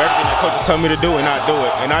go through everything that coaches tell me to do, and I do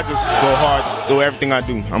it. And I just go hard through everything I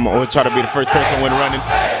do. I'm always try to be the first person when running.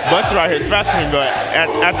 Bussey right here is faster than me, but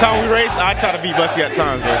at time we race, I try to beat Bussey at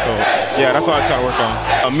times, though. So yeah, that's what I try to work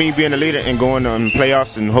on. Me being a leader and going on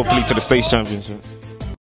playoffs and hopefully to the state championship.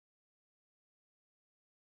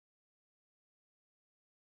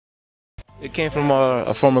 It came from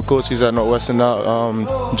a former coach. He's at Northwestern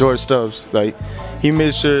now, George Stubbs. Like, he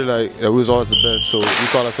made sure like that we was always the best. So we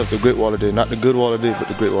call ourselves the Great Wall of Day, not the Good Wall of Day, but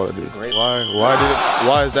the Great Wall of Day.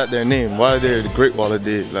 Why is that their name? Why are they the Great Wall of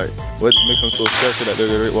Day? Like, what makes them so special that they're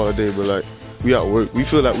the Great Wall of Day? But like, we outwork. We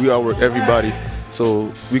feel like we outwork everybody,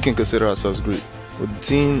 so we can consider ourselves great. With the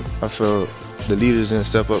team, I felt the leaders didn't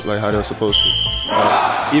step up like how they were supposed to.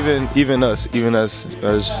 Even us, even as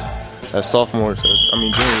sophomores,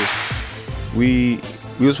 juniors. We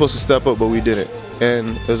were supposed to step up, but we didn't, and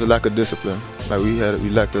there's a lack of discipline. Like we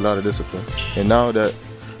lacked a lot of discipline, and now that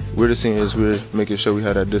we're the seniors, we're making sure we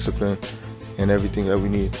have that discipline and everything that we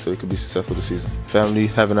need so it could be successful this season. Family,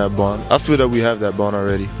 having that bond. I feel that we have that bond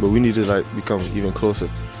already, but we need to like become even closer.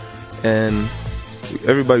 and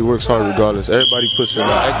everybody works hard regardless. Everybody puts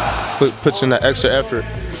in that extra effort.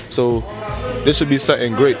 So this should be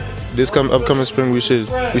something great. This upcoming spring, we should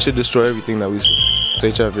destroy everything that we see.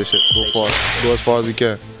 State championship, go as far as we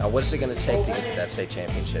can. Now, what is it going to take to get to that state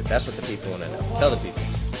championship? That's what the people want to know. Tell the people.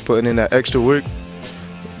 Putting in that extra work,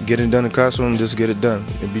 getting it done in the classroom, just get it done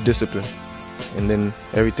and be disciplined, and then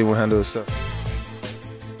everything will handle itself.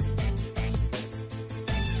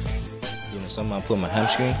 You know, something I put my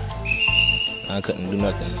hamstring. I couldn't do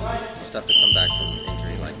nothing. Stuff to come back from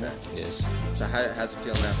injury like that. Yes. So how's it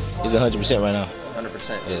feel now? It's 100% right now.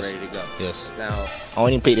 100%. You're ready to go. Yes. Now, I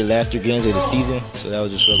only played the last 3 games of the season, so that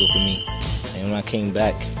was a struggle for me. And when I came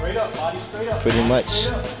back, pretty much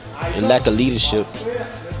the lack of leadership,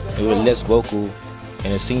 it was less vocal,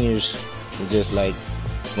 and the seniors were just like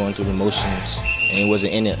going through the motions, and it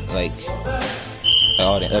wasn't in it like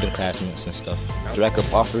all the other classmates and stuff. Rack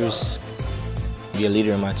up offers, be a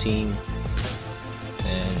leader in my team,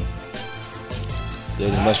 and get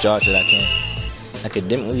as much yards as I can.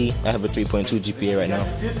 Academically, I have a 3.2 GPA right now.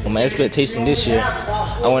 But my expectation this year,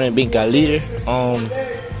 I want to be a leader.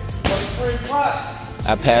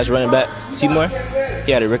 I passed running back Seymour.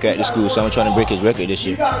 He had a record at the school, so I'm trying to break his record this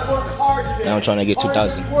year. Now I'm trying to get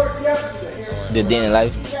 2,000. The day in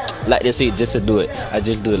life, like they say, just to do it. I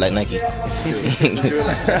just do it like Nike.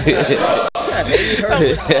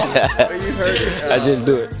 I just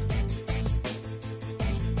do it.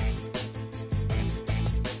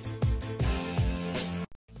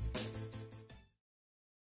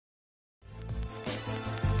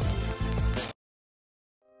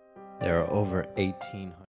 there are over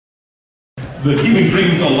 1,800. The Keeping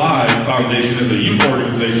Dreams Alive Foundation is a youth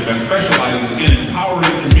organization that specializes in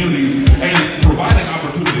empowering communities and providing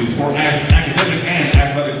opportunities for academic and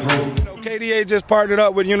athletic growth. KDA just partnered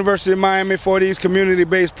up with University of Miami for these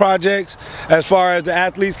community-based projects as far as the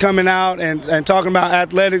athletes coming out and talking about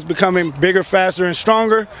athletics becoming bigger, faster, and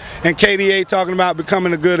stronger, and KDA talking about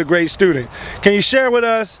becoming a great student. Can you share with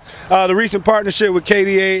us the recent partnership with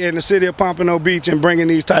KDA and the city of Pompano Beach in bringing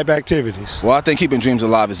these type activities? Well, I think Keeping Dreams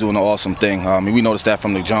Alive is doing an awesome thing. We noticed that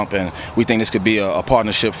from the jump, and we think this could be a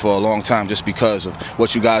partnership for a long time just because of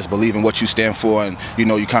what you guys believe in, what you stand for, and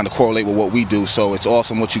you kind of correlate with what we do. So it's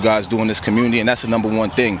awesome what you guys do in this community, and that's the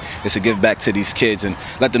 #1 thing, is to give back to these kids and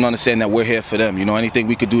let them understand that we're here for them. Anything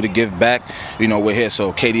we could do to give back, we're here.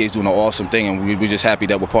 So KDA is doing an awesome thing, and we're just happy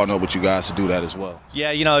that we're partnering up with you guys to do that as well.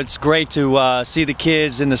 Yeah, it's great to see the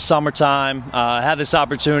kids in the summertime, have this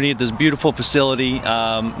opportunity at this beautiful facility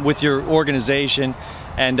with your organization,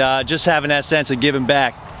 and just having that sense of giving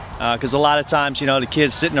back. Because a lot of times, the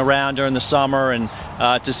kids sitting around during the summer, and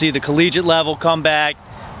to see the collegiate level come back,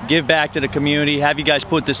 give back to the community, have you guys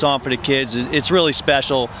put this on for the kids, it's really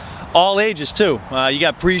special. All ages too. You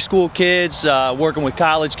got preschool kids working with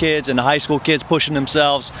college kids, and the high school kids pushing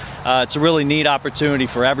themselves. It's a really neat opportunity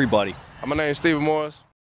for everybody. My name is Stephen Morris.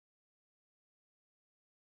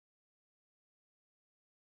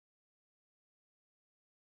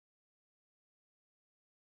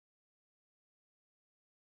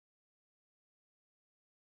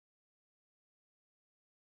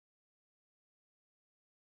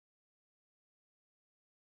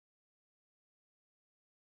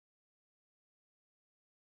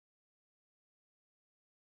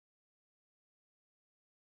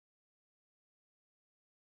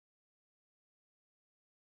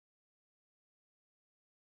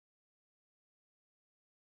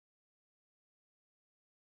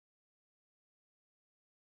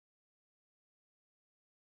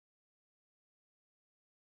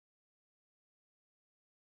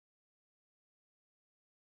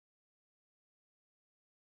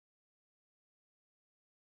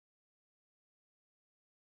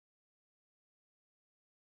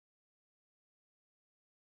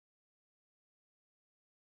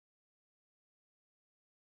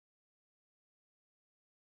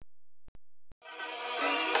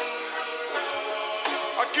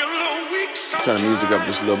 Turn the music up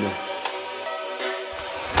just a little bit.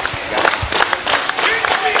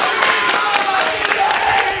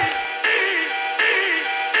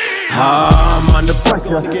 I'm under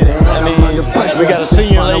pressure. Get it. We got a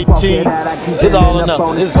senior late team. It's all or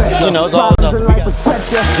nothing. It's all or nothing.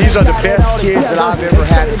 These are the best kids that I've ever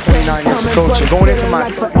had in 29 years of coaching. Going into my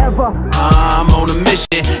I'm on a mission.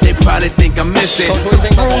 They probably think I'm missing some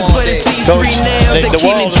screws, but it's these 3 nails that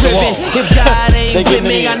keep me driven. If God ain't with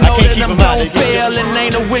me, I know that I'm gon' fail. And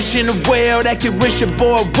ain't a wish in the well that can wish a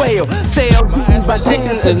boy well. My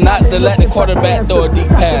expectation is not to let the quarterback throw a deep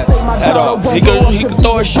pass at all. He could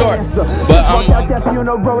throw it short, but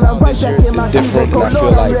this year it's different, and I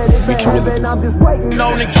feel like we can really do something.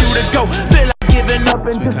 On the cue to go. Feel like giving living up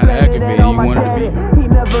in kind of aggravated. You wanted to be here. He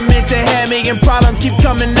never meant to have me, and problems keep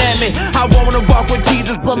coming at me. I wanna walk with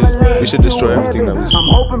Jesus, but We should destroy everything that we see. I'm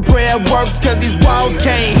hoping prayer works, cause these walls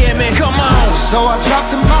can't hear me. Come on. So I drop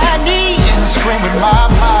to my knee and I scream with my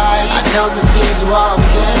mind. I know that these walls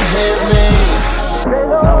can't hear me. It's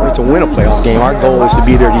not only to win a playoff game. Our goal is to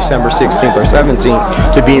be there December 16th or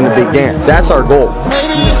 17th to be in the big dance. That's our goal.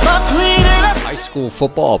 High school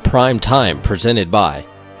football prime time presented by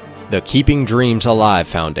the Keeping Dreams Alive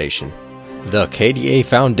Foundation. The KDA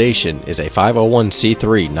Foundation is a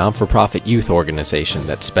 501c3 non-for-profit youth organization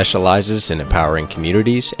that specializes in empowering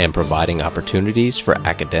communities and providing opportunities for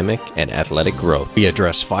academic and athletic growth. We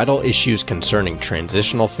address vital issues concerning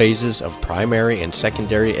transitional phases of primary and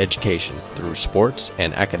secondary education through sports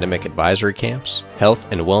and academic advisory camps, health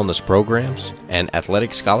and wellness programs, and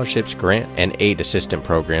athletic scholarships, grant and aid assistant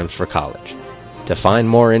programs for college. To find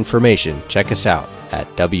more information, check us out at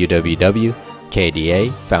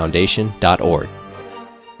www.kdafoundation.org.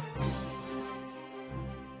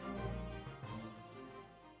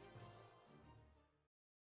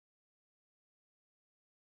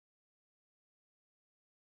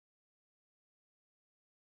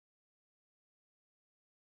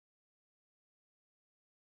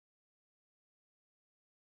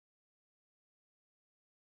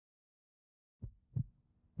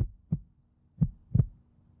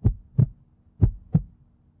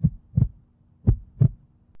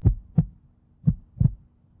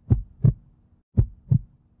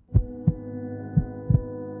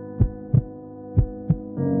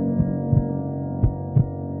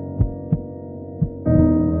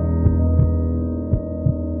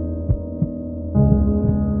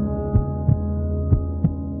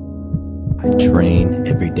 I train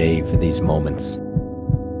every day for these moments.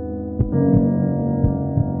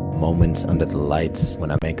 Moments under the lights when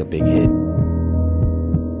I make a big hit.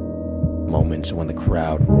 Moments when the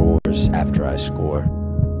crowd roars after I score.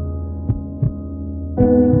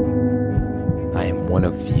 I am one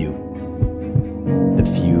of few. The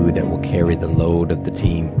few that will carry the load of the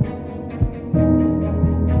team.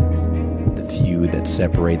 The few that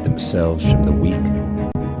separate themselves from the weak.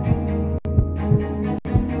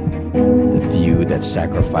 Few that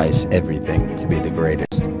sacrifice everything to be the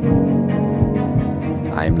greatest.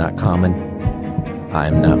 I am not common. I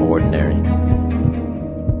am not ordinary.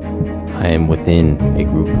 I am within a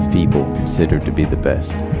group of people considered to be the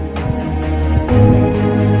best.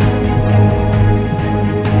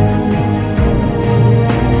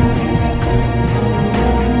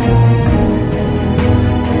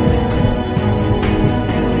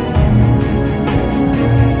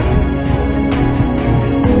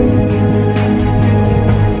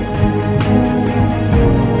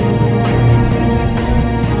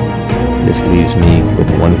 This leaves me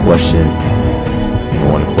with one question,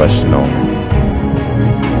 and one question only.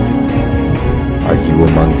 Are you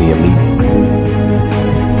among the elite?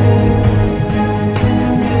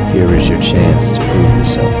 Here is your chance to prove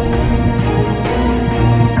yourself.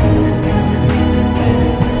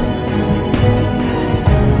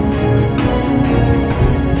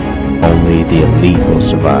 Only the elite will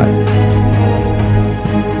survive.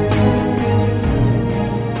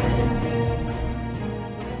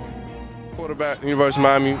 University of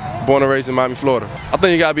Miami, born and raised in Miami, Florida. I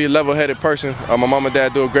think you gotta be a level-headed person. My mom and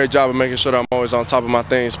dad do a great job of making sure that I'm always on top of my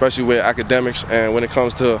things, especially with academics. And when it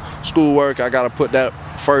comes to schoolwork, I gotta put that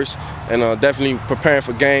first. And definitely preparing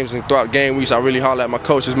for games, and throughout game weeks, I really holler at my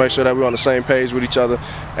coaches, make sure that we're on the same page with each other.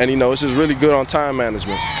 And you know, it's just really good on time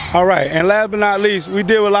management. All right, and last but not least, we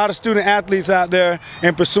deal with a lot of student athletes out there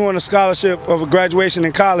in pursuing a scholarship of a graduation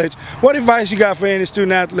in college. What advice you got for any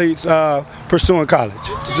student athletes pursuing college?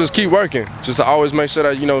 To just keep working, just to always make sure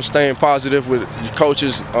that, you know, staying positive with your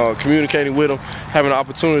coaches, communicating with them, having the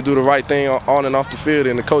opportunity to do the right thing on and off the field,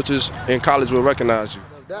 and the coaches in college will recognize you.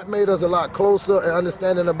 That made us a lot closer and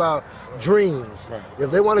understanding about dreams. Right.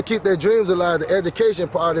 If they want to keep their dreams alive, the education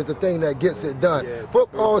part is the thing that gets it done. Yeah.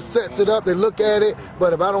 Football sets it up, they look at it,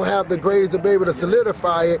 but if I don't have the grades to be able to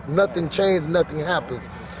solidify it, nothing changes, nothing happens.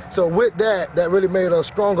 So with that, that really made us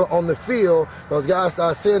stronger on the field, because guys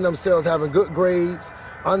start seeing themselves having good grades,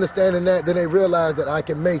 understanding that, then they realize that I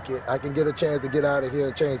can make it. I can get a chance to get out of here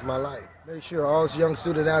and change my life. Make sure all young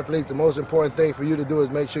student athletes, the most important thing for you to do is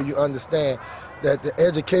make sure you understand that the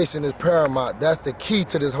education is paramount. That's the key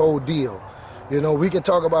to this whole deal. You know, we can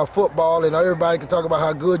talk about football and everybody can talk about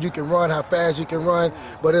how good you can run, how fast you can run,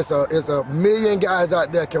 but it's a million guys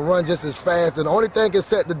out there can run just as fast, and the only thing can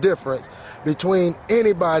set the difference between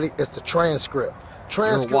anybody is the transcript.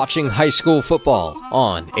 You're watching high school football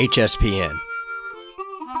on HSPN.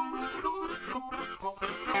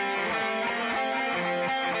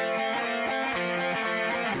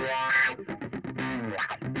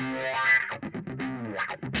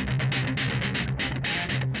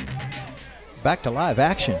 back to live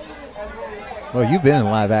action. Well, you've been in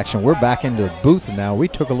live action. We're back into the booth now. We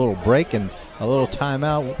took a little break and a little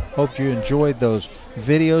timeout. Hope you enjoyed those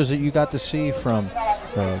videos that you got to see from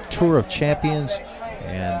the Tour of Champions,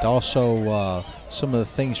 and also some of the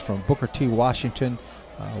things from Booker T. Washington.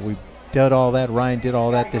 We did all that. Ryan did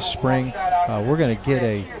all that this spring. We're going to get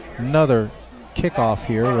another kickoff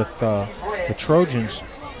here with the Trojans.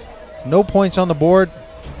 No points on the board.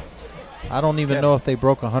 I don't even know if they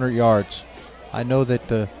broke 100 yards. I know that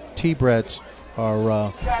the T-BREDS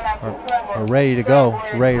are ready to go,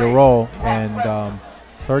 ready to roll, and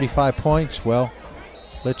 35 points. Well,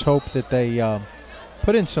 let's hope that they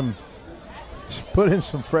put in some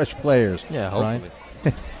fresh players. Yeah, hopefully.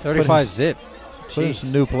 Right? 35 zip. Put in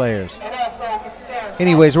some new players.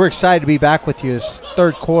 Anyways, we're excited to be back with you. It's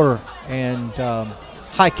third quarter, and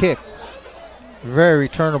high kick, very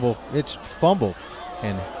returnable. It's fumbled,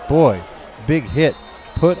 and boy, big hit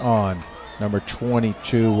put on number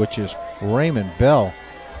 22, which is Raymond Bell.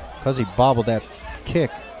 Because he bobbled that kick,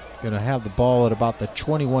 going to have the ball at about the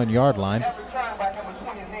 21-yard line.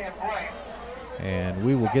 And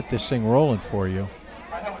we will get this thing rolling for you.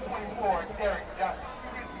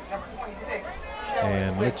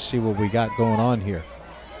 And let's see what we got going on here.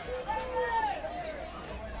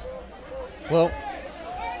 Well,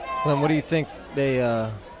 Glenn, what do you think they,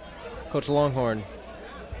 Coach Longhorn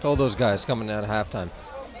told those guys coming out of halftime?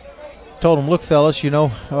 Told them, look, fellas, you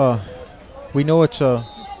know, we know it's a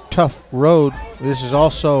tough road. This is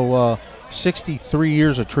also 63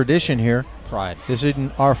 years of tradition here. Pride. This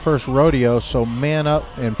isn't our first rodeo, so man up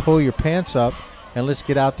and pull your pants up, and let's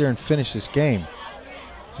get out there and finish this game.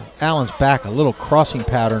 Allen's back, a little crossing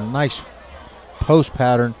pattern, nice post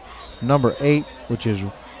pattern. Number 8, which is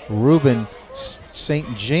Ruben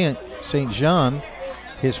St. Jean,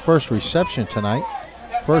 his first reception tonight,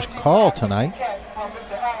 first call tonight.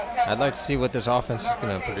 I'd like to see what this offense is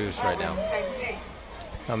going to produce right now.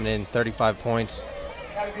 Coming in 35 points.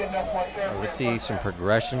 Let's see some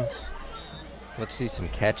progressions. Let's see some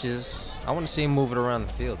catches. I want to see him move it around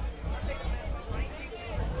the field.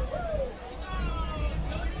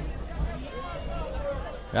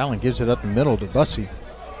 Allen gives it up the middle to Bussey.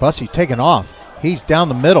 Bussey taking off. He's down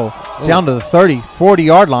the middle, down to the 30,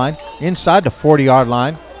 40-yard line, inside the 40-yard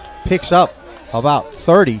line. Picks up about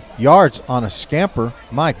 30 yards on a scamper.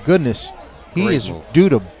 My goodness, he Great is move. due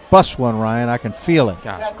to bust one, Ryan. I can feel it.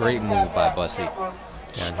 Gosh, great move by Bussey.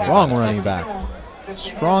 Strong running back.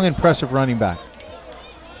 Strong, impressive running back.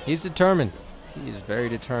 He's determined. He is very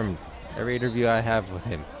determined. Every interview I have with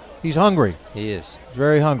him. He's hungry. He is.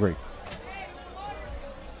 Very hungry.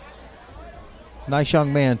 Nice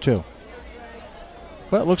young man, too.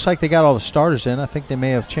 Well, it looks like they got all the starters in. I think they may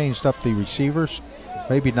have changed up the receivers.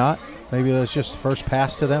 Maybe not. Maybe that's just the first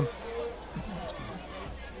pass to them.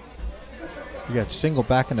 You got single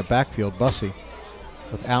back in the backfield, Bussey.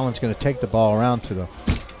 With Allen's going to take the ball around to the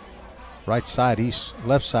right side. He's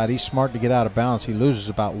left side. He's smart to get out of bounds. He loses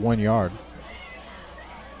about 1 yard.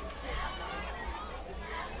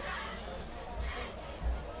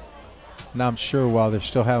 Now I'm sure while they're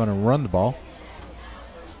still having to run the ball.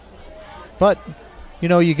 But, you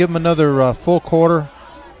know, you give them another full quarter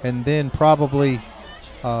and then probably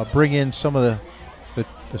bring in some of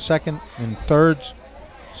the second and thirds.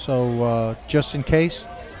 So just in case,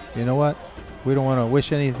 you know what? We don't want to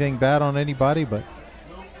wish anything bad on anybody, but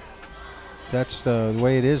that's the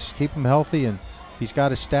way it is. Keep him healthy, and he's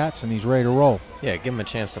got his stats, and he's ready to roll. Yeah, give him a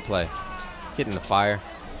chance to play. Get in the fire.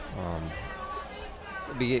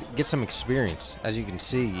 Get some experience. As you can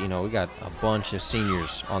see, you know, we got a bunch of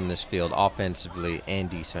seniors on this field, offensively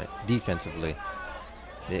and defensively.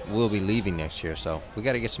 It will be leaving next year, so we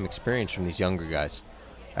got to get some experience from these younger guys.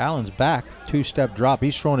 Allen's back, two-step drop.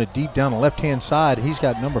 He's throwing it deep down the left-hand side. He's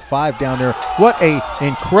got number 5 down there. What a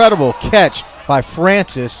incredible catch by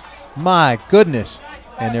Francis. My goodness.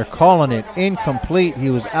 And they're calling it incomplete. He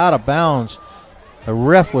was out of bounds. The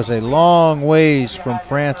ref was a long ways from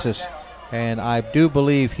Francis, and I do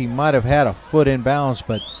believe he might have had a foot in bounds,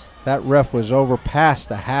 but that ref was over past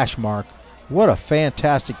the hash mark. What a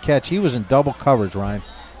fantastic catch. He was in double coverage, Ryan.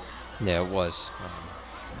 Yeah, it was.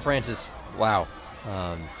 Francis, wow.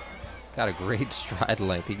 Got a great stride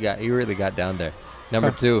length. He really got down there.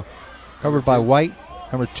 Number 2. Covered by White,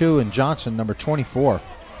 number 2, and Johnson, number 24.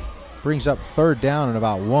 Brings up third down and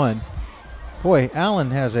about 1. Boy,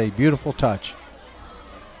 Allen has a beautiful touch.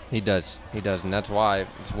 He does, and that's why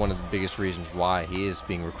it's one of the biggest reasons why he is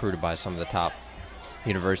being recruited by some of the top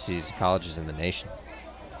universities and colleges in the nation.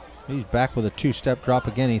 He's back with a two-step drop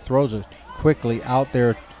again. He throws it quickly out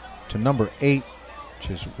there to number 8,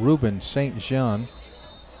 which is Ruben St. Jean.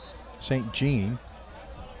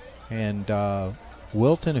 And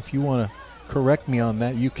Wilton, if you want to correct me on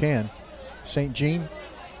that, you can. St. Jean?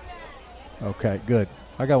 Okay, good.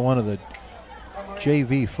 I got one of the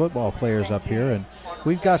JV football players up here, and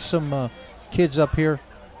we've got some kids up here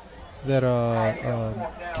that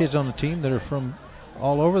are kids on the team that are from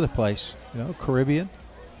all over the place, you know, Caribbean.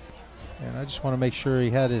 And I just want to make sure he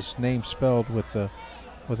had his name spelled with it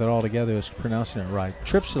all together, is pronouncing it right.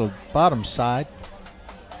 Trips to the bottom side.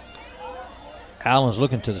 Allen's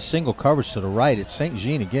looking to the single coverage to the right. It's St.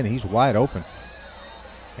 Jean again. He's wide open.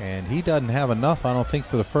 And he doesn't have enough, I don't think,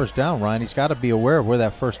 for the first down, Ryan. He's got to be aware of where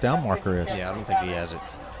that first down marker is. Yeah, I don't think he has it.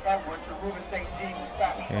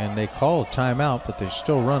 And they call a timeout, but they're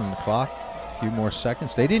still running the clock. A few more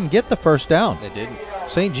seconds. They didn't get the first down. They didn't.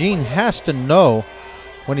 St. Jean has to know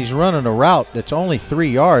when he's running a route that's only 3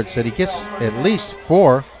 yards that he gets at least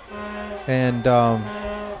 4. And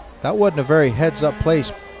that wasn't a very heads-up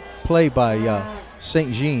play by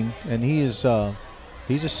St. Jean. And he is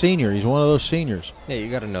he's a senior. He's one of those seniors. Yeah,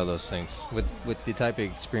 you got to know those things. With the type of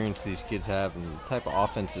experience these kids have and the type of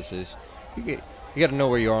offense this is, you got to know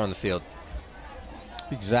where you are on the field.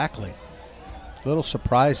 Exactly. A little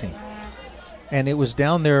surprising. And it was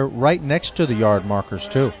down there right next to the yard markers,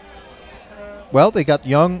 too. Well, they got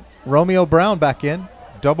young Romeo Brown back in.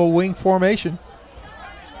 Double wing formation.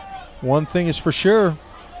 One thing is for sure,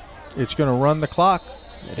 it's going to run the clock.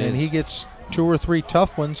 And he gets 2 or 3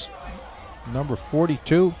 tough ones. Number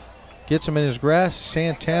 42 gets him in his grasp.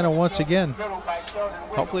 Santana once again.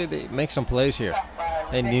 Hopefully they make some plays here.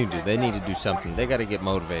 They need to do something. They got to get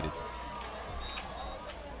motivated.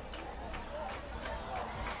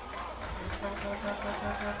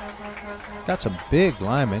 Got some big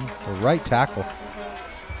linemen. The right tackle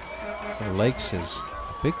for Lakes is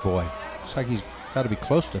a big boy. Looks like he's got to be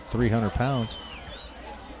close to 300 pounds.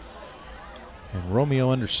 And Romeo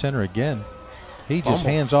under center again. He just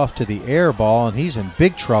hands off to the air ball, and he's in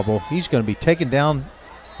big trouble. He's going to be taken down.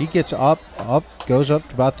 He gets up, goes up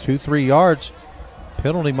to about 2-3 yards.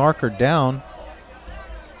 Penalty marker down.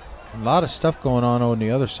 A lot of stuff going on the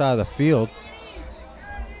other side of the field.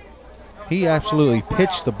 He absolutely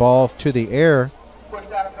pitched the ball to the air.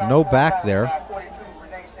 No back there.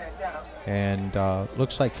 And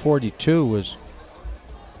looks like 42 was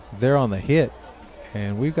there on the hit.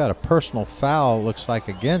 And we've got a personal foul, looks like,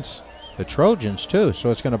 against the Trojans, too. So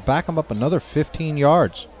it's going to back them up another 15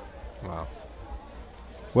 yards. Wow.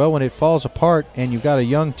 Well, when it falls apart and you've got a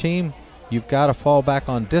young team, you've got to fall back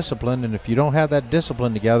on discipline. And if you don't have that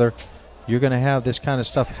discipline together, you're going to have this kind of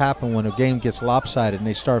stuff happen when a game gets lopsided and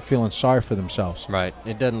they start feeling sorry for themselves. Right.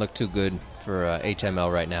 It doesn't look too good for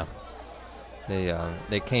HML right now.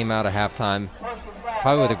 They came out of halftime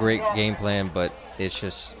probably with a great game plan, but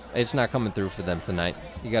it's not coming through for them tonight.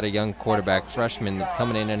 You got a young quarterback, freshman,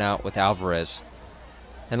 coming in and out with Alvarez.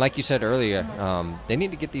 And like you said earlier, they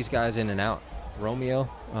need to get these guys in and out. Romeo,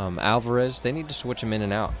 Alvarez, they need to switch them in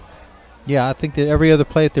and out. Yeah, I think that every other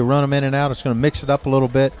play, if they run them in and out, it's going to mix it up a little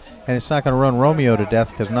bit, and it's not going to run Romeo to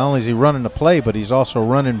death because not only is he running the play, but he's also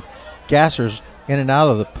running gassers in and out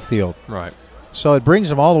of the field. Right. So it brings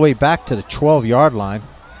them all the way back to the 12-yard line.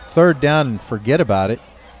 3rd down and forget about it.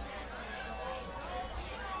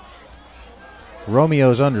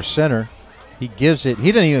 Romeo's under center. He gives it.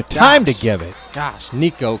 He didn't even have time to give it. Gosh,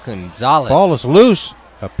 Nico Gonzalez. Ball is loose.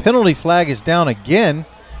 A penalty flag is down again.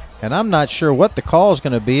 And I'm not sure what the call is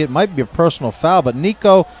going to be. It might be a personal foul, but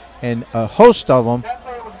Nico and a host of them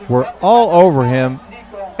were all over him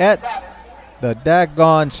at the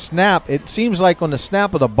daggone snap. It seems like on the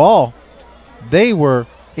snap of the ball, they were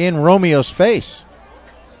in Romeo's face.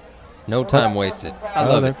 No time wasted. I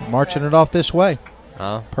love it. Marching it off this way.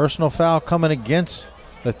 Huh? Personal foul coming against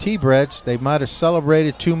the T-BREDS. They might have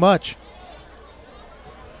celebrated too much.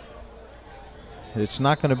 It's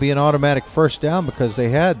not going to be an automatic first down because they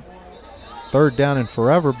had 3rd down and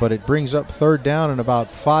forever, but it brings up 3rd down and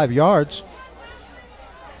about 5 yards.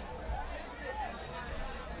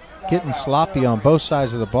 Getting sloppy on both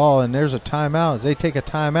sides of the ball, and there's a timeout. As they take a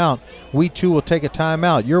timeout, we too will take a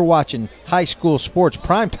timeout. You're watching High School Sports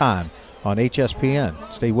Prime Time on HSPN.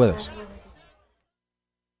 Stay with us.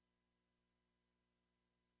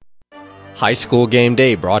 High School Game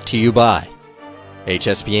Day brought to you by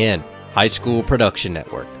HSPN, High School Production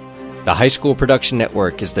Network. The High School Production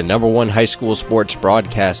Network is the #1 high school sports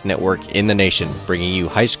broadcast network in the nation, bringing you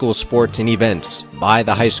high school sports and events by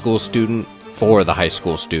the high school student for the high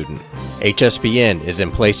school student. HSPN is in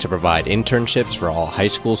place to provide internships for all high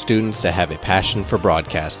school students that have a passion for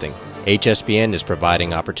broadcasting. HSPN is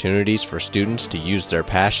providing opportunities for students to use their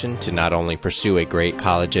passion to not only pursue a great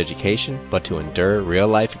college education, but to endure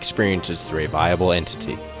real-life experiences through a viable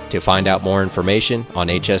entity. To find out more information on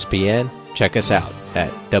HSPN, check us out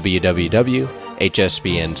at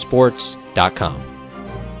www.hspnsports.com.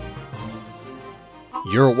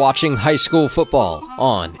 You're watching high school football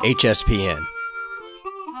on HSPN.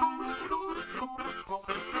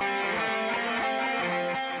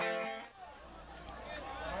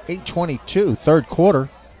 .822, third quarter.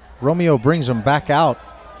 Romeo brings them back out.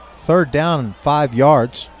 Third down and 5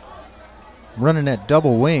 yards. Running that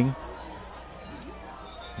double wing.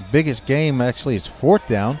 Biggest game actually is fourth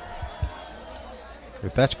down.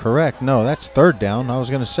 If that's correct. No, that's third down. I was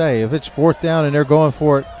going to say, if it's fourth down and they're going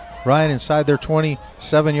for it, Ryan, inside their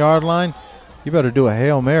 27-yard line, you better do a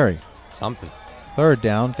Hail Mary. Something. Third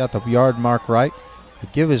down, got the yard mark right. They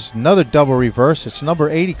give us another double reverse. It's number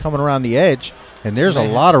 80 coming around the edge, and there's a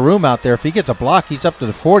lot of room out there. If he gets a block, he's up to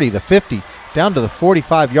the 40, the 50, down to the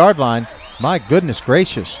 45-yard line. My goodness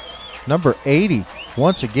gracious. Number 80,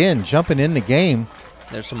 once again, jumping in the game.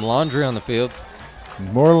 There's some laundry on the field.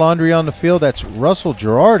 More laundry on the field. That's Russell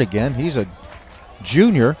Gerard again. He's a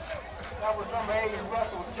junior.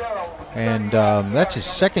 And that's his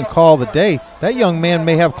second call of the day. That young man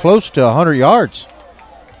may have close to 100 yards.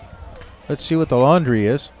 Let's see what the laundry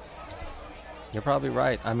is. You're probably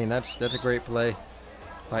right. I mean, that's a great play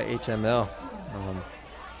by HML.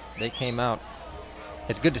 They came out.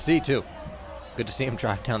 It's good to see, too. Good to see him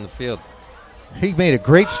drive down the field. He made a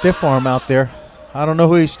great stiff arm out there. I don't know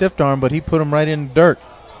who he stiff armed, but he put him right in the dirt.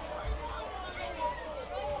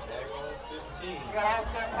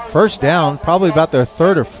 First down, probably about their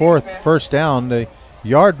third or fourth first down. The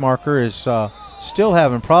yard marker is still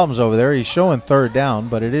having problems over there. He's showing third down,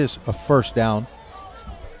 but it is a first down.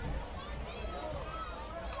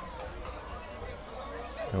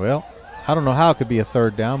 Well, I don't know how it could be a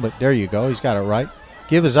third down, but there you go. He's got it right.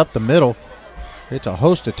 Give is up the middle. It's a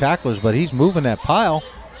host of tacklers, but he's moving that pile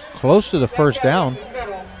close to the first down.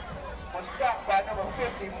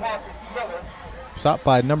 Stopped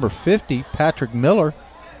by number 50, Patrick Miller.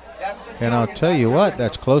 And I'll tell you what,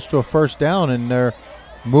 that's close to a first down, and they're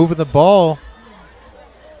moving the ball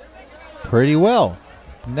pretty well.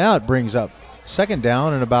 Now it brings up second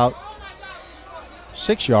down and about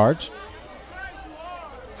 6 yards.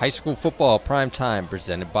 High school football prime time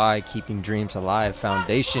presented by Keeping Dreams Alive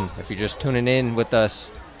Foundation. If you're just tuning in with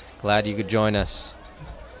us, glad you could join us.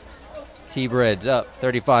 T-BREDS up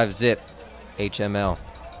 35-zip, HML.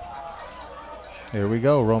 Here we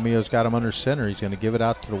go. Romeo's got him under center. He's going to give it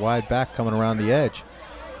out to the wide back coming around the edge.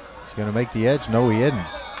 He's going to make the edge. No, he isn't.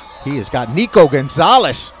 He has got Nico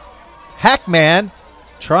Gonzalez. Hackman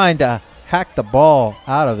trying to hack the ball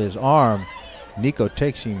out of his arm. Nico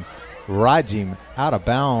takes him, rides him out of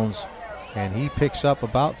bounds, and he picks up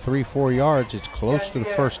about 3-4 yards. It's close to the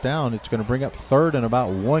first down. It's going to bring up third and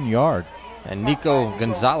about 1 yard. And Nico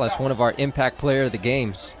Gonzalez, one of our impact player of the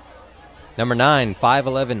games. Number 9,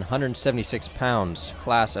 5'11", 176 pounds,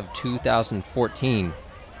 class of 2014.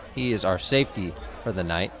 He is our safety for the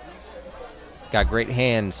night. Got great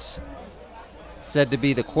hands. Said to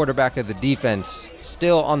be the quarterback of the defense.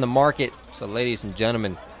 Still on the market. So ladies and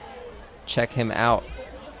gentlemen, check him out.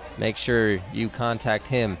 Make sure you contact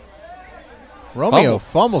him. Romeo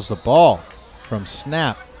fumbles the ball from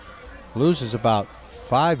snap. Loses about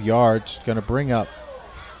 5 yards. Going to bring up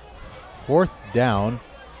fourth down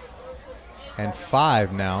and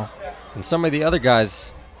 5 now. And some of the other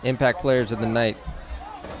guys, impact players of the night,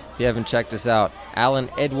 if you haven't checked us out, ALIN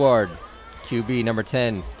EDOURD, QB number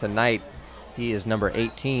 10 tonight. He is number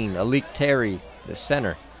 18. Alik Terry, the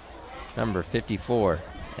center, number 54.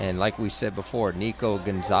 And like we said before, Nico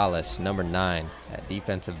Gonzalez, number 9, at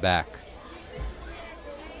defensive back.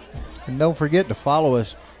 And don't forget to follow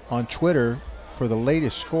us on Twitter for the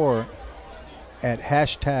latest score at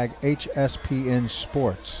hashtag HSPN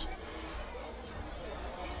Sports.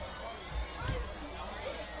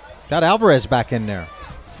 Got Alvarez back in there.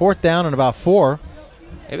 Fourth down and about 4.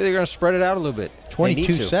 Maybe they're going to spread it out a little bit.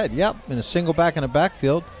 22 set, yep, in a single back in the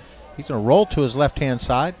backfield. He's going to roll to his left-hand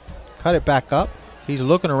side, cut it back up. He's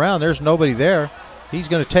looking around. There's nobody there. He's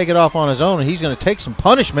going to take it off on his own, and he's going to take some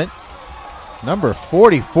punishment. Number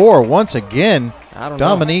 44, once again,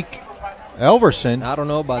 Dominique Elverson. I don't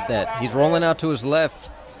know about that. He's rolling out to his left,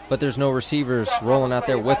 but there's no receivers rolling out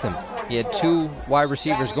there with him. He had 2 wide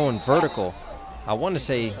receivers going vertical. I want to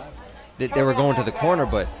say that they were going to the corner,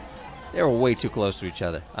 but they were way too close to each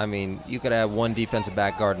other. I mean, you could have one defensive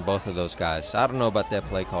back guarding both of those guys. I don't know about that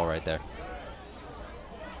play call right there.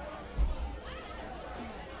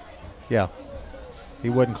 Yeah, he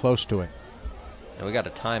wasn't close to it. And we got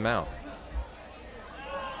a timeout.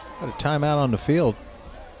 Got a timeout on the field.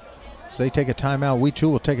 As they take a timeout, we too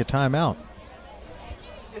will take a timeout.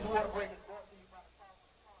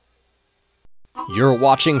 You're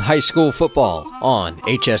watching high school football on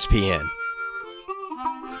HSPN.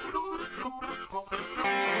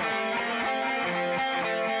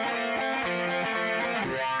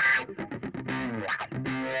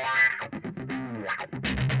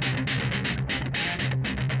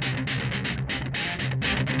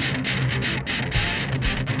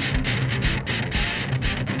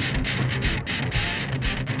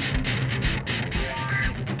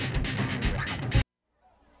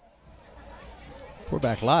 We're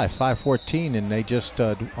back live, 5:14, and they just,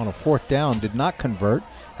 on a 4th down, did not convert.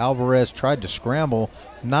 Alvarez tried to scramble.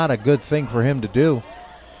 Not a good thing for him to do.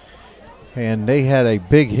 And they had a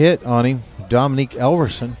big hit on him, Dominique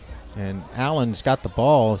Elverson. And Allen's got the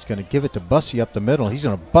ball. He's going to give it to Bussey up the middle. He's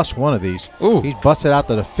going to bust one of these. Ooh. He's busted out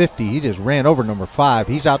to the 50. He just ran over number 5.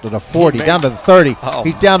 He's out to the 40, down to the 30. Oh.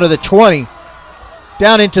 He's down to the 20,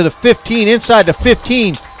 down into the 15, inside the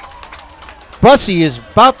 15. Bussey is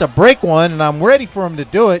about to break one, and I'm ready for him to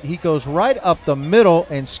do it. He goes right up the middle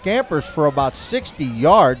and scampers for about 60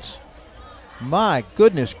 yards. My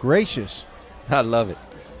goodness gracious. I love it.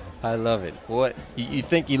 I love it. What you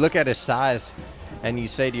think? You look at his size, and you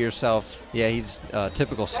say to yourself, "Yeah, he's a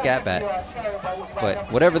typical scat bat."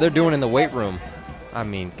 But whatever they're doing in the weight room, I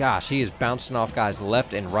mean, gosh, he is bouncing off guys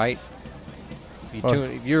left and right.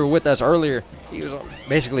 If you were with us earlier, he was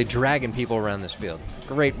basically dragging people around this field.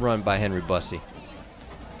 Great run by Henry Bussey.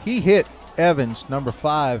 He hit Evans, number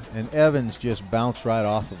 5, and Evans just bounced right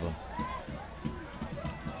off of him.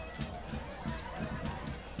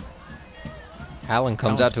 Allen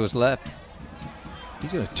comes out to his left.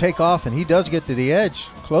 He's going to take off, and he does get to the edge,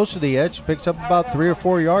 close to the edge, picks up about 3 or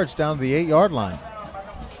 4 yards down to the 8-yard line.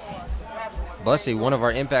 Bussey, one of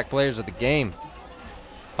our impact players of the game.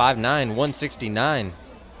 5'9", 169.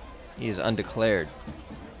 He is undeclared.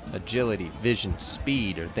 Agility, vision,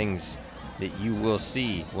 speed are things that you will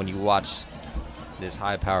see when you watch this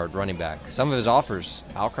high-powered running back. Some of his offers: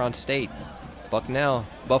 Alcorn State, Bucknell,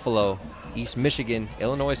 Buffalo, East Michigan,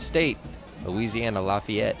 Illinois State, Louisiana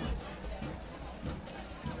Lafayette.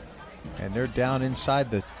 And they're down inside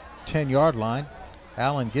the 10-yard line.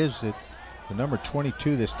 Allen gives it to number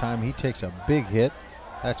 22 this time. He takes a big hit.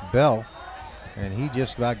 That's Bell. And he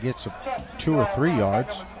just about gets 2 or 3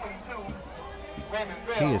 yards.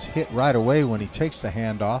 He is hit right away when he takes the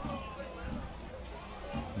handoff.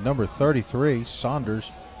 Number 33,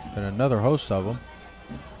 Saunders, and another host of them.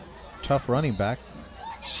 Tough running back.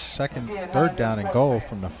 3rd down and goal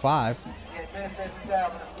from the 5.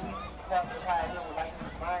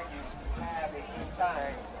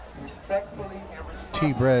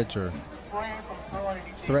 T-BREDS are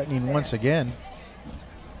threatening once again.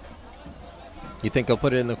 You think they'll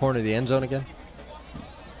put it in the corner of the end zone again?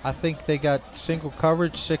 I think they got single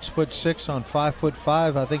coverage, 6'6" on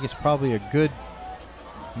 5'5". I think it's probably a good.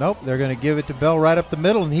 Nope, they're going to give it to Bell right up the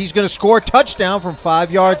middle, and he's going to score a touchdown from 5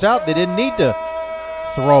 yards out. They didn't need to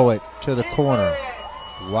throw it to the corner.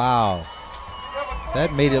 Wow.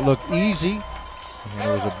 That made it look easy. And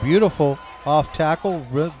it was a beautiful off tackle,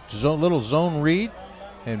 little zone read,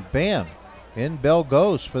 and bam, in Bell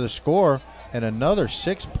goes for the score, and another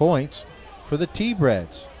 6 points for the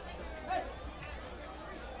T-BREDS.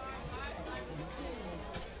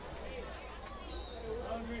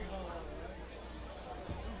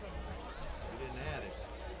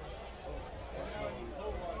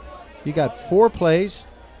 You got 4 plays,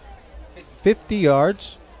 50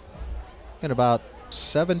 yards, in about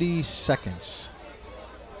 70 seconds.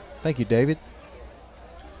 Thank you, David.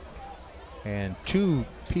 And 2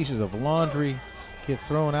 pieces of laundry get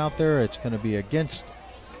thrown out there. It's going to be against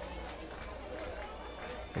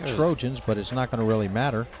the Trojans, but it's not going to really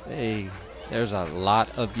matter. Hey, there's a lot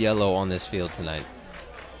of yellow on this field tonight.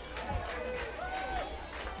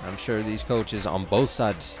 I'm sure these coaches on both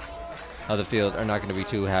sides of the field are not going to be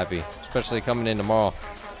too happy, especially coming in tomorrow.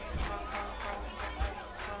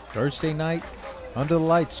 Thursday night, under the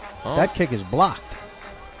lights. Oh. That kick is blocked.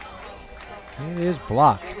 It is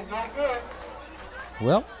blocked.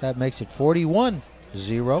 Well, that makes it 41-0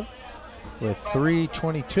 with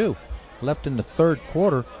 3:22 left in the 3rd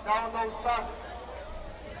quarter.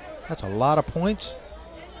 That's a lot of points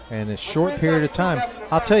in a short period of time.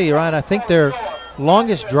 I'll tell you, Ryan, I think their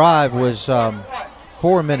longest drive was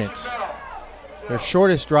 4 minutes. Their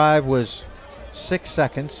shortest drive was 6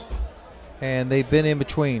 seconds, and they've been in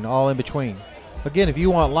between, all in between. Again, if you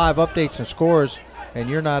want live updates and scores and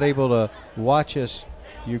you're not able to watch us,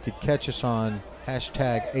 you could catch us on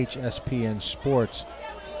hashtag HSPN Sports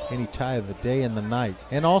any time of the day and the night.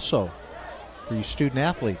 And also, for you student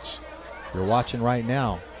athletes, you're watching right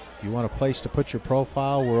now, you want a place to put your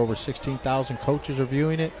profile where over 16,000 coaches are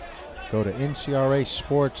viewing it, Go to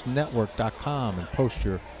ncrasportsnetwork.com and post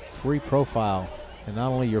your free profile. And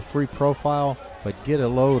not only your free profile, but get a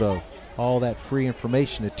load of all that free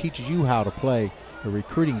information that teaches you how to play the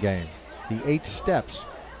recruiting game. The 8 steps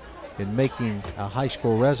in making a high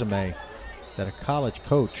school resume that a college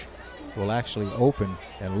coach will actually open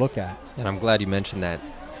and look at. And I'm glad you mentioned that,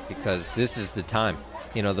 because this is the time.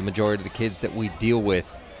 You know, the majority of the kids that we deal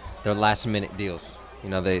with, they're last-minute deals. You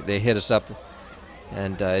know, they hit us up,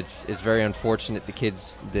 and it's very unfortunate the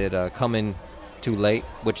kids that come in too late,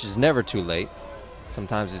 which is never too late.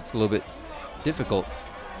 Sometimes it's a little bit difficult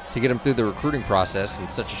to get them through the recruiting process in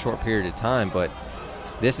such a short period of time, but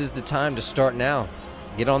this is the time to start now.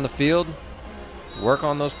 Get on the field, work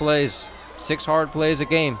on those plays. 6 hard plays a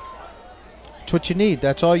game. That's what you need.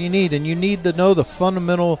 That's all you need. And you need to know the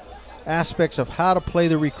fundamental aspects of how to play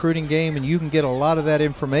the recruiting game, and you can get a lot of that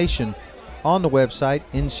information on the website,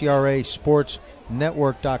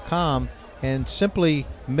 ncrasportsnetwork.com, and simply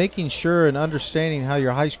making sure and understanding how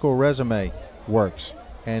your high school resume works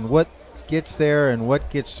and what gets there and what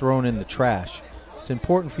gets thrown in the trash. It's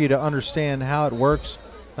important for you to understand how it works,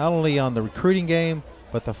 not only on the recruiting game,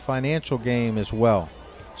 but the financial game as well.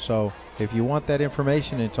 So if you want that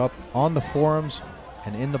information, it's up on the forums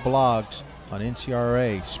and in the blogs on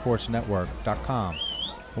ncrasportsnetwork.com.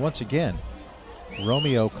 Once again,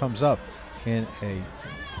 Romeo comes up in a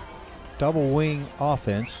double wing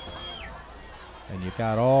offense, and you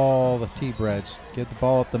got all the T-BREDS. Get the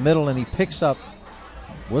ball up the middle, and he picks up.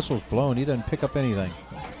 Whistle's blown. He doesn't pick up anything.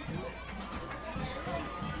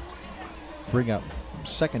 Bring up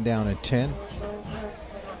 2nd down and 10.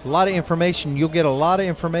 A lot of information. You'll get a lot of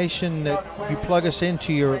information that you plug us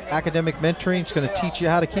into your academic mentoring. It's going to teach you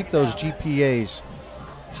how to keep those GPAs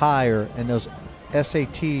higher and those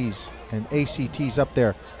SATs and ACTs up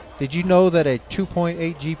there. Did you know that a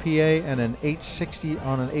 2.8 GPA and an 860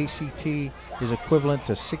 on an ACT is equivalent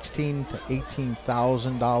to $16,000 to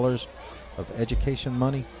 $18,000 of education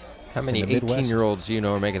money? How many 18-year-olds do you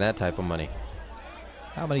know are making that type of money?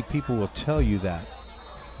 How many people will tell you that?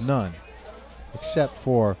 None. Except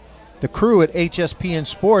for the crew at HSPN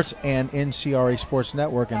Sports and NCRA Sports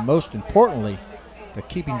Network, and most importantly, the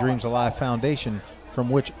Keeping Dreams Alive Foundation, from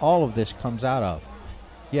which all of this comes out of.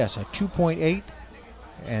 Yes, a 2.8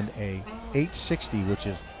 and a 860, which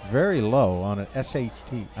is very low on an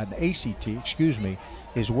ACT, excuse me,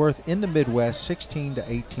 is worth in the Midwest $16,000 to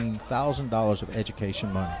 $18,000 of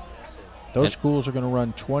education money. Those schools are going to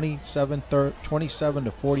run $27,000 to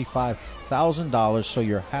 $45,000, so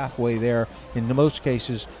you're halfway there. In most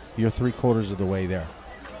cases, you're 3/4 of the way there.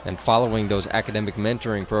 And following those academic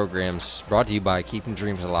mentoring programs brought to you by Keeping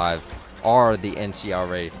Dreams Alive are the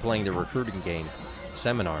NCRA Playing the Recruiting Game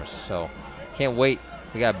seminars. So can't wait.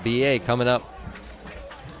 We got BA coming up.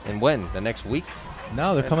 And when? The next week?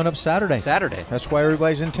 No, they're coming up Saturday. Saturday. That's why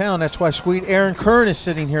everybody's in town. That's why sweet Aaron Kern is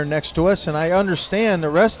sitting here next to us. And I understand the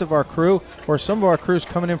rest of our crew, or some of our crew's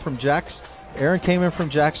coming in from Jackson. Aaron came in from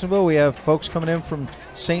Jacksonville. We have folks coming in from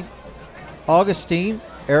St. Augustine,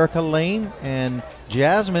 Erica Lane, and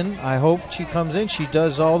Jasmine. I hope she comes in. She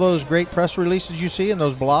does all those great press releases you see in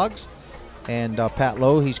those blogs. And Pat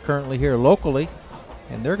Lowe, he's currently here locally.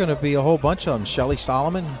 And they're going to be a whole bunch of them. Shelly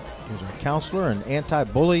Solomon, who's a counselor and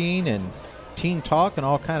anti-bullying and teen talk and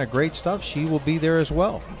all kind of great stuff. She will be there as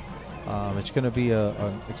well. It's going to be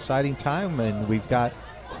an exciting time, and we've got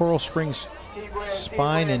Coral Springs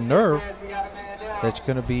Spine and Nerve that's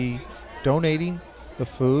going to be donating the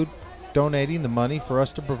food, donating the money for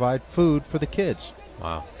us to provide food for the kids.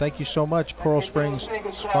 Wow. Thank you so much, Coral Springs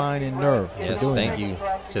Spine and Nerve. Yes, thank you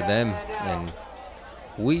to them. And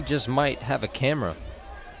we just might have a camera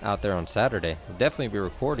out there on Saturday. We'll definitely be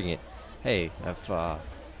recording it. Hey, if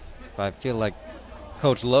I feel like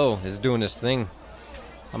Coach Lowe is doing this thing,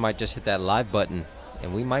 I might just hit that live button,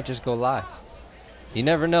 and we might just go live. You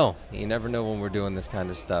never know. You never know when we're doing this kind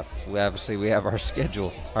of stuff. We have our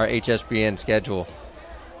schedule, our HSPN schedule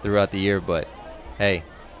throughout the year, but hey,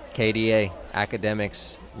 KDA,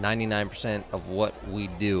 academics, 99% of what we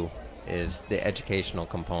do is the educational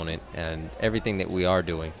component, and everything that we are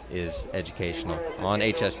doing is educational on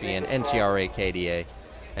HSPN, NCRA, KDA.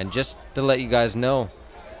 And just to let you guys know,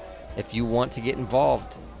 if you want to get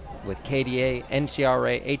involved with KDA,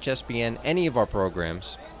 NCRA, HSPN, any of our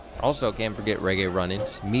programs, also can't forget REGGAE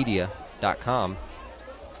RUNNINS, media.com,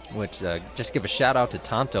 which just give a shout out to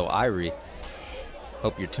Tonto Irie.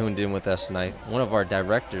 Hope you're tuned in with us tonight. One of our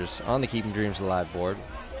directors on the Keeping Dreams Alive board.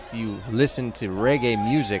 If you listen to reggae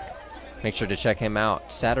music, make sure to check him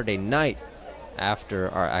out Saturday night after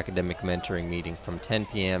our academic mentoring meeting from 10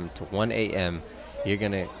 p.m. to 1 a.m. You're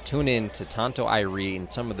going to tune in to Tonto Irie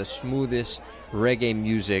and some of the smoothest reggae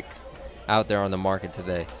music out there on the market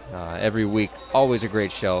today. Every week, always a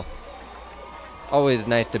great show. Always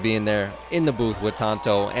nice to be in there in the booth with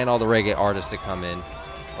Tonto and all the reggae artists that come in.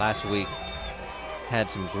 Last week, had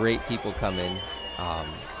some great people come in.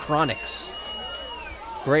 Chronics,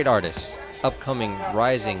 great artists, upcoming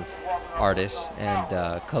rising artists, and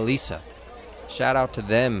Kalisa. Shout out to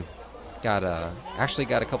them. Actually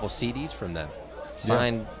got a couple CDs from them.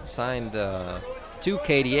 Signed to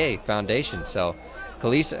KDA Foundation. So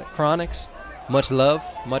Kalisa, Chronics, much love,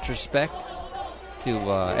 much respect to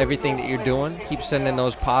everything that you're doing. Keep sending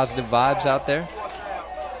those positive vibes out there.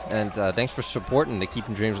 And thanks for supporting the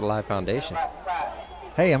Keeping Dreams Alive Foundation.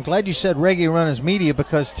 Hey, I'm glad you said Reggae Runnins Media,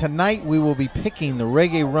 because tonight we will be picking the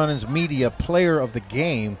Reggae Runnins Media Player of the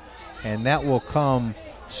Game, and that will come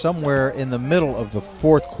somewhere in the middle of the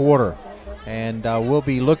fourth quarter. And we'll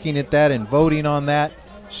be looking at that and voting on that.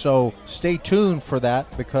 So stay tuned for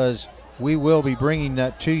that, because we will be bringing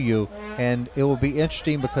that to you. And it will be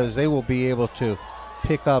interesting because they will be able to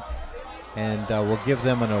pick up, and we'll give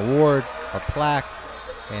them an award, a plaque.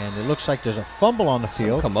 And it looks like there's a fumble on the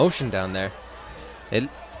field. Some commotion down there.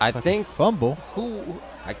 I think fumble.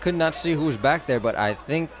 I could not see who was back there, but I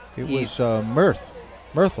think it was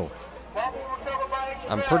Myrtle.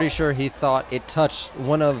 I'm pretty sure he thought it touched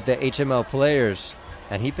one of the HML players,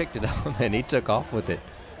 and he picked it up and he took off with it.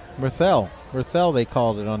 Myrtle, they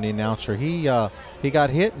called it on the announcer. He got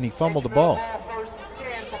hit and he fumbled the ball.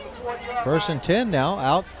 1st and 10 now,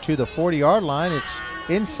 out to the 40-yard line. It's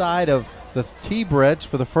inside of the T-BREDS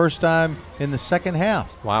for the first time in the second half.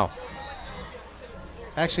 Wow.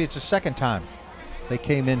 Actually, it's the second time they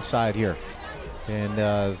came inside here. And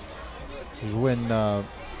it was when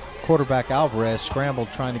quarterback Alvarez scrambled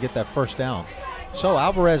trying to get that first down. So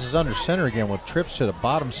Alvarez is under center again with trips to the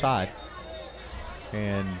bottom side.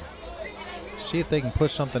 And see if they can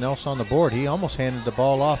put something else on the board. He almost handed the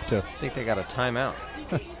ball off to... I think they got a timeout.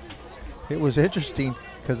 It was interesting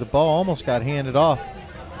because the ball almost got handed off.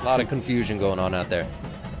 A lot of confusion going on out there.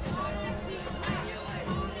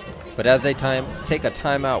 But as they take a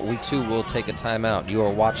timeout, we too will take a timeout. You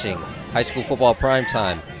are watching High School Football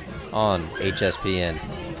Primetime on HSPN.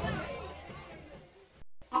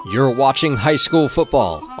 You're watching High School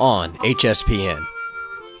Football on HSPN.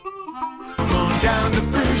 Come on down to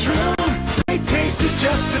Bruce Room. Great taste is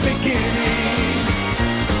just the beginning.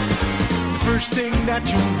 First thing that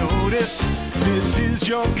you'll notice, this is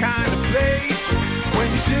your kind of place.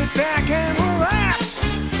 When you sit back and relax,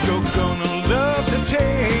 you're gonna love the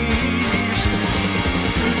taste.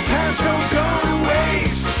 Good times don't go to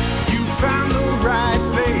waste. You found the right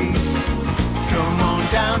place. Come on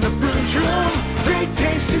down to Bruce Room. Great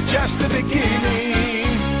taste is just the beginning.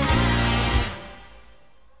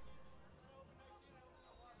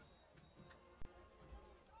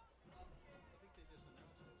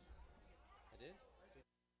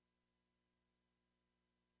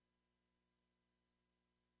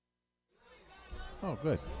 Oh,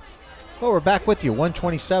 good. Well, we're back with you.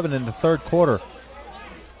 1:27 in the third quarter.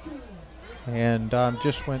 And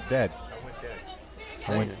just went dead.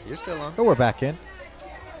 You're still on. Oh, we're back in.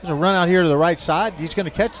 There's a run out here to the right side. He's going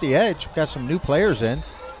to catch the edge. We've got some new players in.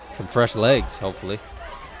 Some fresh legs, hopefully.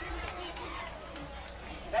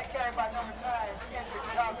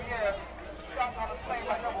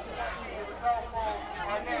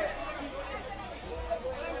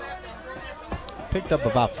 Picked up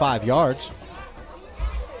about 5 yards.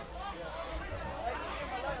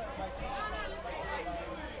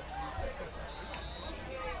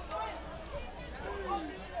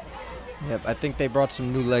 Yep, I think they brought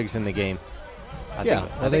some new legs in the game. I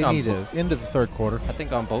think they need to into the third quarter. I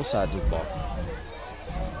think on both sides of the ball.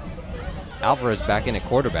 Alvarez back in at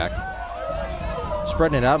quarterback.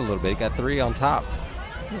 Spreading it out a little bit. Got 3 on top.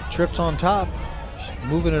 Trips on top.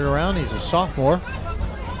 Moving it around. He's a sophomore.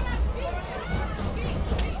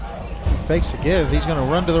 He fakes the give. He's going to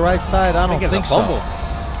run to the right side. I don't think so.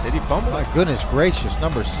 Did he fumble? My goodness gracious.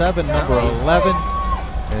 Number 7, number 11,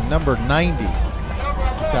 and number 90.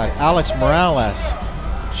 Got Alex Morales,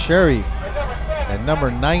 Sheriff, and number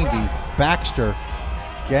 90, Baxter,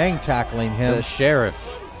 gang tackling him. The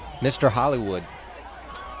Sheriff, Mr. Hollywood.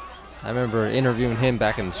 I remember interviewing him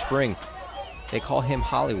back in the spring. They call him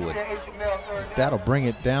Hollywood. That'll bring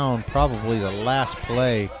it down probably the last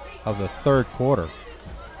play of the third quarter.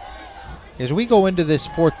 As we go into this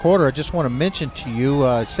fourth quarter, I just want to mention to you,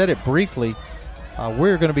 I said it briefly,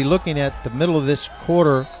 we're going to be looking at the middle of this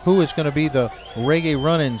quarter who is going to be the Reggae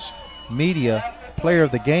Runnins Media Player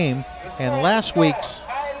of the Game. And last night's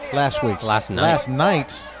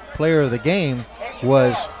Player of the Game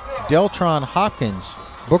was Deltron Hopkins,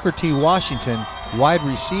 Booker T. Washington, wide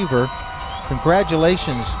receiver.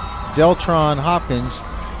 Congratulations, Deltron Hopkins.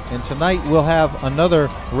 And tonight we'll have another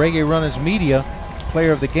Reggae Runnins Media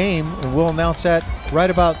player of the game, and we'll announce that right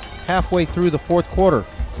about halfway through the fourth quarter.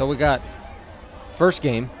 So we got first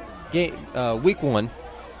game, week 1,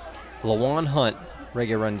 Lawan Hunt,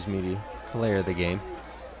 Reggae Runnins Media player of the game.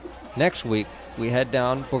 Next week, we head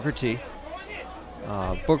down Booker T.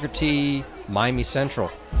 Booker T, Miami Central.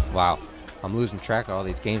 Wow, I'm losing track of all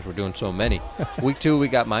these games. We're doing so many. Week 2, we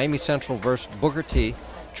got Miami Central versus Booker T.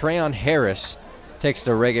 Treyon Harris takes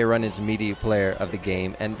the Reggae Runnins Media player of the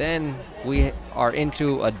game. And then we are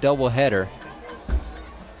into a doubleheader.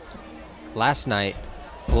 Last night,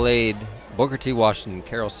 played Booker T. Washington,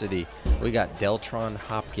 Carroll City. We got Deltron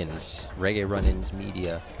Hopkins, Reggae Runnins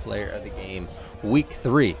Media player of the game. Week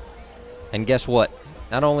 3. And guess what?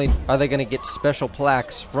 Not only are they going to get special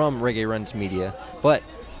plaques from Reggae Runnins Media, but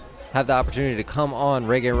have the opportunity to come on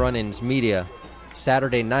Reggae Runnins Media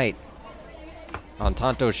Saturday night on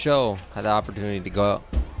Tonto's show. Had the opportunity to go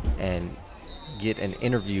and get an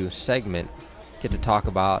interview segment, get to talk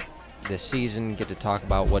about the season, get to talk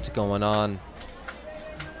about what's going on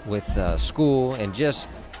with school, and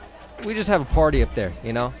we just have a party up there,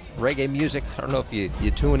 you know. Reggae music, I don't know if you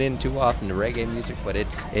tune in too often to reggae music, but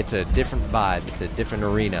it's a different vibe, it's a different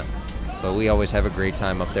arena. But we always have a great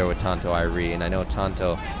time up there with Tonto Irie, and I know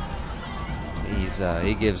Tonto,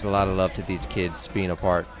 he gives a lot of love to these kids being a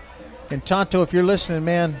part. And Tonto, if you're listening,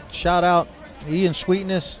 man, shout out Ian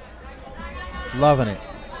Sweetness, loving it.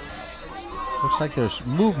 Looks like there's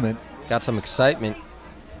movement. Got some excitement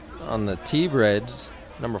on the T-BREDS,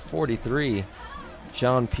 number 43,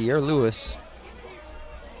 Jean-Pierre Lewis.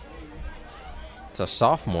 It's a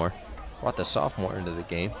sophomore. Brought the sophomore into the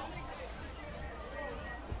game.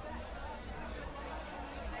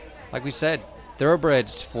 Like we said,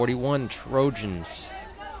 Thoroughbreds 41, Trojans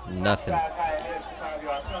nothing.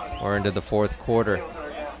 We're into the fourth quarter.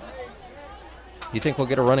 You think we'll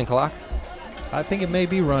get a running clock? I think it may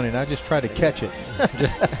be running. I just tried to catch it.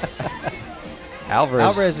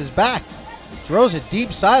 Alvarez is back. Throws a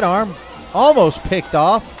deep sidearm. Almost picked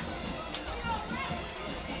off.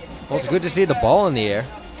 Well, it's good to see the ball in the air.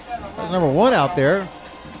 That's number 1 out there.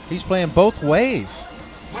 He's playing both ways.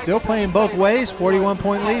 Still playing both ways.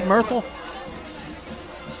 41-point lead, Myrtle.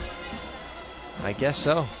 I guess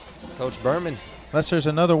so. Coach Berman. Unless there's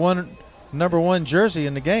another number 1 jersey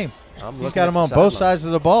in the game. He's got him on both sides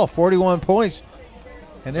of the ball. 41 points.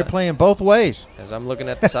 And they're playing both ways. As I'm looking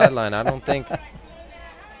at the sideline, I don't think,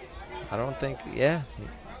 yeah.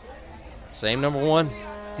 Same number 1.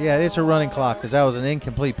 Yeah, it's a running clock because that was an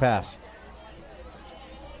incomplete pass.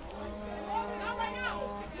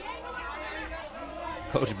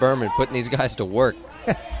 Coach Berman putting these guys to work,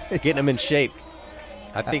 getting them in shape.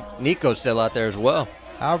 I think Nico's still out there as well.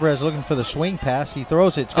 Alvarez looking for the swing pass. He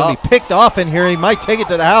throws it. It's going to be picked off in here. He might take it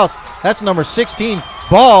to the house. That's number 16,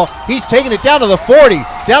 Ball. He's taking it down to the 40,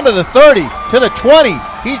 down to the 30, to the 20.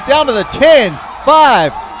 He's down to the 10,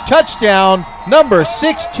 5. Touchdown, number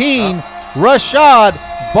 16, Rashad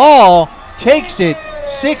Ball takes it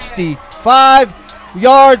 65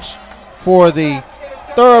 yards for the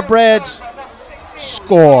Thoroughbreds.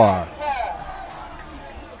 Score.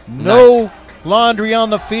 No laundry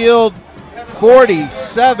on the field.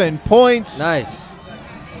 47 points. Nice.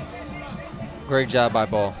 Great job by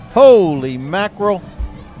Ball. Holy mackerel.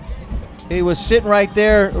 He was sitting right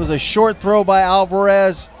there. It was a short throw by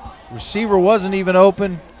Alvarez. Receiver wasn't even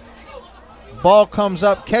open. Ball comes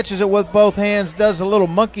up, catches it with both hands, does a little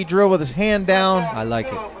monkey drill with his hand down. I like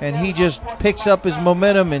it. And he just picks up his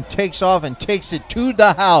momentum and takes off and takes it to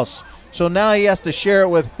the house. So now he has to share it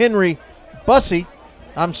with with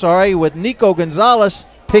Nico Gonzalez.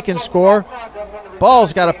 Pick and score.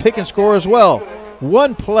 Ball's got a pick and score as well.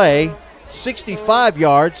 1 play, 65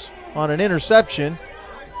 yards on an interception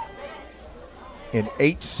in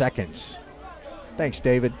 8 seconds. Thanks,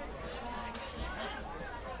 David.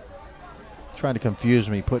 Trying to confuse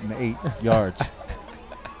me putting 8 yards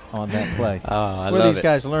on that play. Where these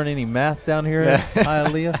guys learn any math down here in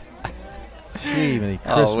Hialeah?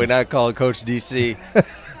 We're not calling Coach DC.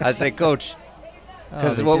 I say Coach.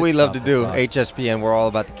 Because what we love to do, HSPN, we're all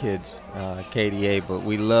about the kids, KDA, but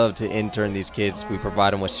we love to intern these kids. We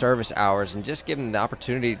provide them with service hours and just give them the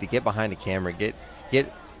opportunity to get behind the camera,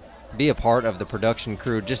 be a part of the production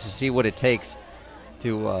crew, just to see what it takes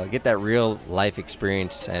to get that real life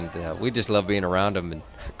experience. And we just love being around them. And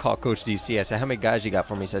call Coach DC. I said, how many guys you got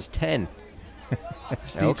for me? He says 10.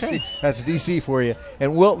 That's DC. Okay. That's DC for you.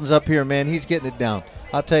 And Wilton's up here, man. He's getting it down.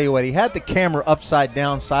 I'll tell you what, he had the camera upside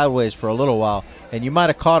down sideways for a little while, and you might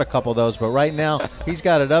have caught a couple of those, but right now he's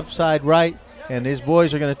got it upside right, and his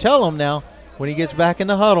boys are going to tell him now when he gets back in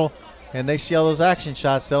the huddle, and they see all those action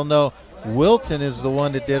shots, they'll know Wilton is the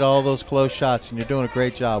one that did all those close shots, and you're doing a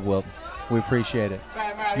great job, Wilton. We appreciate it.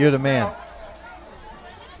 You're the man.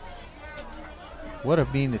 What a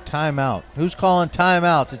mean timeout. Who's calling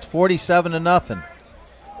timeouts? It's 47-0.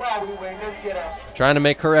 Trying to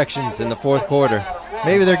make corrections in the fourth quarter.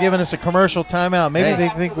 Maybe they're giving us a commercial timeout. Maybe they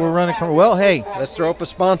think we're running. Well, hey. Let's throw up a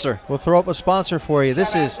sponsor. We'll throw up a sponsor for you.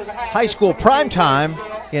 This is high school prime time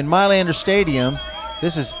in Mylander Stadium.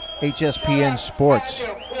 This is HSPN Sports.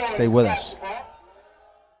 Stay with us.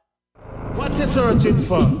 What you searching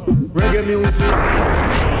for? Reggae music.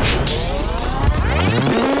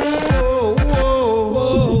 Whoa, whoa,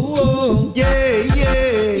 whoa, whoa. Yeah,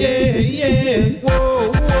 yeah, yeah, yeah.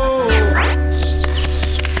 Whoa, whoa.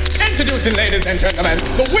 Introducing, ladies and gentlemen,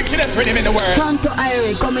 the wickedest rhythm in the world. Tonto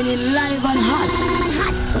Irie coming in live and hot.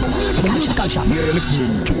 Musical shop. You're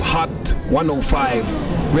listening to Hot 105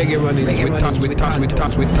 Reggae Runnings with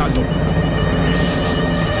Tonto.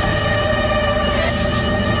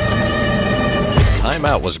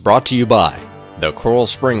 Timeout was brought to you by the Coral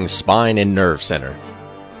Springs Spine and Nerve Center,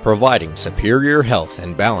 providing superior health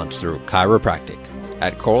and balance through chiropractic.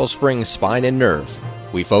 At Coral Springs Spine and Nerve,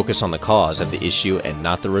 we focus on the cause of the issue and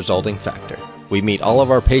not the resulting factor. We meet all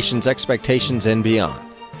of our patients' expectations and beyond.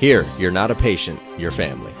 Here, you're not a patient, you're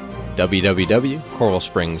family.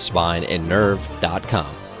 www.coralspringsspineandnerve.com.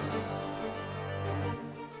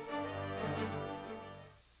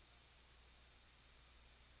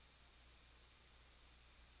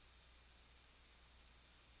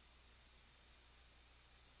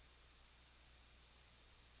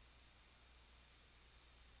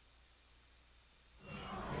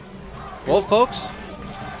 Well, folks,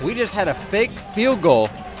 we just had a fake field goal.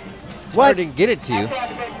 What? Didn't get it to you.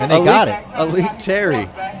 And they got it. Alec Terry.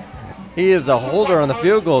 He is the holder on the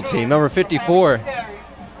field goal team, number 54.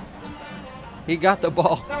 He got the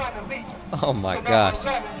ball. Oh, my gosh.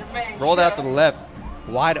 Rolled out to the left,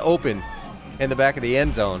 wide open in the back of the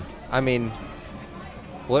end zone. I mean,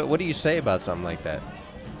 what do you say about something like that?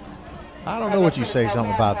 I don't know what you say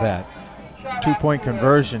something about that. 2-point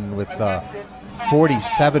conversion with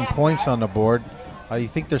 47 points on the board. You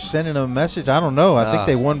think they're sending a message? I don't know. I think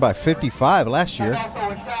they won by 55 last year.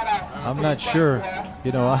 I'm not sure.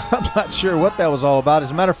 I'm not sure what that was all about. As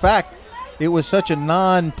a matter of fact, it was such a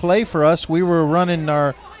non-play for us. We were running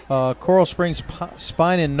our Coral Springs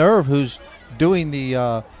Spine and Nerve, who's doing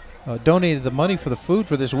the donated the money for the food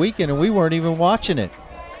for this weekend, and we weren't even watching it.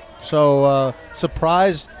 So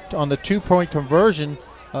surprised on the 2-point conversion.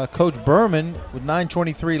 Coach Berman, with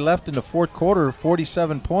 9:23 left in the fourth quarter,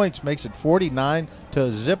 47 points, makes it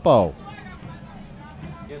 49-0.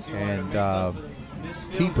 And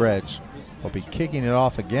T-BREDS will be kicking it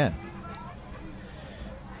off again.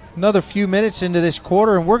 Another few minutes into this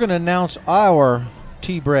quarter, and we're going to announce our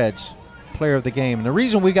T-BREDS player of the game. And the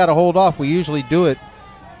reason we got to hold off, we usually do it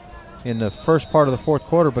in the first part of the fourth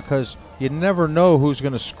quarter because you never know who's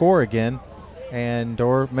going to score again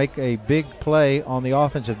or make a big play on the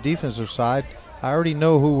offensive defensive side. I already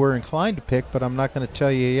know who we're inclined to pick, but I'm not going to tell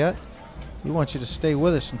you yet. We want you to stay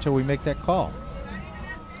with us until we make that call.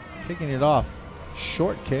 Kicking it off,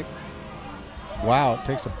 short kick. Wow, it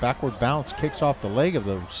takes a backward bounce, kicks off the leg of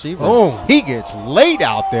the receiver. Oh, he gets laid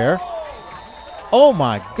out there. Oh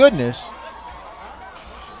my goodness.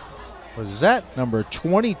 Was that number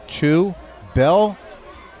 22, Bell,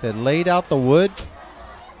 that laid out the wood?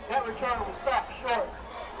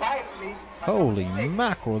 Holy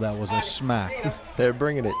mackerel, that was a smack. They're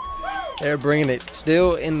bringing it. They're bringing it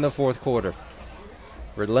still in the fourth quarter.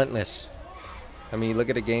 Relentless. I mean, look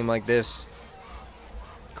at a game like this.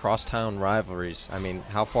 Crosstown rivalries. I mean,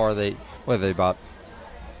 how far are they? What are they, about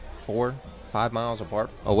 4-5 miles apart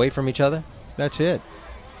away from each other? That's it.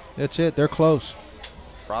 That's it. They're close.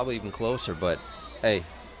 Probably even closer, but hey,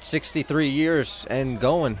 63 years and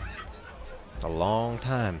going. It's a long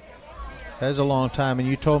time. That is a long time, and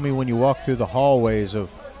you told me when you walked through the hallways of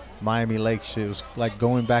Miami Lakes, it was like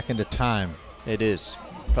going back into time. It is.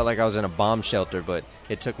 Felt like I was in a bomb shelter, but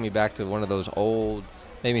it took me back to one of those old,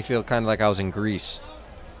 made me feel kind of like I was in Greece.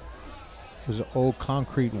 It was an old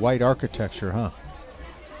concrete white architecture, huh?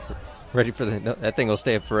 Ready for that thing will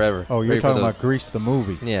stay up forever. Oh, you're talking about Grease the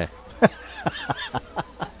movie. Yeah.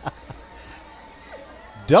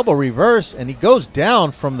 Double reverse, and he goes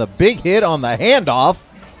down from the big hit on the handoff,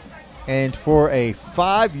 and for a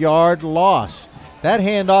 5-yard loss. That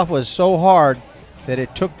handoff was so hard that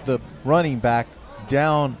it took the running back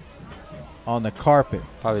down on the carpet.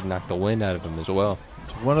 Probably knocked the wind out of him as well.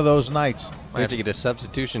 It's one of those nights. Might have to get a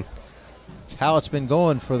substitution. How it's been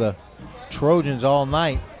going for the Trojans all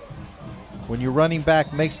night. When your running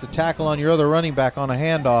back makes the tackle on your other running back on a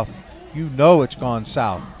handoff, you know it's gone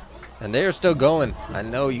south. And they're still going. I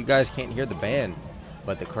know you guys can't hear the band,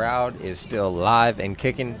 but the crowd is still live and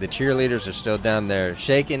kicking. The cheerleaders are still down there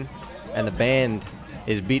shaking, and the band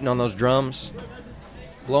is beating on those drums,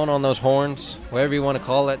 blowing on those horns, whatever you want to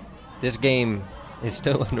call it. This game is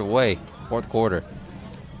still underway. Fourth quarter,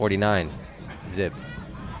 49-zip.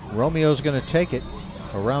 Romeo's going to take it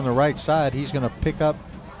around the right side. He's going to pick up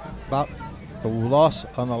about the loss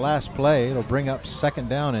on the last play. It'll bring up second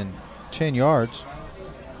down and 10 yards.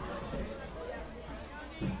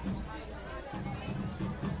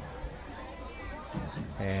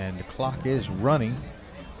 And the clock is running.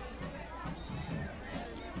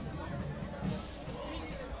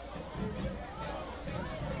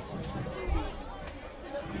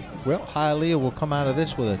 Well, Hialeah will come out of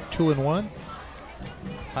this with a 2-1.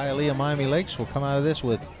 Hialeah Miami Lakes will come out of this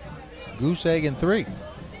with goose egg and 3.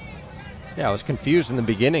 Yeah, I was confused in the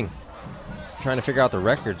beginning, trying to figure out the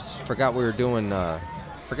records. Forgot we were doing.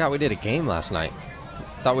 Forgot we did a game last night.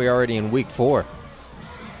 Thought we were already in week 4.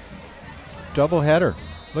 Double header.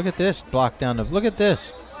 Look at this block down. Look at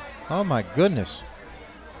this. Oh my goodness.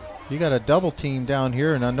 You got a double team down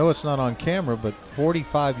here, and I know it's not on camera, but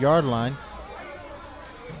 45-yard line.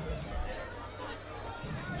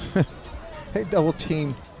 Hey, double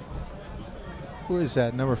team. Who is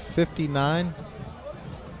that? Number 59?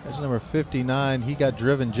 That's number 59. He got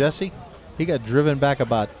driven, Jesse. He got driven back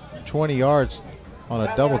about 20 yards on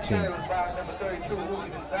a double team.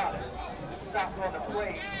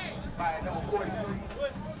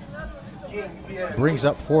 Brings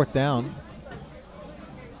up fourth down.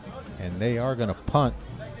 And they are going to punt.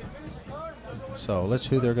 So let's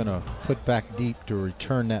see who they're going to put back deep to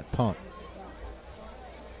return that punt.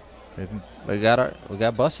 We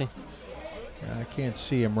got Bussey. I can't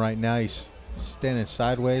see him right now. He's standing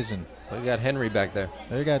sideways, and we got Henry back there.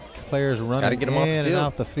 They got players running get him in off the and field.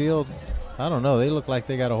 out the field. I don't know. They look like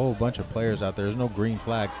they got a whole bunch of players out there. There's no green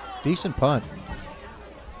flag. Decent punt.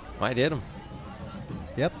 Might hit him.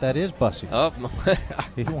 Yep, that is Bussey. Oh.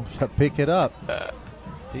 He wanted to pick it up.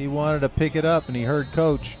 He wanted to pick it up, and he heard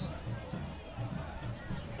coach.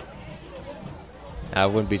 I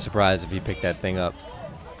wouldn't be surprised if he picked that thing up.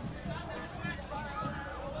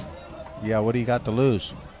 Yeah, what do you got to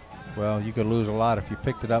lose? Well, you could lose a lot if you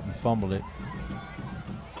picked it up and fumbled it.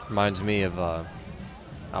 Reminds me of a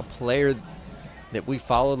player that we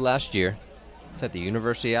followed last year. It's at the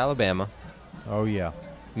University of Alabama. Oh, yeah.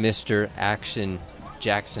 Mr. Action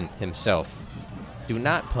Jackson himself. Do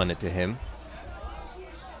not punt it to him.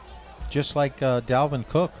 Just like Dalvin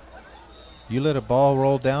Cook. You let a ball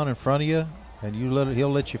roll down in front of you, and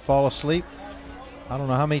he'll let you fall asleep. I don't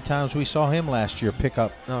know how many times we saw him last year pick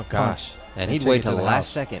up. Oh, gosh. And he'd wait till the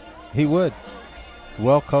last second. He would.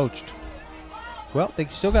 Well coached. Well, they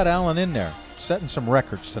still got Allen in there, setting some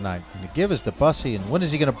records tonight. And to give us the Bussey, and when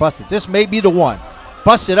is he going to bust it? This may be the one.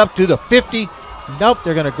 Bust it up to the 50. Nope,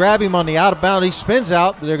 they're going to grab him on the out of bounds. He spins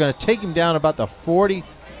out. They're going to take him down about the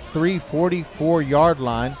 43, 44-yard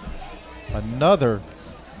line. Another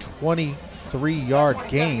 23-yard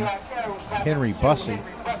gain, Henry Bussey.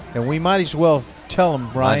 And we might as well tell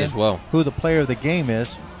him, Ryan, who the player of the game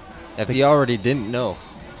is. If you already didn't know.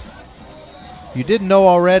 You didn't know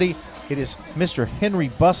already. It is Mr. Henry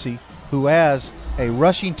Bussey, who has a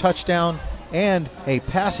rushing touchdown and a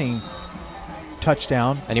passing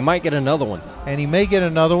touchdown. And he might get another one. And he may get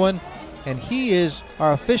another one. And he is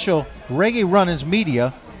our official REGGAE RUNNINS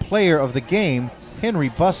Media player of the game, Henry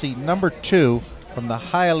Bussey, number 2 from the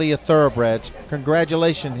Hialeah Thoroughbreds.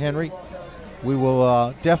 Congratulations, Henry. We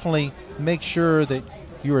will definitely make sure that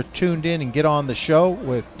you are tuned in and get on the show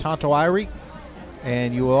with Tonto Irie.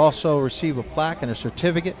 And you will also receive a plaque and a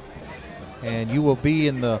certificate. And you will be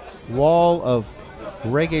in the wall of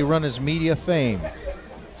REGGAE RUNNINS Media fame,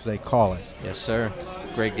 as they call it. Yes, sir.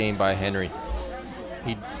 Great game by Henry.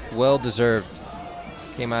 He well deserved.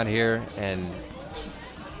 Came out here and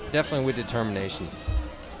definitely with determination.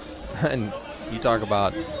 And you talk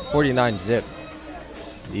about 49-zip.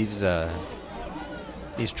 These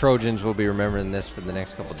Trojans will be remembering this for the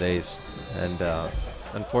next couple days, and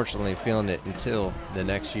unfortunately feeling it until the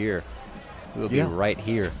next year. We'll be right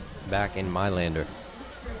here, back in Mylander.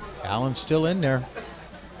 Allen's still in there.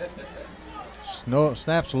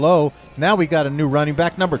 Snaps low. Now we got a new running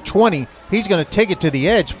back, number 20. He's going to take it to the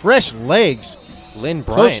edge. Fresh legs. Lynn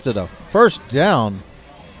Close Bryant. to the first down.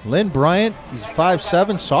 Lynn Bryant, he's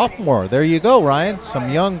 5'7", sophomore. There you go, Ryan.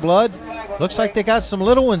 Some young blood. Looks like they got some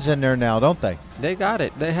little ones in there now, don't they? They got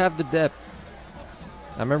it. They have the depth.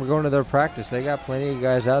 I remember going to their practice. They got plenty of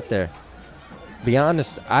guys out there. Be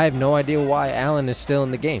honest, I have no idea why Allen is still in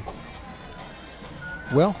the game.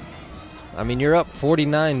 Well, I mean, you're up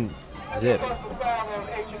 49 Zip.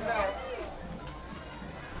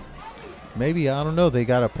 Maybe, I don't know, they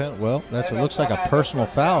got a pen. Well, it looks like a personal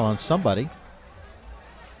foul on somebody.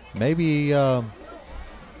 Maybe, I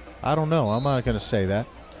don't know. I'm not going to say that.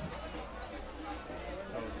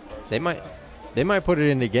 They might put it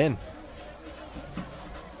in again.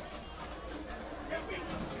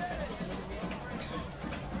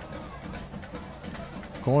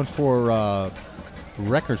 Going for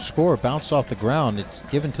record score, bounce off the ground. It's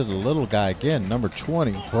given to the little guy again, number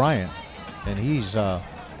 20, Bryant. And he's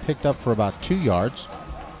picked up for about 2 yards.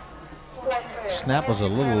 Snap was a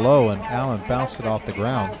little low, and Allen bounced it off the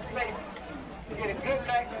ground.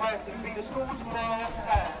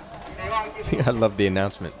 I love the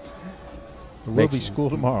announcement. There will be school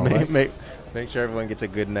tomorrow, right? Make sure everyone gets a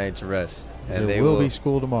good night's rest. And there will be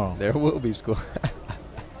school tomorrow. There will be school.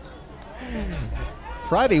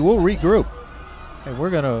 Friday, we'll regroup. And we're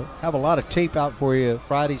going to have a lot of tape out for you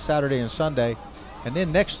Friday, Saturday, and Sunday. And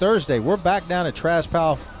then next Thursday, we're back down at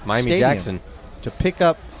Traspal Miami Stadium Jackson to pick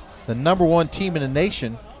up the #1 team in the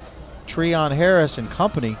nation, Treon Harris and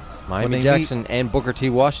company. Miami Jackson and Booker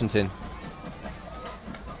T. Washington.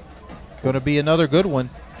 Going to be another good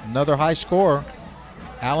one, another high scorer.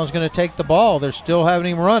 Allen's going to take the ball. They still haven't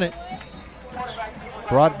even run it.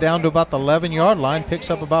 Brought it down to about the 11-yard line,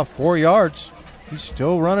 picks up about 4 yards. He's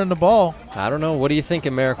still running the ball. I don't know. What do you think,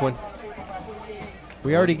 American?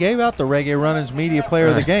 We already gave out the REGGAE Runnins Media Player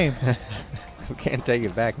of the Game. We can't take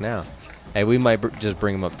it back now. Hey, we might just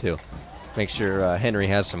bring him up too. Make sure Henry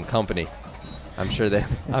has some company. I'm sure they'd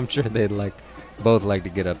both like to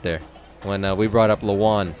get up there. When we brought up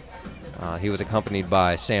Lawan, he was accompanied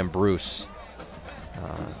by Sam Bruce,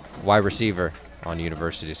 wide receiver on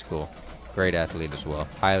University School. Great athlete as well,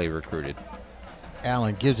 highly recruited.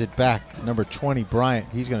 Allen gives it back, number 20, Bryant.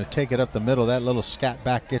 He's going to take it up the middle. That little scat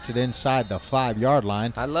back gets it inside the 5-yard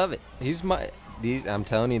line. I love it. I'm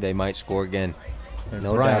telling you, they might score again. And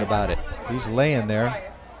no Bryant, doubt about it. He's laying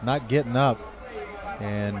there, not getting up.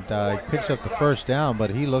 And he picks up the first down,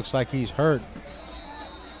 but he looks like he's hurt.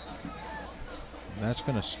 And that's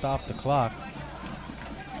going to stop the clock.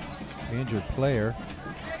 The injured player.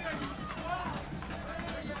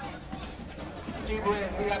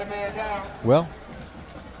 Well,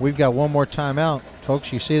 we've got one more timeout.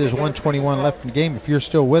 Folks, you see there's 1:21 left in the game. If you're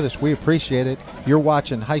still with us, we appreciate it. You're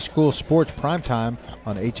watching High School Sports Primetime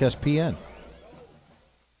on HSPN.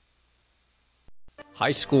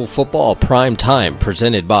 High School Football Prime Time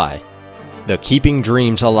presented by the Keeping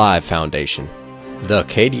Dreams Alive Foundation. The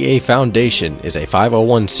KDA Foundation is a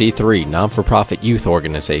 501c3 non-for-profit youth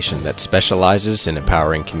organization that specializes in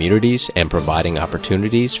empowering communities and providing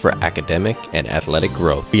opportunities for academic and athletic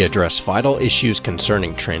growth. We address vital issues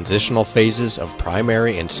concerning transitional phases of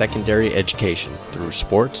primary and secondary education through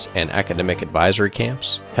sports and academic advisory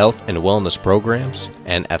camps, health and wellness programs,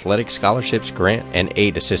 and athletic scholarships, grant, and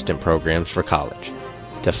aid assistant programs for college.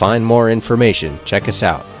 To find more information, check us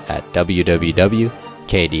out at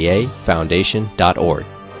www.kdafoundation.org.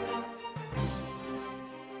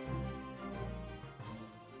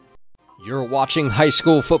 You're watching high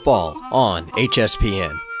school football on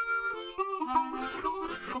HSPN.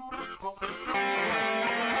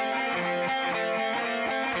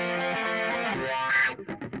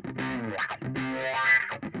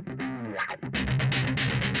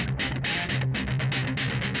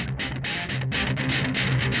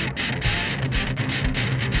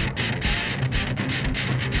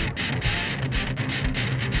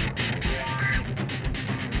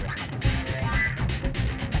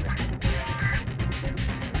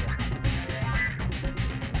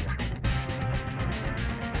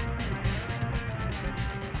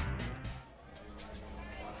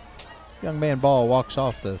 Young man ball walks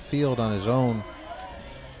off the field on his own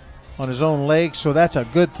legs, so that's a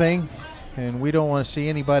good thing. And we don't want to see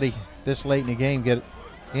anybody this late in the game get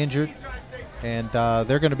injured. And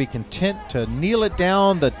they're going to be content to kneel it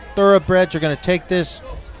down. The Thoroughbreds are going to take this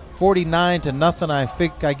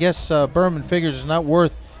 49-0. I guess Berman figures it's not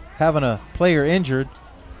worth having a player injured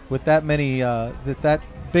with that many that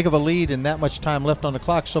big of a lead and that much time left on the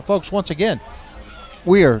clock. So, folks, once again,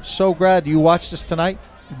 we are so glad you watched us tonight.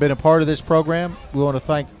 Been a part of this program. We want to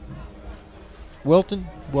thank Wilton.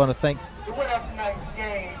 We want to thank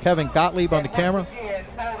Kevin Gottlieb on the camera.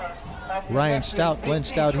 Ryan Stout, Glenn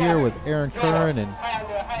Stout here with Aaron Curran, and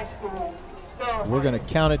we're going to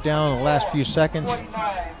count it down in the last few seconds,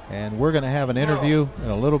 and we're going to have an interview in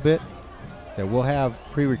a little bit that we'll have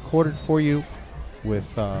pre-recorded for you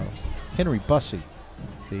with Henry Bussey,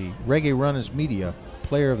 the REGGAE Runnins Media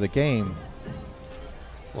Player of the Game.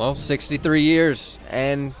 Well, 63 years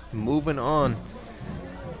and moving on.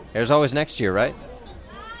 There's always next year, right?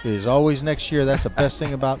 There's always next year. That's the best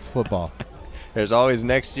thing about football. There's always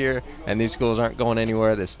next year, and these schools aren't going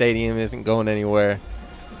anywhere. The stadium isn't going anywhere.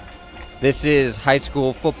 This is high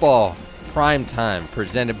school football prime time,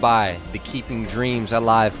 presented by the Keeping Dreams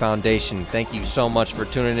Alive Foundation. Thank you so much for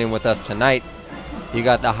tuning in with us tonight. You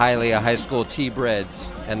got the Hialeah High School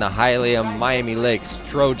T-BREDS and the Hialeah Miami Lakes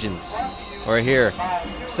Trojans. We're here,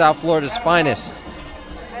 South Florida's finest.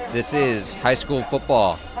 This is high school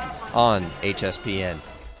football on HSPN.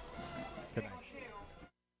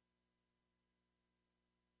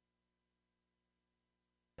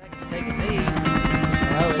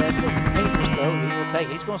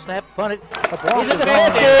 He's going to snap, punt it. He's at the 50. To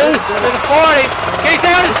the 40. He's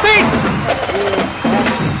down his feet.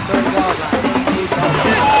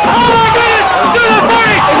 Oh my goodness! To the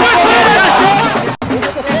 40.